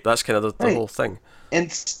escape. That's kind of the Right. whole thing.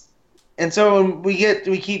 and so we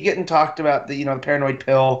keep getting talked about the the paranoid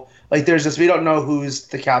pill. Like there's this, we don't know who's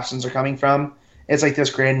the captions are coming from. It's like this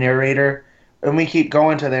grand narrator, and we keep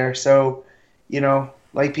going to there. So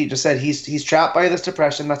like Pete just said, he's trapped by this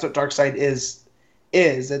depression. That's what Darkseid is.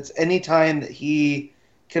 It's any time that he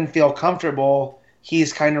can feel comfortable,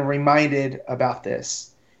 he's kind of reminded about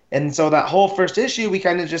this. And so that whole first issue, we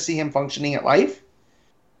kind of just see him functioning at life.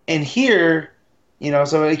 And here,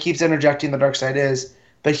 so it keeps interjecting the Darkseid is.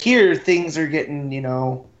 But here, things are getting,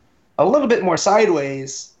 a little bit more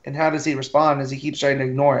sideways. And how does he respond as he keeps trying to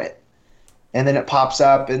ignore it? And then it pops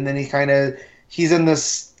up, and then he's in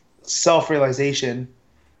this self-realization.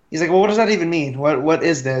 He's like, well, what does that even mean? What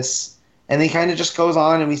is this? And he kind of just goes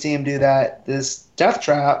on, and we see him do this death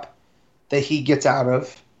trap that he gets out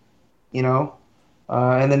of,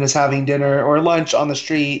 and then is having dinner or lunch on the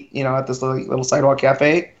street, at this little sidewalk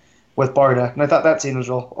cafe with Barda. And I thought that scene was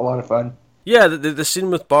a lot of fun. Yeah, the scene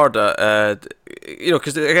with Barda,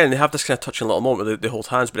 because again they have this kind of touching little moment where they hold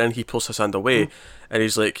hands, but then he pulls his hand away, and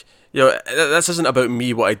he's like, this isn't about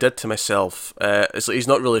me, what I did to myself. It's like he's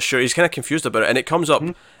not really sure. He's kind of confused about it, and it comes up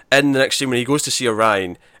in the next scene when he goes to see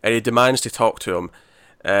Orion, and he demands to talk to him,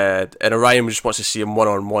 and Orion just wants to see him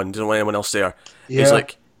one-on-one, doesn't want anyone else there. Yeah. He's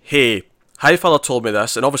like, hey, Highfather told me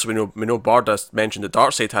this, and obviously we know Barda mentioned that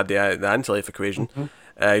Darkseid had the anti-life equation.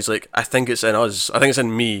 He's like, I think it's in us. I think it's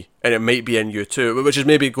in me, and it might be in you too. Which is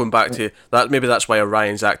maybe going back to that. Maybe that's why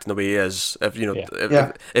Orion's acting the way he is.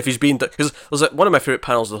 If he's being, because there's one of my favorite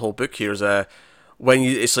panels of the whole book here is when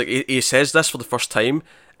it's like he says this for the first time,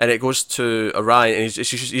 and it goes to Orion, and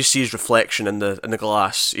you see his reflection in the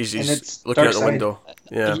glass. He's it's looking out the Darkseid. window.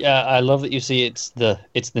 Yeah. Yeah, I love that you see it's the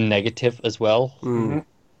negative as well. Mm.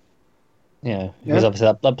 Yeah, because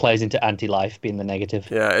obviously that plays into anti-life being the negative.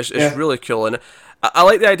 Yeah, it's really cool, and I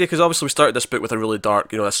like the idea because obviously we started this book with a really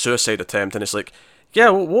dark, a suicide attempt, and it's like, yeah,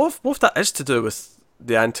 what if that is to do with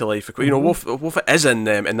the anti-life? What if it is in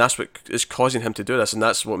them, and that's what is causing him to do this, and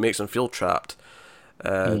that's what makes him feel trapped.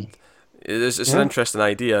 It's an interesting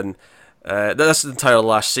idea, and that's the entire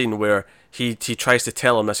last scene where he tries to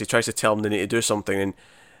tell him this. He tries to tell him they need to do something,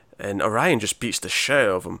 and Orion just beats the shit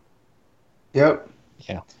out of him. Yep.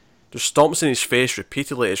 Yeah. Just stomps in his face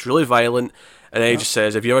repeatedly. It's really violent, and then he just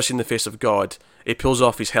says, "Have you ever seen the face of God?" He pulls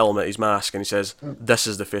off his helmet, his mask, and he says, "This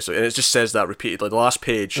is the face," and it just says that repeatedly. The last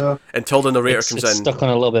page until the narrator comes It's in. stuck on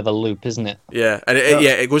a little bit of a loop, isn't it? Yeah, and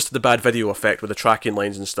it goes to the bad video effect with the tracking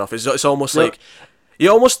lines and stuff. It's almost like you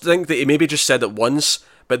almost think that he maybe just said it once,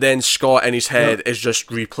 but then Scott in his head is just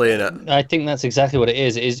replaying it. I think that's exactly what it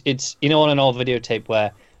is. It's on an old videotape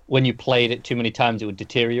where when you played it too many times it would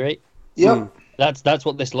deteriorate. Yep. That's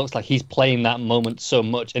what this looks like. He's playing that moment so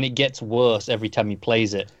much, and it gets worse every time he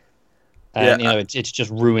plays it. And it's just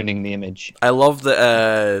ruining the image. I love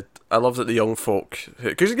that. I love that the young folk,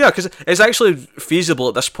 because it's actually feasible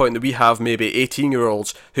at this point that we have maybe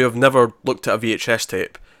 18-year-olds who have never looked at a VHS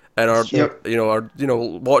tape and are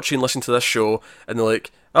watching, listening to this show, and they're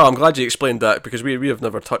like, "Oh, I'm glad you explained that because we have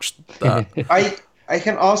never touched that." I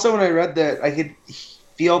can also, when I read that, I could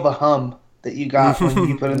feel the hum that you got when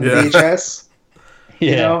you put in the VHS.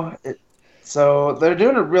 Yeah. So they're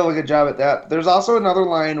doing a really good job at that. There's also another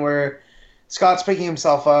line where Scott's picking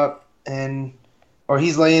himself up, or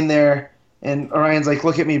he's laying there, and Orion's like,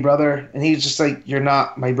 "Look at me, brother," and he's just like, "You're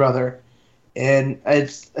not my brother," and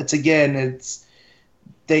it's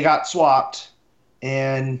they got swapped,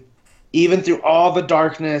 and even through all the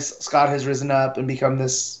darkness, Scott has risen up and become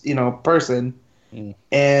this person,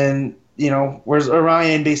 and whereas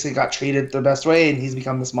Orion basically got treated the best way, and he's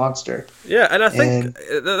become this monster. Yeah, and I think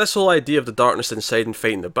this whole idea of the darkness inside and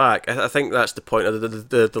fighting the back, I think that's the point of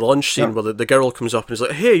the lunch scene where the girl comes up and is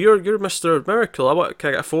like, "Hey, you're Mr. Miracle. Can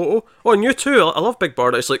I get a photo? Oh, and you too. I love Big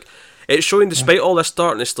Barda." It's like it's showing, despite all this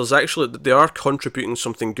darkness, they are contributing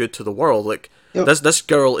something good to the world. Like this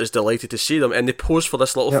girl is delighted to see them, and they pose for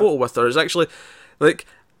this little photo with her. It's actually like.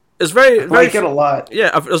 It's very, I like it a lot.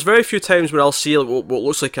 Yeah, there's very few times where I'll see what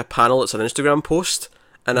looks like a panel that's an Instagram post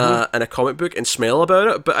in a comic book and smile about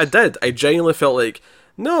it. But I genuinely felt like,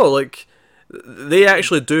 no, like they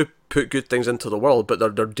actually do put good things into the world, but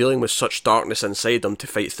they're dealing with such darkness inside them to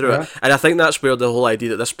fight through it. And I think that's where the whole idea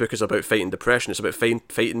that this book is about fighting depression, it's about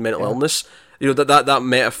fighting mental illness. That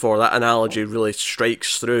metaphor, that analogy really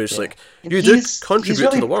strikes through. It's like you do contribute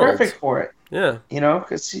really to the world. He's perfect for it. Yeah,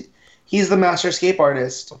 because he's the master escape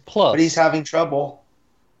artist, plus, but he's having trouble.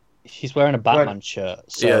 He's wearing a Batman shirt,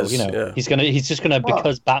 so he's just gonna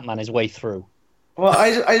because Batman is way through. Well,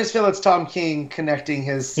 I just feel it's Tom King connecting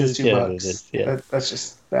his two books. That's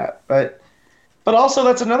just that, but also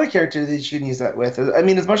that's another character that you can use that with. I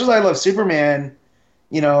mean, as much as I love Superman,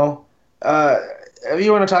 if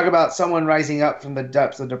you want to talk about someone rising up from the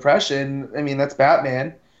depths of depression, I mean that's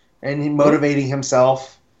Batman, and he motivating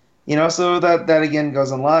himself. So that again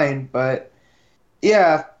goes in line, but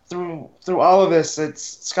yeah, through all of this,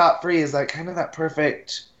 it's Scott Free is that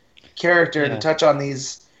perfect character to touch on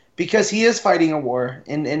these, because he is fighting a war,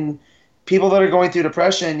 and people that are going through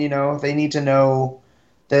depression, they need to know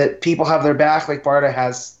that people have their back, like Barda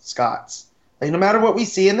has Scott's. Like no matter what we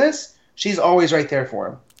see in this, she's always right there for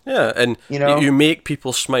him. Yeah, and you make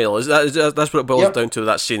people smile. That's what it boils down to.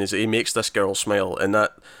 That scene is that he makes this girl smile, and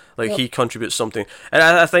that. He contributes something, and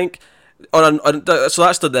I think so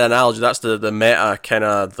that's the analogy, that's the meta kind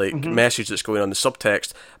of message that's going on, the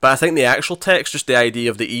subtext. But I think the actual text, just the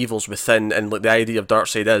idea of the evils within, and the idea of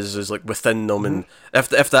Darkseid is like within them, and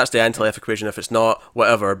if that's the anti-life equation, if it's not,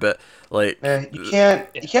 whatever. But you can't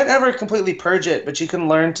ever completely purge it, but you can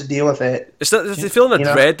learn to deal with it. It's the feeling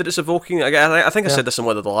of dread that it's evoking. I think I said this in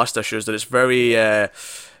one of the last issues, that it's very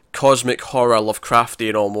cosmic horror,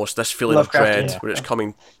 Lovecraftian almost. This feeling of dread where it's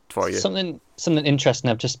coming for you. Something interesting.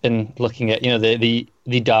 I've just been looking at. The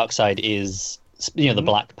Darkseid is the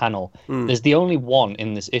black panel. There's the only one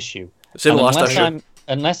in this issue.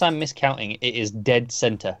 Unless I'm miscounting, it is dead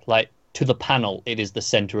center. Like to the panel, it is the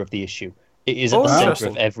center of the issue. It is at the center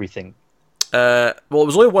of everything. Well, it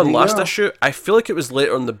was only one last issue. I feel like it was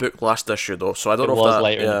later in the book last issue though, so I don't know if that... It was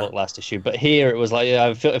later in the book last issue, but here it was like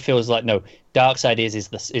it feels like no, Darkseid is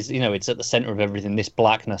it's at the center of everything. This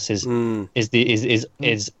blackness is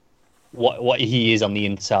what he is on the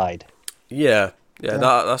inside. Yeah.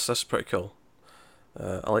 That's pretty cool.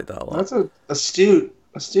 I like that a lot. That's astute,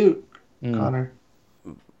 Connor.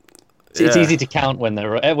 It's easy to count when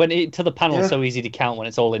they're to the panel. It's so easy to count when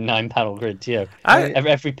it's all in 9-panel grids.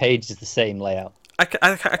 Every page is the same layout. I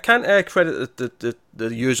can't credit the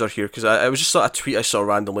user here, because it was just sort of a tweet I saw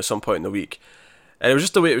randomly at some point in the week, and it was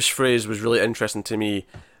just the way it was phrased was really interesting to me.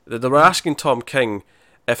 They were asking Tom King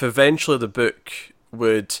if eventually the book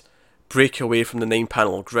would break away from the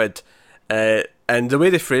 9-panel grid, and the way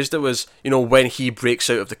they phrased it was, when he breaks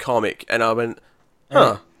out of the comic, and I went,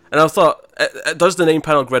 huh. And I thought, does the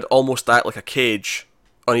 9-panel grid almost act like a cage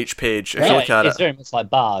on each page? If you look at it's very much like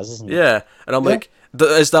bars, isn't it? Yeah, and I'm like,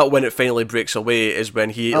 is that when it finally breaks away? Is when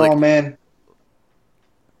he? Man,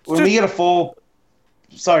 when we get a full.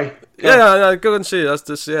 Sorry. Go and see. That's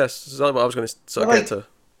just That's what I was going to get to.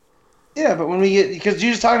 Yeah, but when we get, because you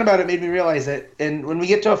just talking about it made me realize it, and when we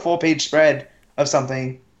get to a full-page spread of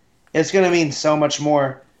something, it's going to mean so much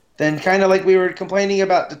more than kind of like we were complaining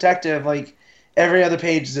about Detective, like. Every other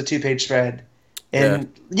page is a 2-page spread. And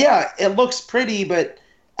it looks pretty, but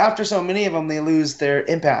after so many of them, they lose their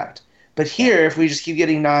impact. But here, if we just keep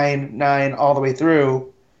getting 9 all the way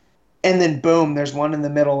through, and then boom, there's one in the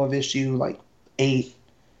middle of issue 8,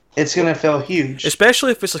 it's going to feel huge.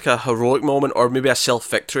 Especially if it's like a heroic moment, or maybe a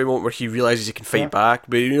self-victory moment where he realizes he can fight back.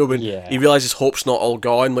 But when he realizes hope's not all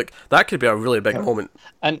gone, that could be a really big moment.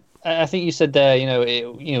 And I think you said there,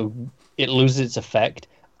 it loses its effect.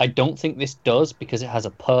 I don't think this does, because it has a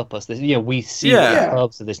purpose. We see the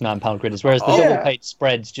purpose of this 9-panel grid, whereas the double-page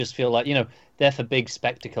spreads just feel like they're for big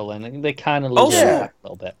spectacle, and they kind of lose their effect a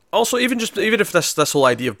little bit. Also, even if this whole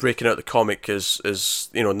idea of breaking out the comic is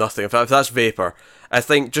nothing, if that's vapor, I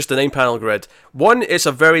think just the 9-panel grid. One, it's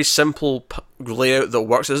a very simple layout that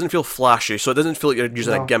works. It doesn't feel flashy, so it doesn't feel like you're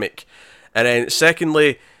using a gimmick. And then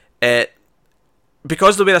secondly,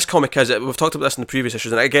 because the way this comic is, we've talked about this in the previous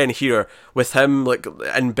issues, and again here with him like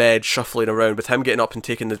in bed shuffling around, with him getting up and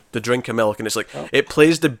taking the drink of milk, and it's like it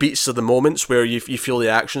plays the beats of the moments where you feel the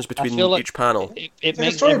actions between each panel. It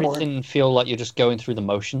makes everything feel like you're just going through the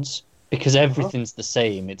motions because everything's the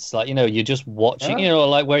same. It's like you're just watching.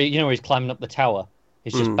 Like where where he's climbing up the tower.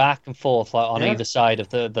 It's just back and forth like on either side of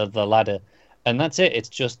the ladder, and that's it. It's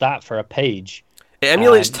just that for a page. It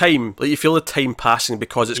emulates time, like you feel the time passing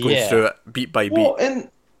because it's going through it beat by beat. Well,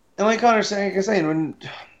 and like Connor's saying,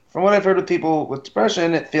 from what I've heard with people with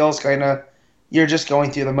depression, it feels kind of you're just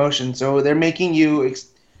going through the motion. So they're making you,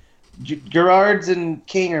 Gerards and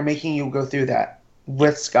King are making you go through that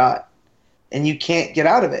with Scott, and you can't get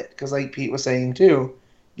out of it because, like Pete was saying too,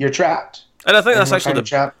 you're trapped. And I think that's actually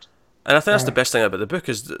trapped. And I think that's the best thing about the book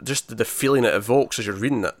is just the feeling it evokes as you're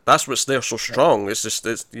reading it. That's what's there so strong. It's just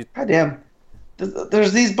God damn.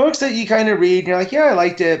 There's these books that you kind of read, and you're like, yeah, I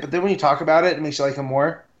liked it, but then when you talk about it, it makes you like them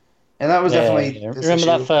more. And that was definitely. Remember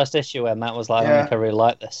that first issue where Matt was like, I think I really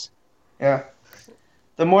like this. Yeah.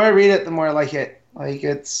 The more I read it, the more I like it.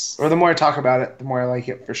 Or the more I talk about it, the more I like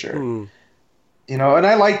it for sure. And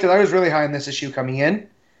I liked it. I was really high on this issue coming in,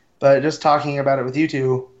 but just talking about it with you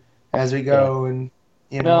two as we go and.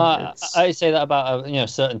 I say that about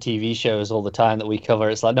certain TV shows all the time that we cover.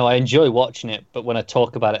 It's like, no, I enjoy watching it, but when I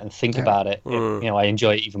talk about it and think about it, I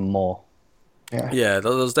enjoy it even more. Yeah,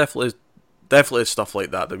 there's definitely stuff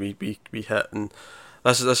like that we hit, and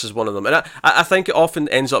this is one of them. And I think it often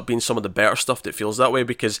ends up being some of the better stuff that feels that way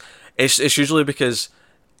because it's usually because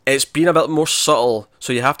it's been a bit more subtle,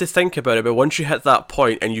 so you have to think about it. But once you hit that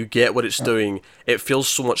point and you get what it's doing, it feels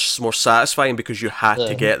so much more satisfying because you had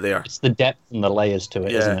to get there. It's the depth and the layers to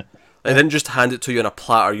it, isn't it? They didn't just hand it to you on a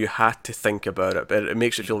platter. You had to think about it, but it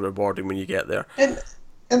makes it feel rewarding when you get there. And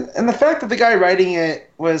the fact that the guy writing it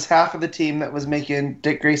was half of the team that was making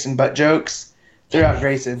Dick Grayson butt jokes throughout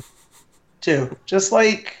Grayson, too. Just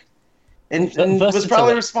like, and was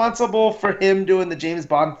probably responsible for him doing the James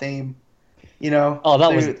Bond theme. Oh,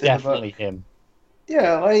 that was definitely him.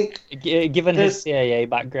 Yeah, like given his CIA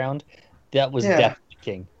background, that was definitely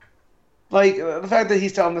King. Like the fact that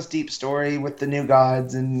he's telling this deep story with the New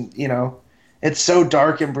Gods, and it's so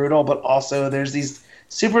dark and brutal, but also there's these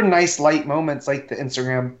super nice light moments, like the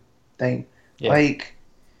Instagram thing. Yeah. Like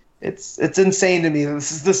it's insane to me that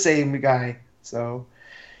this is the same guy. So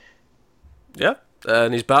yeah.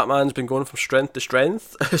 And his Batman's been going from strength to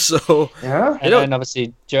strength, so and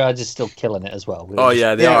obviously Gerard's is still killing it as well. Oh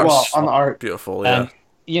yeah, the art's on the art, beautiful.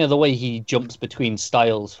 Yeah, the way he jumps between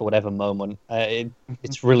styles for whatever moment,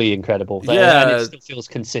 it's really incredible. Yeah, and it still feels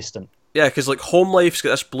consistent. Yeah, because like Home Life's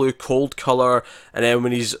got this blue cold color, and then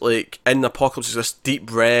when he's like in Apocalypse, it's this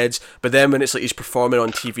deep reds. But then when it's like he's performing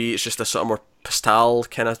on TV, it's just a sort of more pastel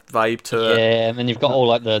kind of vibe to it. Yeah, and then you've got all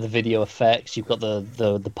like the video effects. You've got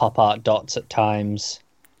the pop art dots at times.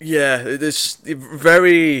 Yeah, it's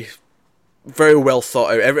very, very well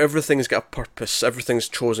thought out. Everything's got a purpose. Everything's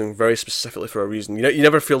chosen very specifically for a reason. You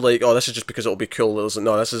never feel like, oh, this is just because it'll be cool.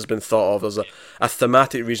 No, this has been thought of. There's a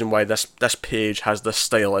thematic reason why this page has this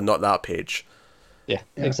style and not that page. Yeah.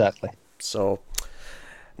 Exactly. So,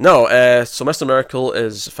 so Mr. Miracle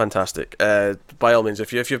is fantastic. By all means,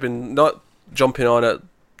 if you've been not jumping on it,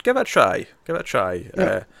 give it a try.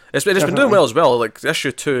 Yeah, it's been doing well as well. Like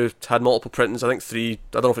issue 2 had multiple printings. I think 3. I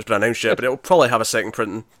don't know if it's been announced yet, but it'll probably have a second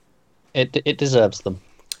printing. It deserves them.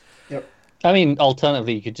 Yep. I mean,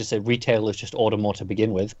 alternatively, you could just say retailers just order more to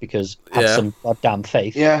begin with because have some goddamn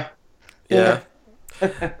faith. Yeah.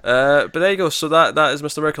 But there you go. So that is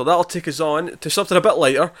Mr. Miracle. That'll take us on to something a bit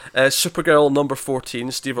lighter. Supergirl number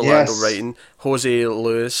 14, Steve Orlando writing, Jose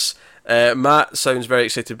Lewis. Matt sounds very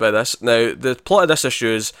excited by this. Now, the plot of this issue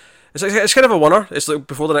is it's kind of a winner. It's like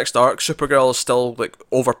before the next arc, Supergirl is still like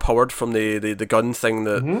overpowered from the gun thing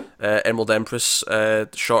that Emerald Empress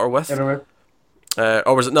shot her with. Or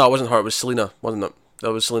was it? No, it wasn't her. It was Selena, wasn't it?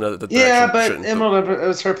 That was Selena that did but shooting. Emerald Empress, it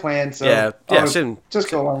was her plan. So same. Just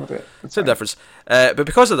go along with it. Same difference. But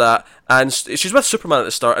because of that, and she's with Superman at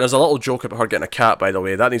the start, and there's a little joke about her getting a cat. By the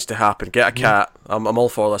way, that needs to happen. Get a cat. I'm all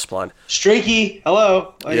for this plan. Streaky,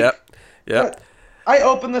 hello. Yeah. I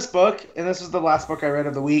opened this book, and this was the last book I read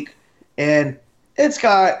of the week, and it's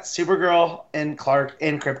got Supergirl and Clark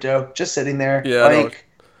and Crypto just sitting there. Yeah,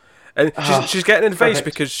 and she's getting advice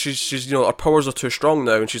because she's her powers are too strong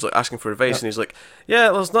now, and she's like asking for advice, and he's like,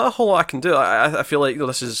 yeah, there's not a whole lot I can do. I feel like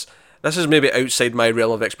this is maybe outside my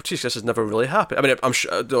realm of expertise. This has never really happened. I mean, I'm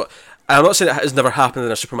sure. I'm not saying it has never happened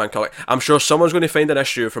in a Superman comic. I'm sure someone's going to find an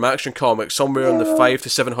issue from Action Comics somewhere in the 500 to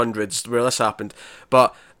 700s where this happened,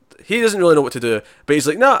 but he doesn't really know what to do. But he's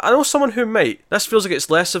like, nah, I know someone who might. This feels like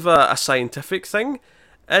it's less of a scientific thing,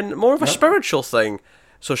 and more of a Yep. spiritual thing.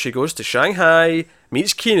 So she goes to Shanghai,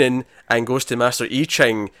 meets Keenan, and goes to Master I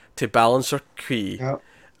Ching to balance her ki. Yep.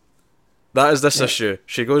 That is this issue.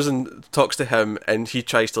 She goes and talks to him, and he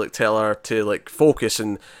tries to like tell her to like focus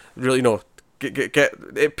and really, get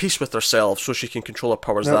at peace with herself, so she can control her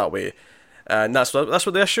powers that way. And that's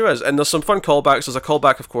what the issue is. And there's some fun callbacks. There's a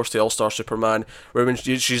callback, of course, to All Star Superman, where when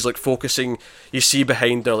she's like focusing, you see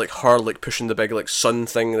behind her like her like pushing the big like sun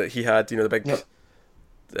thing that he had. The big,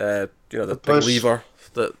 the big push. lever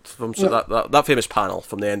that famous panel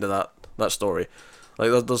from the end of that story.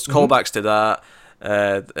 Like there's callbacks to that.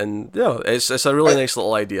 And it's a really nice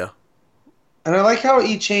little idea. And I like how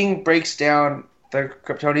I Ching breaks down the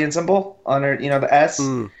Kryptonian symbol on her, the S.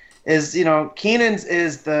 Is, Keenan's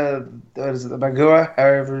is the Bagua,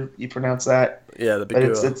 however you pronounce that. Yeah, the But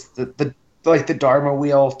Bagua. it's the like the Dharma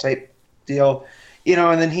wheel type deal.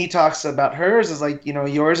 And then he talks about hers is like,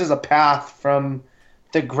 yours is a path from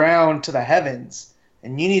the ground to the heavens.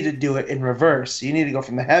 And you need to do it in reverse. You need to go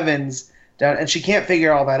from the heavens down. And she can't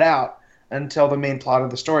figure all that out until the main plot of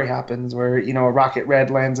the story happens, where a Rocket Red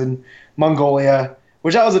lands in Mongolia,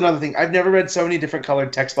 which that was another thing. I've never read so many different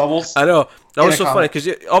colored text bubbles. I know, that was in a so funny comic.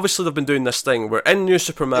 because obviously they've been doing this thing where in New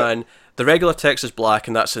Superman the regular text is black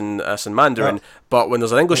and that's in Mandarin, but when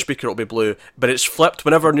there's an English speaker it'll be blue. But it's flipped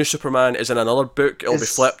whenever New Superman is in another book. It'll be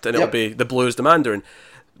flipped and it'll be the blue is the Mandarin.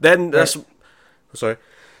 Then this, sorry,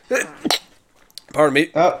 pardon me.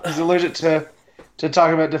 Oh, he's allergic to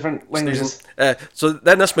talking about different languages. So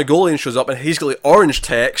then this Mongolian shows up and he's got like orange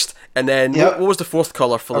text, and then what was the fourth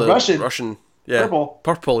color for the Russian? Yeah,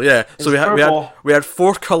 purple. Yeah. So we had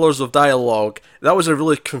 4 colors of dialogue. That was a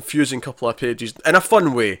really confusing couple of pages in a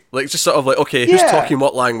fun way, like just sort of like, okay, who's talking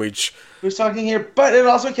what language? Who's talking here? But it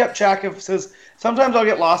also kept track of, says sometimes I'll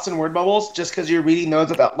get lost in word bubbles just because you're reading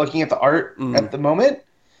those without looking at the art at the moment,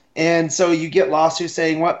 and so you get lost who's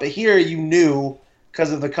saying what. But here you knew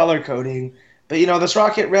because of the color coding. But this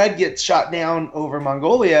Rocket Red gets shot down over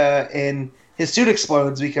Mongolia and his suit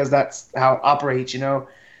explodes because that's how it operates.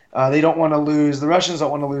 They don't want to lose. The Russians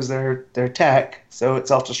don't want to lose their tech, so it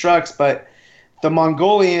self-destructs. But the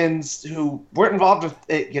Mongolians who weren't involved with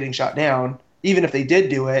it getting shot down, even if they did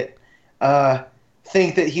do it,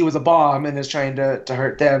 think that he was a bomb and is trying to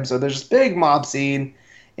hurt them. So there's this big mob scene,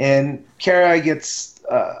 and Kara gets,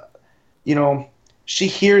 she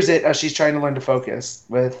hears it as she's trying to learn to focus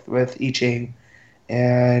with I Ching.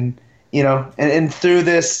 And and through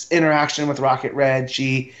this interaction with Rocket Red,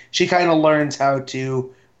 she kind of learns how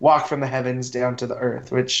to walk from the heavens down to the earth,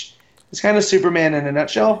 which is kind of Superman in a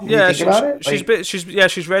nutshell. When you think about it.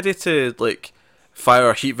 She's ready to like fire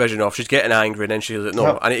her heat vision off. She's getting angry, and then she's like,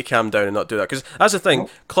 no, I need to calm down and not do that. Because that's the thing,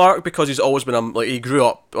 Clark, because he's always been he grew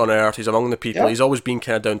up on Earth, he's among the people, he's always been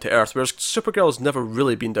kind of down to earth, whereas Supergirl's never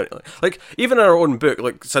really been down to, like even in her own book,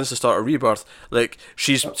 like since the start of Rebirth, like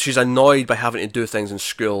she's annoyed by having to do things in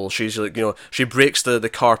school. She's like, she breaks the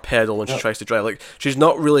car pedal when she tries to drive. Like she's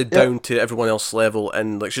not really down to everyone else's level,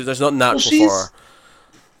 and like there's not natural for her.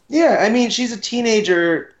 Yeah, I mean, she's a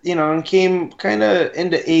teenager, and came kind of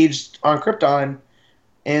into age on Krypton,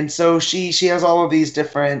 and so she has all of these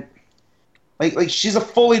different, like she's a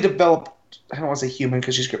fully developed, I don't want to say human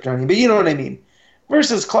because she's Kryptonian, but you know what I mean.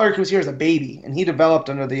 Versus Clark, who's here as a baby, and he developed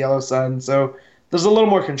under the Yellow Sun, so there's a little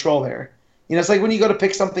more control there. It's like when you go to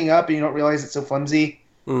pick something up and you don't realize it's so flimsy,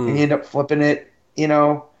 and you end up flipping it.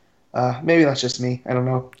 Maybe that's just me. I don't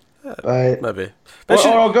know, but maybe. Or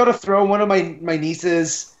I'll go to throw one of my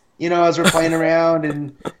nieces. As we're playing around,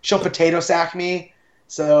 and she'll potato sack me.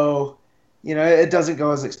 So, it doesn't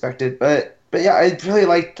go as expected. But yeah, I really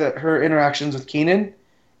liked her interactions with Keenan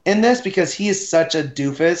in this because he is such a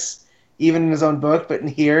doofus, even in his own book. But in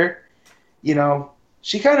here,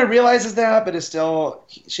 she kind of realizes that, but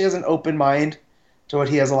she has an open mind to what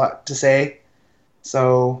he has a lot to say.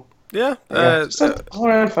 So yeah, it's an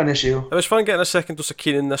all-around fun issue. It was fun getting a second dose of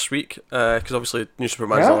Keenan this week, because obviously New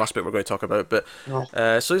Superman's the last bit we're going to talk about. But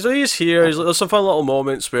so he's here. There's some fun little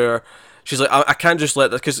moments where she's like, I can't just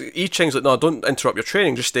let this, because I Ching's like, no, don't interrupt your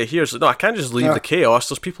training, just stay here. She's like, no, I can't just leave the chaos.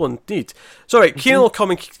 There's people in need. It's all right. Keenan will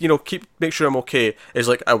come and make sure I'm okay. He's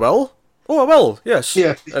like, I will. Oh, I will. Yes.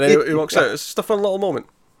 Yeah. And then he walks out. It's just a fun little moment.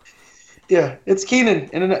 Yeah, it's Keenan,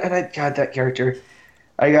 and God, that character.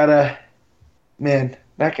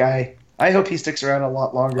 That guy. I hope he sticks around a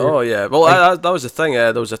lot longer. Oh yeah, well that was the thing.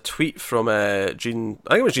 There was a tweet from Gene.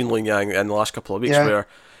 I think it was Gene Luen Yang in the last couple of weeks where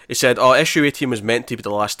he said, "Oh, issue 18 was meant to be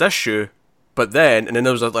the last issue, but then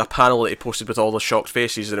there was a panel that he posted with all the shocked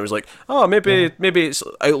faces, and it was like, oh, maybe it's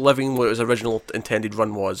outliving what his original intended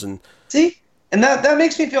run was." And see, and that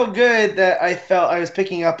makes me feel good that I felt I was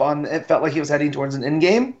picking up on. It felt like he was heading towards an end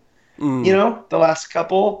game, you know, the last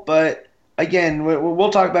couple. But again, we'll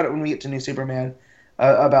talk about it when we get to New Superman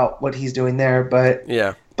about what he's doing there. But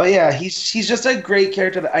Yeah. yeah, he's just a great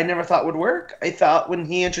character that I never thought would work. I thought when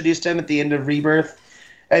he introduced him at the end of Rebirth,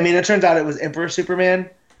 I mean, it turns out it was Emperor Superman,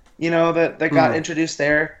 you know, that got introduced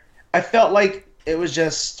there. I felt like it was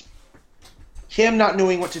just him not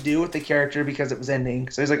knowing what to do with the character because it was ending.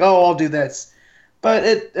 So he's like, oh, I'll do this. But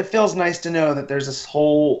it feels nice to know that there's this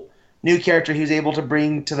whole new character he's able to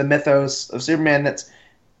bring to the mythos of Superman that's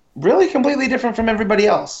really completely different from everybody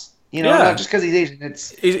else. You know, not just because he's Asian.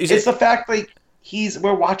 It's the fact like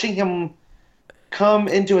we're watching him come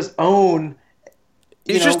into his own.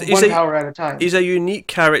 One power at a time. He's a unique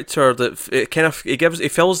character that he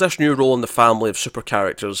fills this new role in the family of super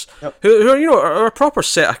characters who are a proper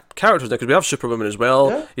set of characters now, because we have Superwoman as well.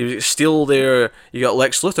 Yeah. You've Steel there. You got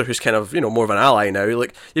Lex Luthor, who's kind of more of an ally now.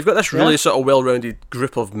 Like you've got this really sort of well-rounded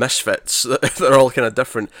group of misfits that are all kind of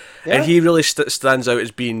different, and he really stands out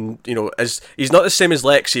as being as he's not the same as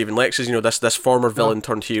Lex. Even Lex is this former villain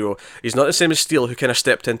turned hero. He's not the same as Steel, who kind of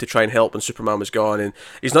stepped in to try and help when Superman was gone, and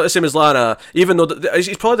he's not the same as Lana, even though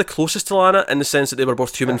he's probably the closest to Lana in the sense that they were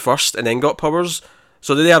both human first and then got powers.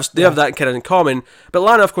 So they have that kind of in common. But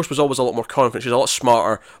Lana, of course, was always a lot more confident. She's a lot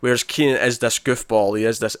smarter, whereas Keenan is this goofball. He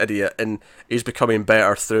is this idiot, and he's becoming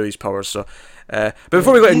better through his powers. So, but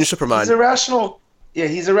before we go into Superman, he's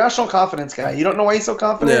a rational confidence guy. You don't know why he's so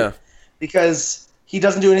confident, because he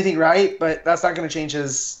doesn't do anything right. But that's not going to change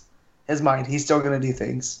his mind. He's still going to do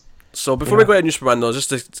things. So before we go into New Superman, though, just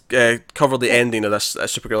to cover the ending of this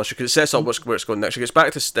Supergirl issue, because it sets up where it's going next. She gets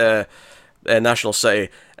back to National City,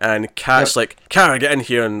 and Kat's like, Kara, get in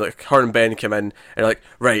here, and like her and Ben come in, and like,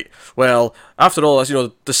 right, well, after all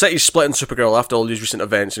this, the city's split in Supergirl after all these recent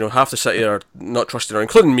events. Half the city are not trusting her,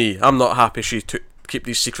 including me. I'm not happy she keep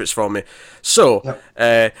these secrets from me. So,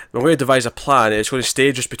 we're going to devise a plan. It's going to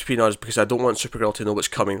stay just between us because I don't want Supergirl to know what's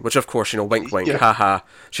coming. Which, of course, wink, wink, haha.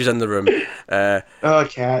 She's in the room.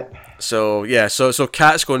 Kat. So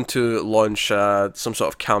Kat's going to launch some sort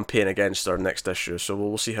of campaign against her next issue. So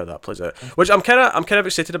we'll see how that plays out. Which I'm kind of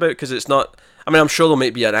excited about, because it's not. I mean, I'm sure there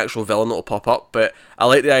might be an actual villain that'll pop up, but I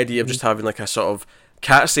like the idea of just having like a sort of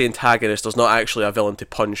Kat's the antagonist. There's not actually a villain to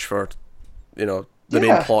punch for, the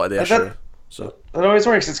main plot of the issue. So it always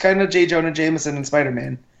works. It's kind of J. Jonah Jameson and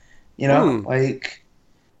Spider-Man. Like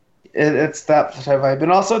it's that type of vibe.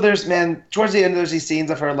 And also, there's towards the end, there's these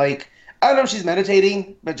scenes of her like. I don't know if she's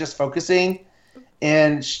meditating, but just focusing,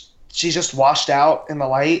 and she's just washed out in the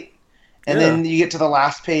light. And then you get to the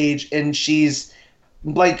last page, and she's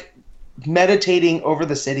like meditating over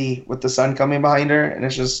the city with the sun coming behind her, and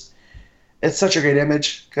it's such a great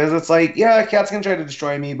image, because it's like, yeah, Kat's gonna try to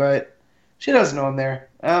destroy me, but she doesn't know I'm there.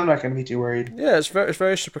 I'm not gonna be too worried. Yeah, it's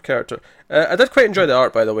very super character. I did quite enjoy the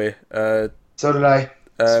art, by the way. So did I.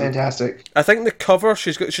 It's fantastic. I think the cover,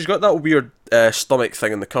 she's got that weird stomach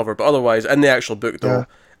thing in the cover, but otherwise in the actual book though,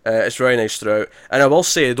 it's very nice throughout. And I will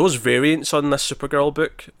say those variants on this Supergirl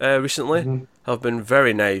book recently have been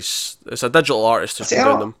very nice. It's a digital artist who's been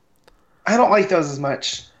doing them. I don't like those as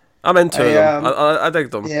much. I'm into them. I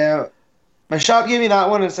dig them. Yeah, my shop gave me that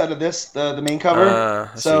one instead of this, the main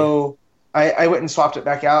cover. So I went and swapped it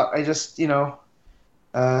back out. I just it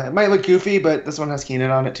might look goofy, but this one has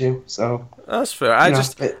Keenan on it too, so that's fair.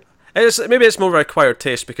 Maybe it's more of a acquired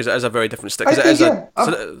taste because it is a very different stick. It's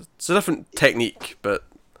a different technique, but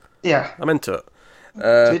I'm into it.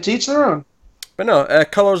 To each their own. But no,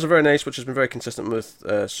 colours are very nice, which has been very consistent with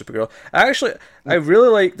Supergirl. I really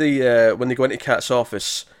like the when they go into Kat's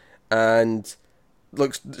office and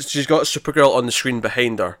look, she's got Supergirl on the screen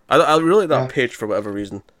behind her. I really like that page for whatever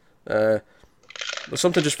reason. There's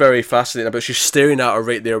something just very fascinating about she's staring at her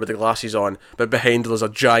right there with the glasses on, but behind her there's a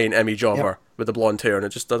giant image of her with the blonde hair, and it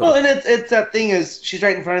just doesn't. Well, and it's that thing is she's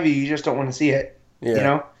right in front of you. You just don't want to see it.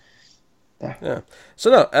 Yeah. Yeah.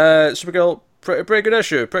 So no, Supergirl, pretty good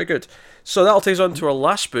issue, pretty good. So that'll take us on to our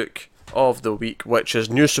last book of the week, which is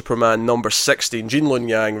New Superman number 16. Gene Luen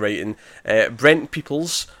Yang writing, Brent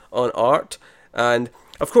Peoples on art, and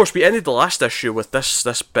of course we ended the last issue with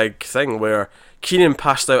this big thing where Keenan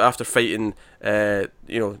passed out after fighting,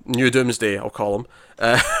 New Doomsday, I'll call him.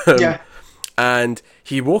 And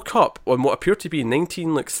he woke up on what appeared to be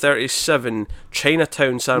 1937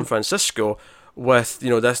 Chinatown, San Francisco, with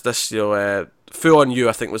this Fu On You,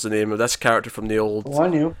 I think was the name of this character from the old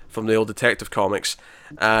Detective Comics,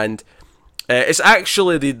 and it's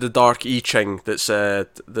actually the Dark I Ching that's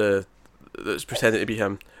pretending to be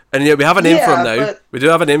him. And we have a name for him now. We do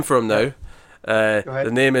have a name for him now.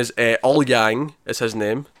 The name is All Yang. Is his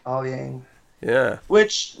name? All Yang. Yeah.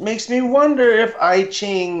 Which makes me wonder if I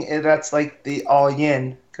Ching, that's like the All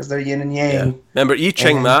Yin, because they're yin and Yeah. yang. Remember I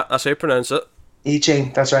Ching, And- Matt? That's how you pronounce it. I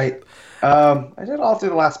Ching, that's right. I did all through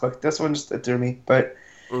the last book. This one just it threw me, but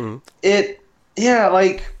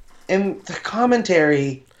like in the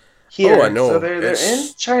commentary here. Oh, I know. So they're in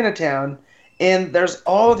Chinatown, and there's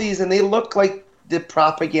all these, and they look like the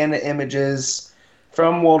propaganda images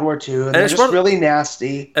from World War II, and they're it's just worth- really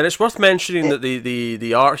nasty. And it's worth mentioning that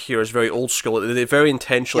the art here is very old school. They very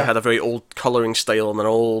intentionally Yeah. had a very old colouring style and an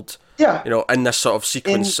old, Yeah, in this sort of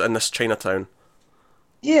sequence in this Chinatown.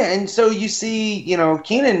 yeah, and so you see,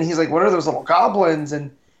 Keenan. He's like, "What are those little goblins?"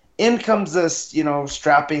 And in comes this,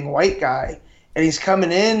 strapping white guy, and he's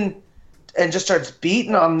coming in and just starts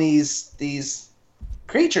beating on these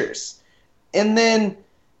creatures, and then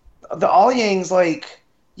the All Yang's like,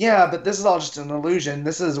 "Yeah, but this is all just an illusion.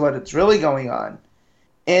 This is what it's really going on,"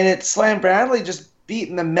 and it's Slam Bradley just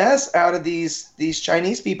beating the mess out of these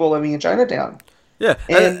Chinese people living in Chinatown. Yeah,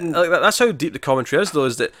 And- and that's how deep the commentary is, though,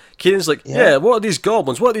 is that Kieran's like, yeah, what are these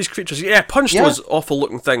goblins? What are these creatures? Yeah, punch those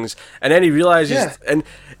awful-looking things. And then he realises, and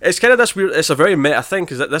it's kind of this weird, it's a very meta thing,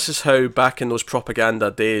 because this is how, back in those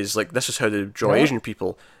propaganda days, like, this is how they draw Asian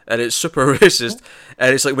people, and it's super racist,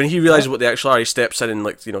 and it's like, when he realises what they actually are, he steps in and,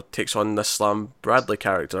 like, takes on this Slam Bradley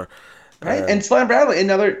character. Right, and Slam Bradley,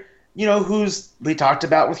 another, who's we talked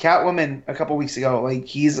about with Catwoman a couple weeks ago. Like,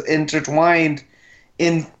 he's intertwined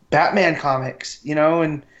in Batman comics,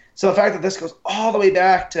 and so the fact that this goes all the way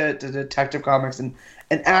back to Detective Comics and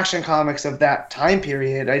Action Comics of that time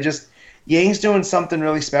period, Yang's doing something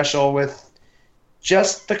really special with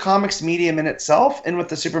just the comics medium in itself and with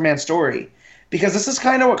the Superman story. Because this is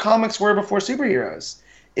kind of what comics were before superheroes.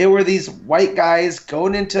 It were these white guys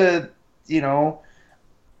going into,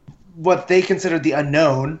 what they considered the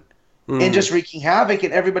unknown and just wreaking havoc,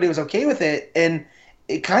 and everybody was okay with it. And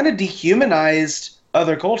it kind of dehumanized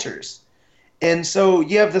other cultures. And so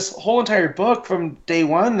you have this whole entire book from day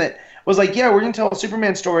one that was like, yeah, we're going to tell a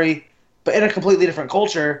Superman story, but in a completely different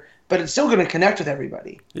culture, but it's still going to connect with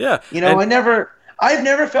everybody. Yeah. I've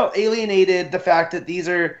never felt alienated the fact that these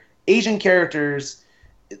are Asian characters,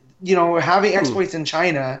 having exploits in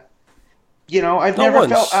China. I've Not never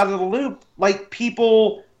once. felt out of the loop. Like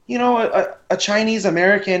people, a Chinese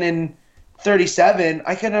American in 37,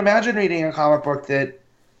 I can imagine reading a comic book that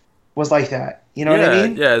was like that. You know what I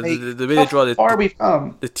mean? Yeah, Like, the way they draw how far we've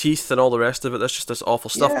come. the teeth and all the rest of it, that's just this awful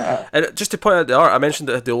stuff. Yeah. And just to point out the art, I mentioned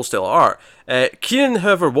that the old style of art. Keenan,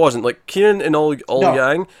 however, wasn't. Like, Keenan and all No.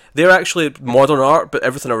 Yang, they're actually modern art, but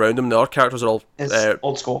everything around them, the art characters are all It's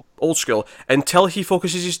old school. old school, until he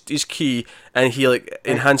focuses his key and he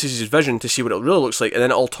enhances his vision to see what it really looks like, and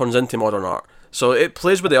then it all turns into modern art. So it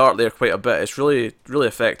plays with the art there quite a bit. It's really, really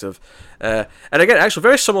effective. And again, actually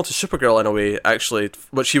very similar to Supergirl in a way, actually,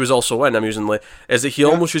 which he was also in, amusingly, is that he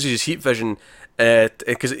almost uses his heat vision,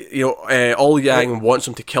 because, All Yang wants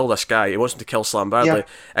him to kill this guy. He wants him to kill Slam Bradley. Yeah.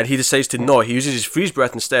 And he decides to no, he uses his freeze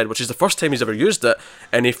breath instead, which is the first time he's ever used it,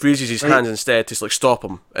 and he freezes his hands instead to stop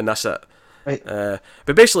him, and that's it. Right.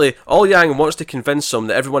 But basically, All Yang wants to convince him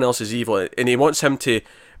that everyone else is evil, and he wants him to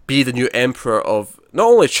be the new emperor of not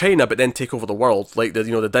only China but then take over the world, like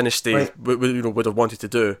the dynasty would have wanted to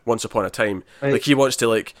do once upon a time. Right. Like he wants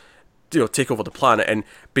to take over the planet,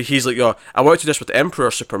 but he's like, I want to do this with the Emperor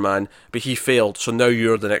Superman, but he failed, so now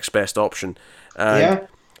you're the next best option. And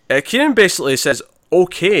Kieran basically says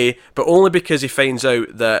okay, but only because he finds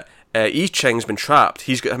out that I Ching's been trapped.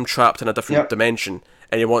 He's got him trapped in a different dimension,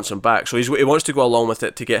 and he wants him back. So he wants to go along with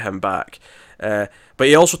it to get him back. But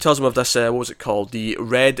he also tells him of this, what was it called? The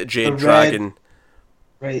Red Jade Dragon.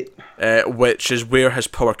 Right. Which is where his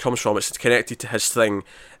power comes from. It's connected to his thing.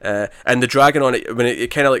 And the dragon on it, when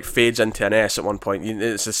it kind of fades into an S at one point,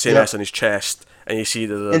 it's the same S on his chest, and you see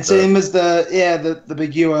and same as the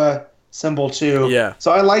big Yua symbol too. Yeah.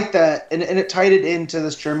 So I like that, and it tied it into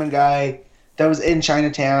this German guy that was in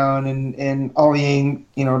Chinatown, and All Yang,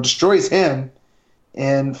 destroys him,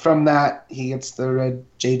 and from that he gets the Red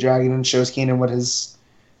Jade Dragon and shows Keenan what his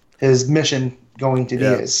mission going to be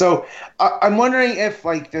is. So I'm wondering if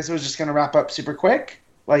this was just going to wrap up super quick,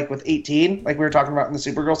 with 18, like we were talking about in the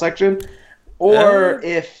Supergirl section, or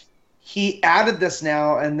if he added this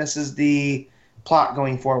now and this is the plot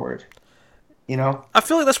going forward. I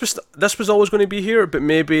feel like this was always going to be here, but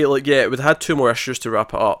maybe it would have had 2 more issues to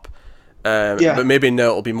wrap it up. But maybe now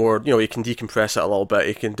it'll be more. You can decompress it a little bit.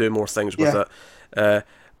 You can do more things with it.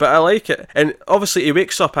 But I like it, and obviously he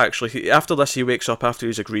wakes up. Actually, after this, he wakes up after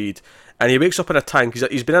he's agreed, and he wakes up in a tank.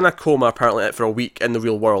 He's been in a coma apparently for a week in the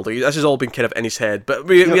real world. This has all been kind of in his head, but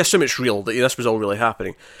we assume it's real. That this was all really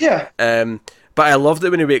happening. Yeah. But But I loved it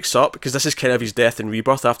when he wakes up, because this is kind of his death and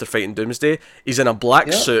rebirth after fighting Doomsday. He's in a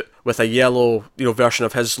black suit with a yellow, version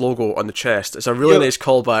of his logo on the chest. It's a really nice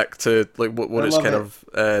callback to like what it's kind of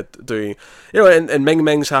doing. And Ming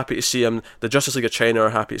Ming's happy to see him. The Justice League of China are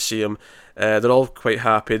happy to see him. They're all quite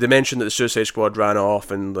happy. They mentioned that the Suicide Squad ran off,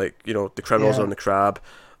 and the criminals are on the crab,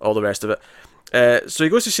 all the rest of it. So he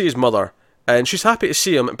goes to see his mother, and she's happy to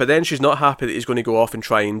see him, but then she's not happy that he's going to go off and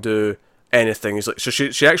try and do anything. He's like, so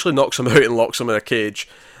she actually knocks him out and locks him in a cage,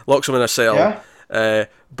 locks him in a cell.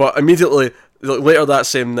 But immediately later that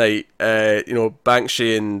same night,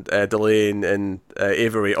 Banksy and Delane and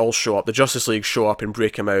Avery all show up. The Justice League show up and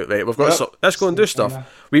break him out. Right, we've got let's go and do stuff. Yeah.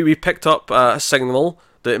 We picked up a signal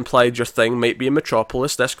that implied your thing might be in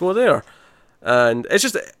Metropolis. Let's go there. And it's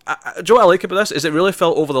just, Joe, what I like about this is it really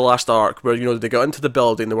felt over the last arc where they got into the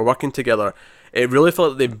building, they were working together. It really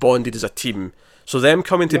felt like they bonded as a team. So them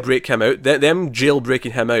coming to break him out, them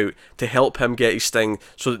jailbreaking him out to help him get his thing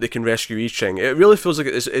so that they can rescue I Ching. It really feels like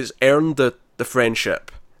it's earned the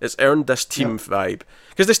friendship. It's earned this team vibe.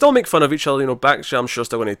 Because they still make fun of each other. Banksy, I'm sure,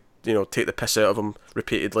 still going to take the piss out of him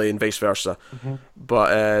repeatedly and vice versa. Mm-hmm.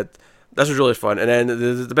 But this was really fun. And then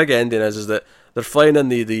the big ending is that they're flying in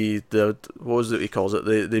the what was it he calls it,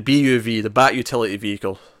 the BUV, the Bat Utility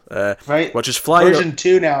Vehicle. Right, which is flying version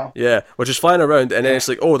 2 now. Yeah, which is flying around, and then it's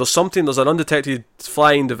like, there's an undetected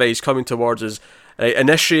flying device coming towards us.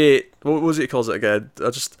 Initiate, what was it he calls it again?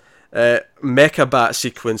 Mecha Bat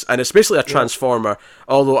sequence, and it's basically a transformer.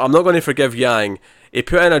 Although I'm not going to forgive Yang. He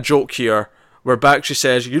put in a joke here where Bakshi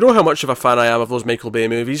says, "You know how much of a fan I am of those Michael Bay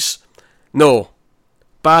movies." No,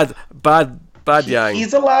 bad Yang.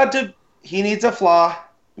 He's allowed to. He needs a flaw.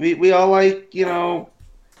 We all like we all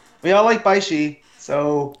like Baishi.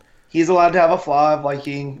 So he's allowed to have a flaw of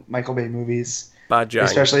liking Michael Bay movies. Bad Yang.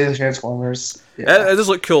 Especially the Transformers. Yeah. It does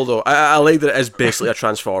look cool though. I like that it is basically a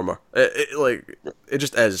Transformer. It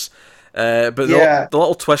just is. But the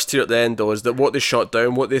little twist here at the end though is that what they shot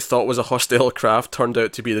down, what they thought was a hostile craft, turned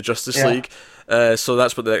out to be the Justice League. So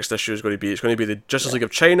that's what the next issue is going to be. It's going to be the Justice League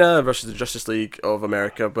of China versus the Justice League of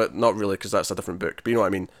America, but not really, because that's a different book. But you know what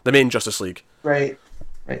I mean? The main Justice League. Right.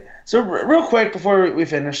 So real quick before we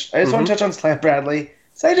finish, I just want to touch on Slam Bradley.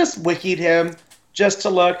 So I just wikied him just to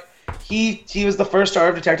look. He was the first star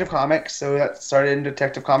of Detective Comics, so that started in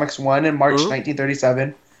Detective Comics 1 in March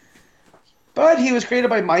 1937. But he was created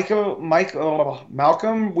by Malcolm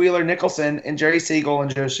Wheeler Nicholson and Jerry Siegel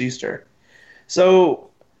and Joe Shuster. So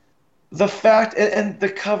the fact, and the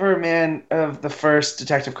cover, man, of the first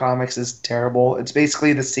Detective Comics is terrible. It's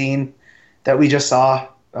basically the scene that we just saw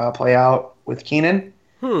play out with Keenan.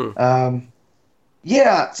 So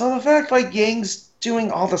the fact Yang's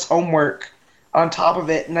doing all this homework on top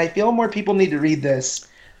of it, and I feel more people need to read this.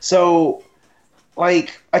 So, I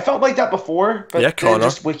felt like that before, but then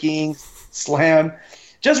just wikiing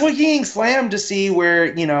Slam to see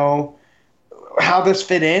where, how this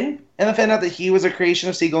fit in, and then found out that he was a creation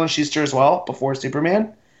of Siegel and Shuster as well, before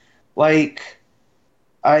Superman. This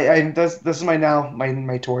is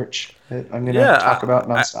my torch that I'm going to talk about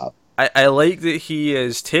nonstop. I like that he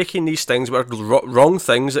is taking these things, which are wrong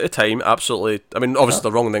things at the time, absolutely. I mean, obviously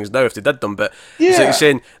they're wrong things now if they did them, but it's like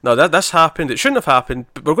saying, no, this happened, it shouldn't have happened,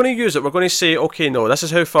 but we're going to use it. We're going to say, okay, no, this is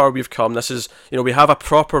how far we've come. This is, we have a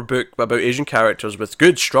proper book about Asian characters with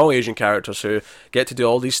good, strong Asian characters who get to do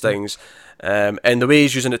all these things. And the way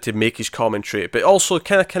he's using it to make his commentary, but also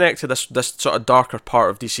kind of connect to this sort of darker part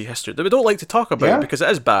of DC history that we don't like to talk about because it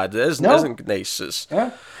is bad. It isn't nice.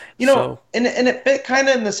 And it fit kind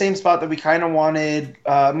of in the same spot that we kind of wanted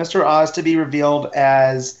Mr. Oz to be revealed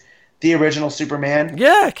as the original Superman.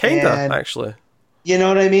 Yeah, kind of, actually. You know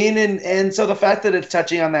what I mean? And so the fact that it's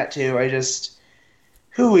touching on that too, I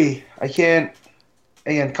can't,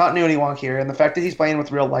 again, continuity wonk here, and the fact that he's playing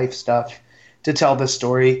with real life stuff to tell this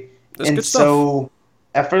story. That's and good stuff. So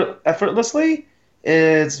effortlessly,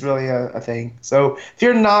 it's really a thing. So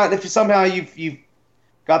if somehow you've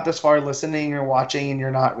got this far listening or watching and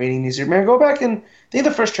you're not reading these Superman, go back and I think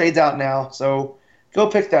the first trade's out now. So go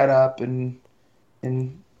pick that up and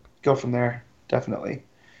go from there. Definitely.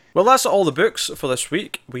 Well, that's all the books for this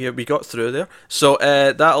week. We got through there. So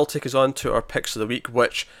that'll take us on to our picks of the week,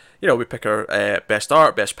 which, we pick our best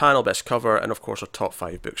art, best panel, best cover, and of course our top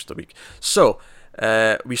 5 books of the week. So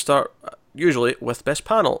we start usually with best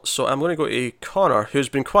panel. So I'm going to go to Connor, who's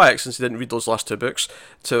been quiet since he didn't read those last 2 books,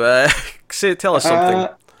 to tell us something.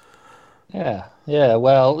 Yeah.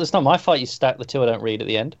 Well, it's not my fault you stacked the 2 I don't read at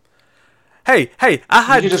the end. Hey!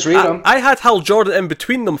 You just read them. I had Hal Jordan in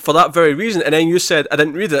between them for that very reason, and then you said I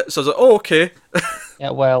didn't read it, so I was like, oh, okay.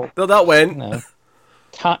 Yeah, well, that went. No.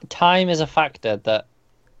 Time is a factor that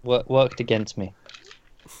worked against me.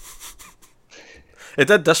 It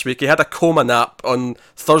did this week. He had a coma nap on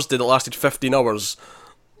Thursday that lasted 15 hours.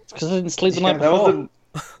 It's because I didn't sleep the night that before. wasn't.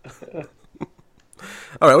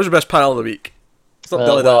 All right, what's your best panel of the week? It's not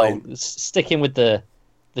dilly-dallying. Sticking with the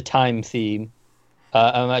time theme,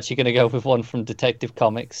 I'm actually going to go with one from Detective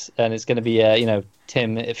Comics, and it's going to be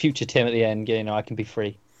Tim, future Tim at the end. I can be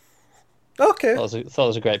free. Okay. Thought it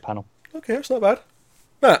was a great panel. Okay, that's not bad.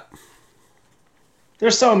 Matt.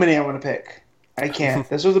 There's so many I want to pick. I can't.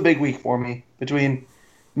 This was a big week for me between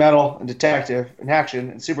Metal and Detective and Action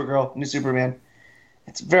and Supergirl, New Superman.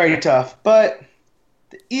 It's very tough, but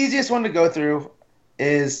the easiest one to go through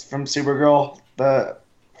is from Supergirl, the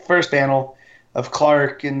first panel of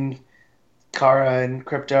Clark and Kara and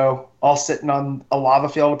Crypto all sitting on a lava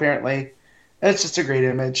field, apparently. It's just a great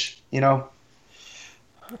image,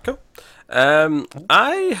 Cool.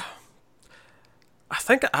 I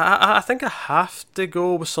think I have to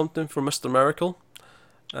go with something for Mr. Miracle.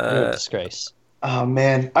 You're a disgrace. Oh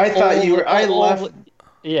man, I thought you were. I left.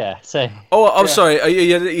 Yeah, say. Oh, I'm Yeah. sorry. Are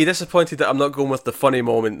you disappointed that I'm not going with the funny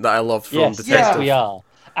moment that I loved from Yes, Detective? yes, we are.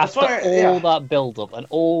 After why- all yeah. that build-up and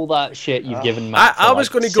all that shit you've given Matt I for was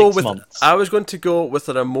like going to go 6 with months. I was going to go with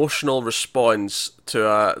an emotional response to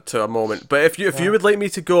a moment. But if you would like me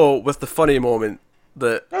to go with the funny moment,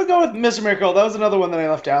 that I'll go with Mr. Miracle. That was another one that I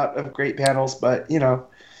left out of great panels, but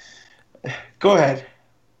go ahead.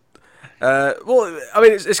 well, I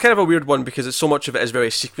mean, it's kind of a weird one because so much of it is very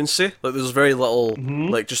sequency. Like, there's very little,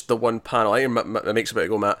 like, just the one panel. I think it makes a bit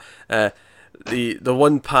go, Matt. The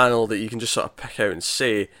one panel that you can just sort of pick out and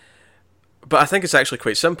say. But I think it's actually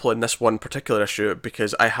quite simple in this one particular issue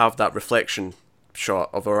because I have that reflection shot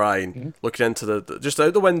of Orion looking into the just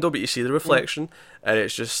out the window, but you see the reflection, and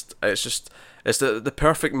it's the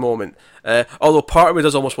perfect moment. Although part of me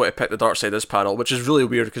does almost want to pick the Darkseid Is panel, which is really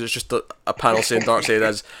weird because it's just a panel saying Darkseid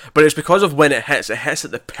Is, but it's because of when it hits. It hits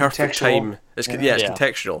at the perfect Contextual. time. It's Yeah.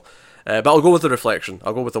 contextual. But I'll go with the reflection.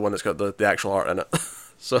 I'll go with the one that's got the actual art in it.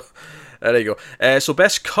 So there you go. So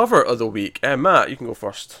best cover of the week. Matt, you can go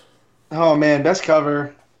first. Oh man, best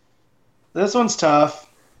cover. This one's tough.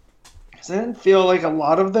 'Cause I didn't feel like a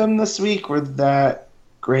lot of them this week were that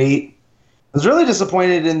great. I was really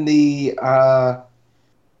disappointed in the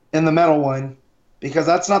Metal one because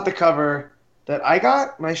that's not the cover that I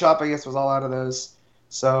got. My shop, I guess, was all out of those.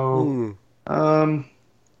 So,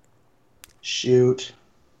 shoot.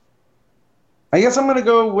 I guess I'm gonna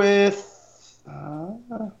go with.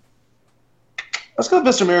 Let's go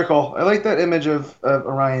with Mr. Miracle. I like that image of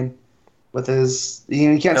Orion with his.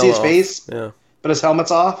 You can't see his Hello. face, Yeah. but his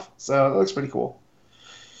helmet's off, so it looks pretty cool.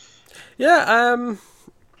 Yeah.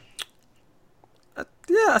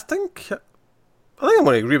 Yeah. I think I'm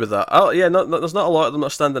going to agree with that. There's not a lot of them that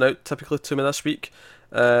are standing out typically to me this week.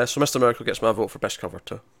 So Mr. Miracle gets my vote for best cover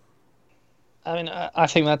too. I mean, I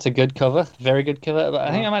think that's a good cover, very good cover. But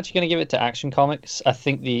I think I'm actually going to give it to Action Comics. I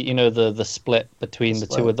think the split between the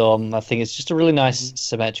two of them, I think it's just a really nice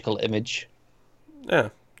symmetrical image. Yeah.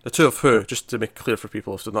 The two of who, just to make it clear for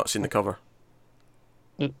people if they've not seen the cover.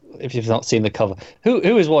 If you've not seen the cover, who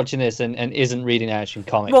is watching this and isn't reading Action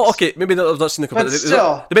Comics? Well, okay, maybe they've not seen the cover. But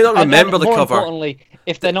still, they may not remember And the more cover. importantly,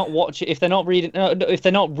 if they're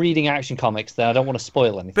not reading Action Comics, then I don't want to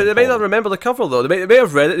spoil anything. But they may not remember the cover though. They may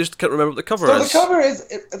have read it, they just can't remember what the cover So is. the cover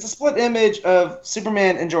it's a split image of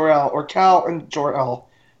Superman and Jor-El, or Kal and Jor-El. All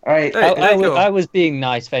right. Hey, there you go. I was being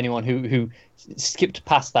nice for anyone who skipped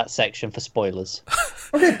past that section for spoilers.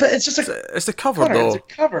 Okay, but it's just a It's the cover cover. It's though. a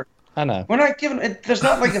cover. I know. We're not giving it. There's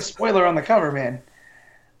not like a spoiler on the cover, man.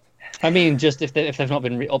 I mean, just if they've not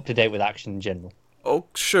been up to date with Action in general. Oh,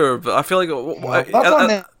 sure, but I feel like That's on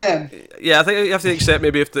them. yeah, I think you have to accept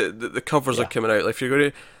maybe if the covers are coming out. Like if you're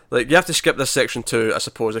going to, like, you have to skip this section too, I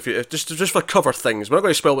suppose. If just for cover things, we're not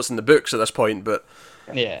going to spoil what's in the books at this point, but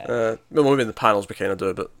Yeah. well, maybe in the panels we kind of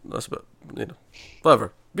do, but that's a bit,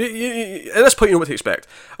 whatever. At this point, you know what to expect.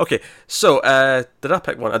 Okay, so did I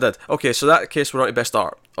pick one? I did. Okay, so that case, we're on to best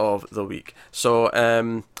art of the week. So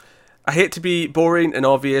I hate to be boring and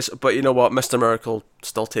obvious, but you know what? Mr. Miracle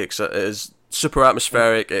still takes it. It is super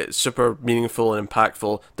atmospheric. It's super meaningful and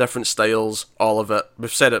impactful. Different styles, all of it.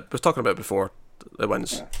 We've said it. We've talking about it before. It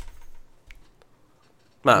wins.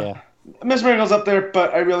 Matt. Yeah. Miss Miracle's up there,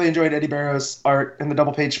 but I really enjoyed Eddie Barrow's art in the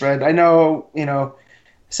double page spread. I know,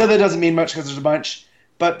 said that doesn't mean much because there's a bunch,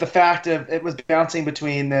 but the fact of it was bouncing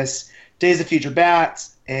between this Days of Future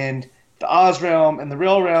Bats and the Oz realm and the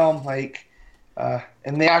real realm, and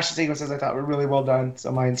the action sequences I thought were really well done.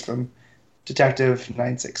 So mine's from Detective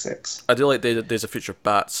 966. I do like Days of Future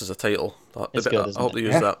Bats as a title. It's good, I isn't hope it? they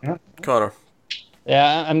use that. Yeah. Connor.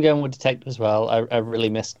 Yeah, I'm going with Detective as well. I really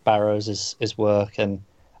missed Barrows' his work, and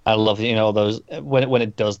I love those when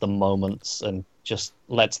it does the moments and just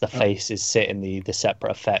lets the faces sit in the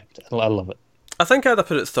separate effect. I love it. I think I'd have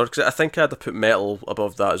put it third because I think I'd have put Metal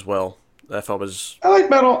above that as well. If I was, I like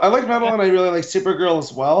Metal. I like Metal, and I really like Supergirl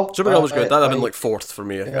as well. Supergirl was good. That'd have been like fourth for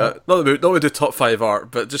me. Yeah. Not that we do top 5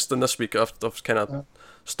 art, but just in this week I've kind of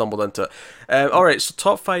stumbled into it. All right, so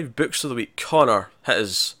top 5 books of the week. Connor, hit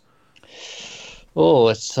us. Oh,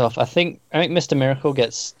 it's tough. I think Mr. Miracle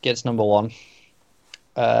gets number 1.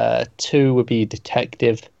 2 would be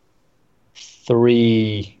Detective.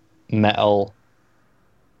 3 Metal.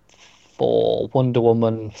 4 Wonder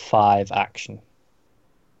Woman. 5 Action.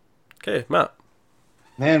 Okay, Matt.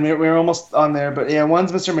 Man, we're almost on there, but yeah,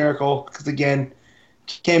 1's Mr. Miracle because again,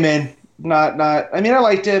 came in not. I mean, I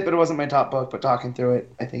liked it, but it wasn't my top book. But talking through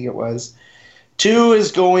it, I think it was. 2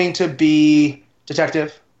 is going to be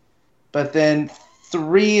Detective, but then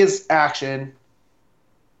 3 is Action.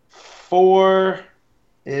 4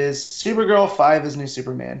 is Supergirl. 5 is New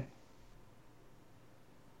Superman.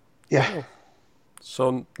 Yeah.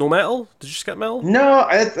 So no Metal? Did you skip Metal? No,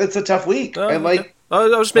 it's a tough week. I like. Okay. I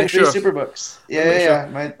was making my sure. 3 super books. Yeah.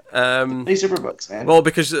 My 3 super books, man. Well,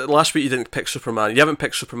 because last week you didn't pick Superman. You haven't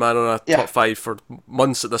picked Superman on a top 5 for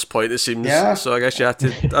months at this point, it seems. Yeah. So I guess you had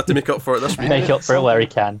to make up for it this week. Make up for it where he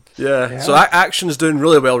can. Yeah. So Action's doing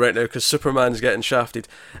really well right now because Superman's getting shafted.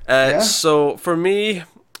 Yeah. So for me,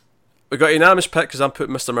 we got a unanimous pick because I'm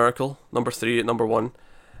putting Mr. Miracle number 3 at number 1.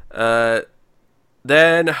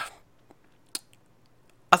 Then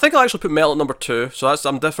I think I'll actually put Metal at number 2, so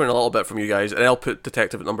I'm differing a little bit from you guys, and I'll put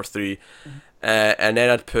Detective at number 3, and then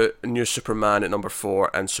I'd put New Superman at number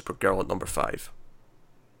 4 and Supergirl at number 5.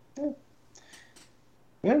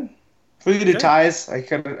 Yeah. If we could do ties, I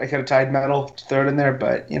could have tied Metal to 3rd in there,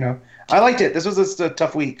 but I liked it. This was just a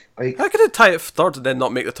tough week. Like I could have tied it 3rd and then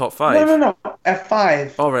not make the top 5. No, at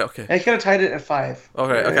 5. Oh right, okay. I could have tied it at 5.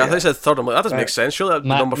 Okay. I thought you said 3rd. I'm like, that doesn't make sense. Surely that'd be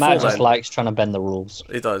number 4 Matt just then. likes trying to bend the rules.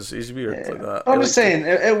 He does. He's weird like that. I'm just saying,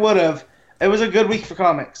 it would have. It was a good week for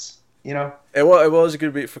comics. It was a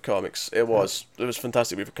good week for comics. It was a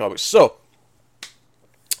fantastic week for comics. So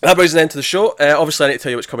that brings an end to the show. Obviously, I need to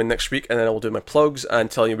tell you what's coming next week, and then I will do my plugs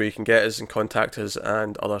and tell you where you can get us and contact us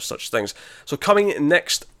and other such things. So coming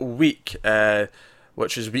next week,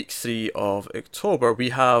 which is week 3 of October, we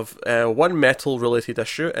have one metal-related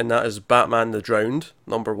issue, and that is Batman the Drowned,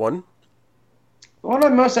 number 1. The one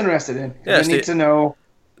I'm most interested in. I need to know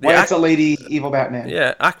why it's a lady evil Batman.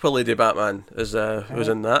 Yeah, Aqua Lady Batman is who's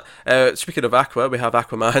in that. Speaking of Aqua, we have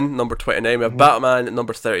Aquaman, number 29. We have Batman,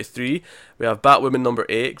 number 33. We have Batwoman, number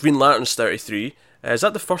 8. Green Lantern's 33. Is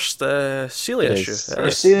that the first Celia issue?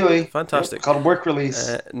 First Celia. Fantastic. Yep, called Work Release.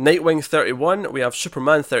 Nightwing, 31. We have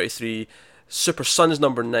Superman, 33. Super Sons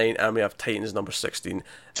number 9, and we have Titans number 16. And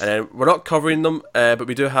then we're not covering them, but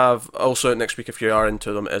we do have also next week, if you are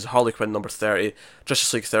into them, is Harley Quinn number 30,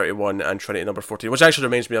 Justice League 31, and Trinity number 14, which actually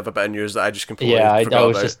reminds me of a bit of news that I just completely forgot I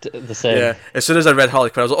was about. just the same. Yeah, as soon as I read Harley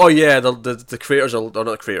Quinn, I was like, oh yeah, the creators are, or not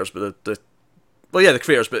the creators, but the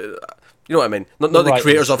creators, but you know what I mean. Not the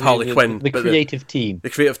creators of Harley Quinn, the but creative team. The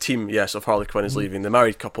creative team, yes, of Harley Quinn is leaving. The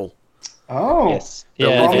married couple. Oh, yes,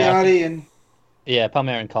 Palmiotti and. Yeah,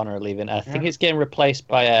 Palmieri and Connor are leaving. I think it's getting replaced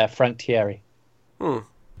by Frank Thierry. Yeah,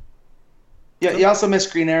 you also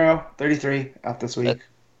missed Green Arrow, 33, out this week.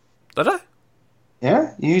 Did I?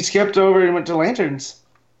 Yeah, you skipped over and went to Lanterns.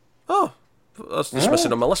 Oh, that's just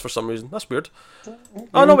missing on my list for some reason. That's weird.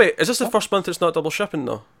 Oh, no, wait. Is this the first month it's not double shipping,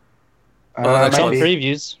 though? It's on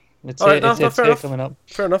previews. It's coming up.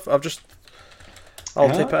 Fair enough. I'll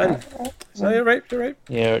type it in. No, you're right.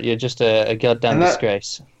 You're just a goddamn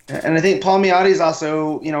disgrace. And I think Palmiotti's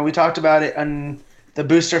also, we talked about it on the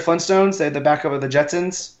Booster Flintstones. They had the backup of the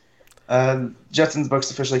Jetsons. Jetsons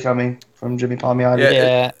book's officially coming from Jimmy Palmiotti.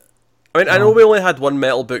 Yeah. I mean, I know we only had one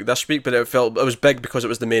metal book this week, but it was big because it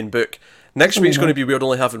was the main book. Next week's going to be weird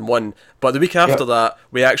only having one, but the week after that,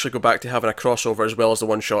 we actually go back to having a crossover as well as the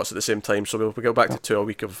one-shots at the same time, so we'll go back to a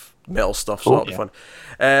week of metal stuff, so that'll be fun.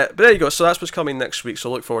 But there you go, so that's what's coming next week, so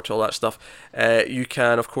look forward to all that stuff. You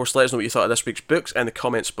can, of course, let us know what you thought of this week's books in the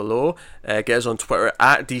comments below. Get us on Twitter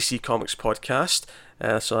at DC Comics Podcast.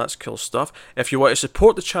 So that's cool stuff. If you want to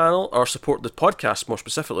support the channel, or support the podcast more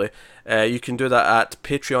specifically, you can do that at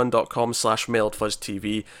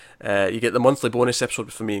patreon.com/MailedFuzzTV. You get the monthly bonus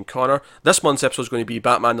episode for me and Connor. This month's episode is going to be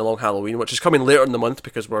Batman The Long Halloween, which is coming later in the month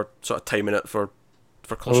because we're sort of timing it for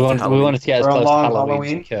closer to Halloween. We wanted to get as close to Halloween as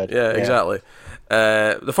we could. Yeah, exactly.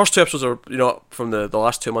 The first 2 episodes are from the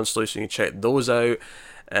last 2 months, so you can check those out.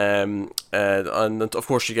 And of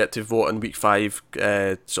course you get to vote in week 5,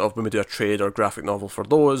 sort of when we do a trade or graphic novel for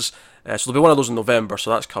those. So there'll be one of those in November, so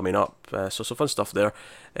that's coming up. So fun stuff there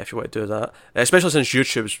if you want to do that. Especially since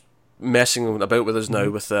YouTube's messing about with us now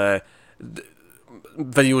with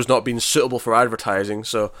videos not being suitable for advertising.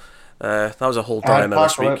 So that was a whole dilemma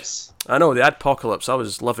this week. I know, the adpocalypse, I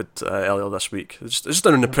was livid earlier this week. It's just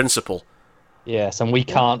down in the principle. Yes, and we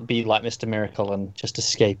can't be like Mr. Miracle and just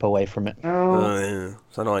escape away from it. No.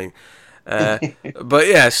 It's annoying. But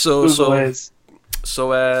yeah, so go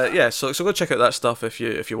check out that stuff if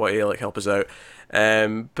you want to help us out.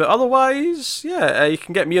 But otherwise, you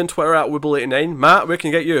can get me on Twitter at Wibble89. Matt, where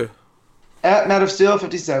can you get you? At Matt of Steel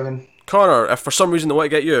 57. Connor, if for some reason they want to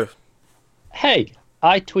get you. Hey,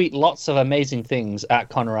 I tweet lots of amazing things at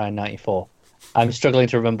ConnorRyan94. I'm struggling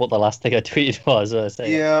to remember what the last thing I tweeted was.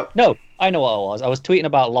 Yeah. No, I know what it was. I was tweeting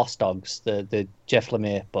about Lost Dogs, the Jeff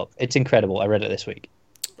Lemire book. It's incredible. I read it this week.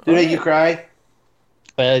 Did it make you cry?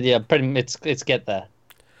 Yeah, it's get there.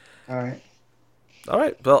 All right.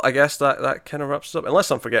 Well, I guess that kind of wraps it up.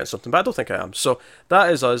 Unless I'm forgetting something, but I don't think I am. So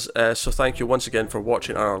that is us. So thank you once again for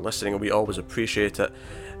watching and listening, and we always appreciate it.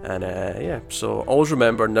 And so always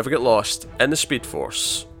remember, never get lost in the Speed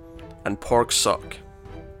Force. And porgs suck.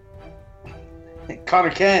 Connor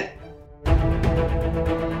Kent.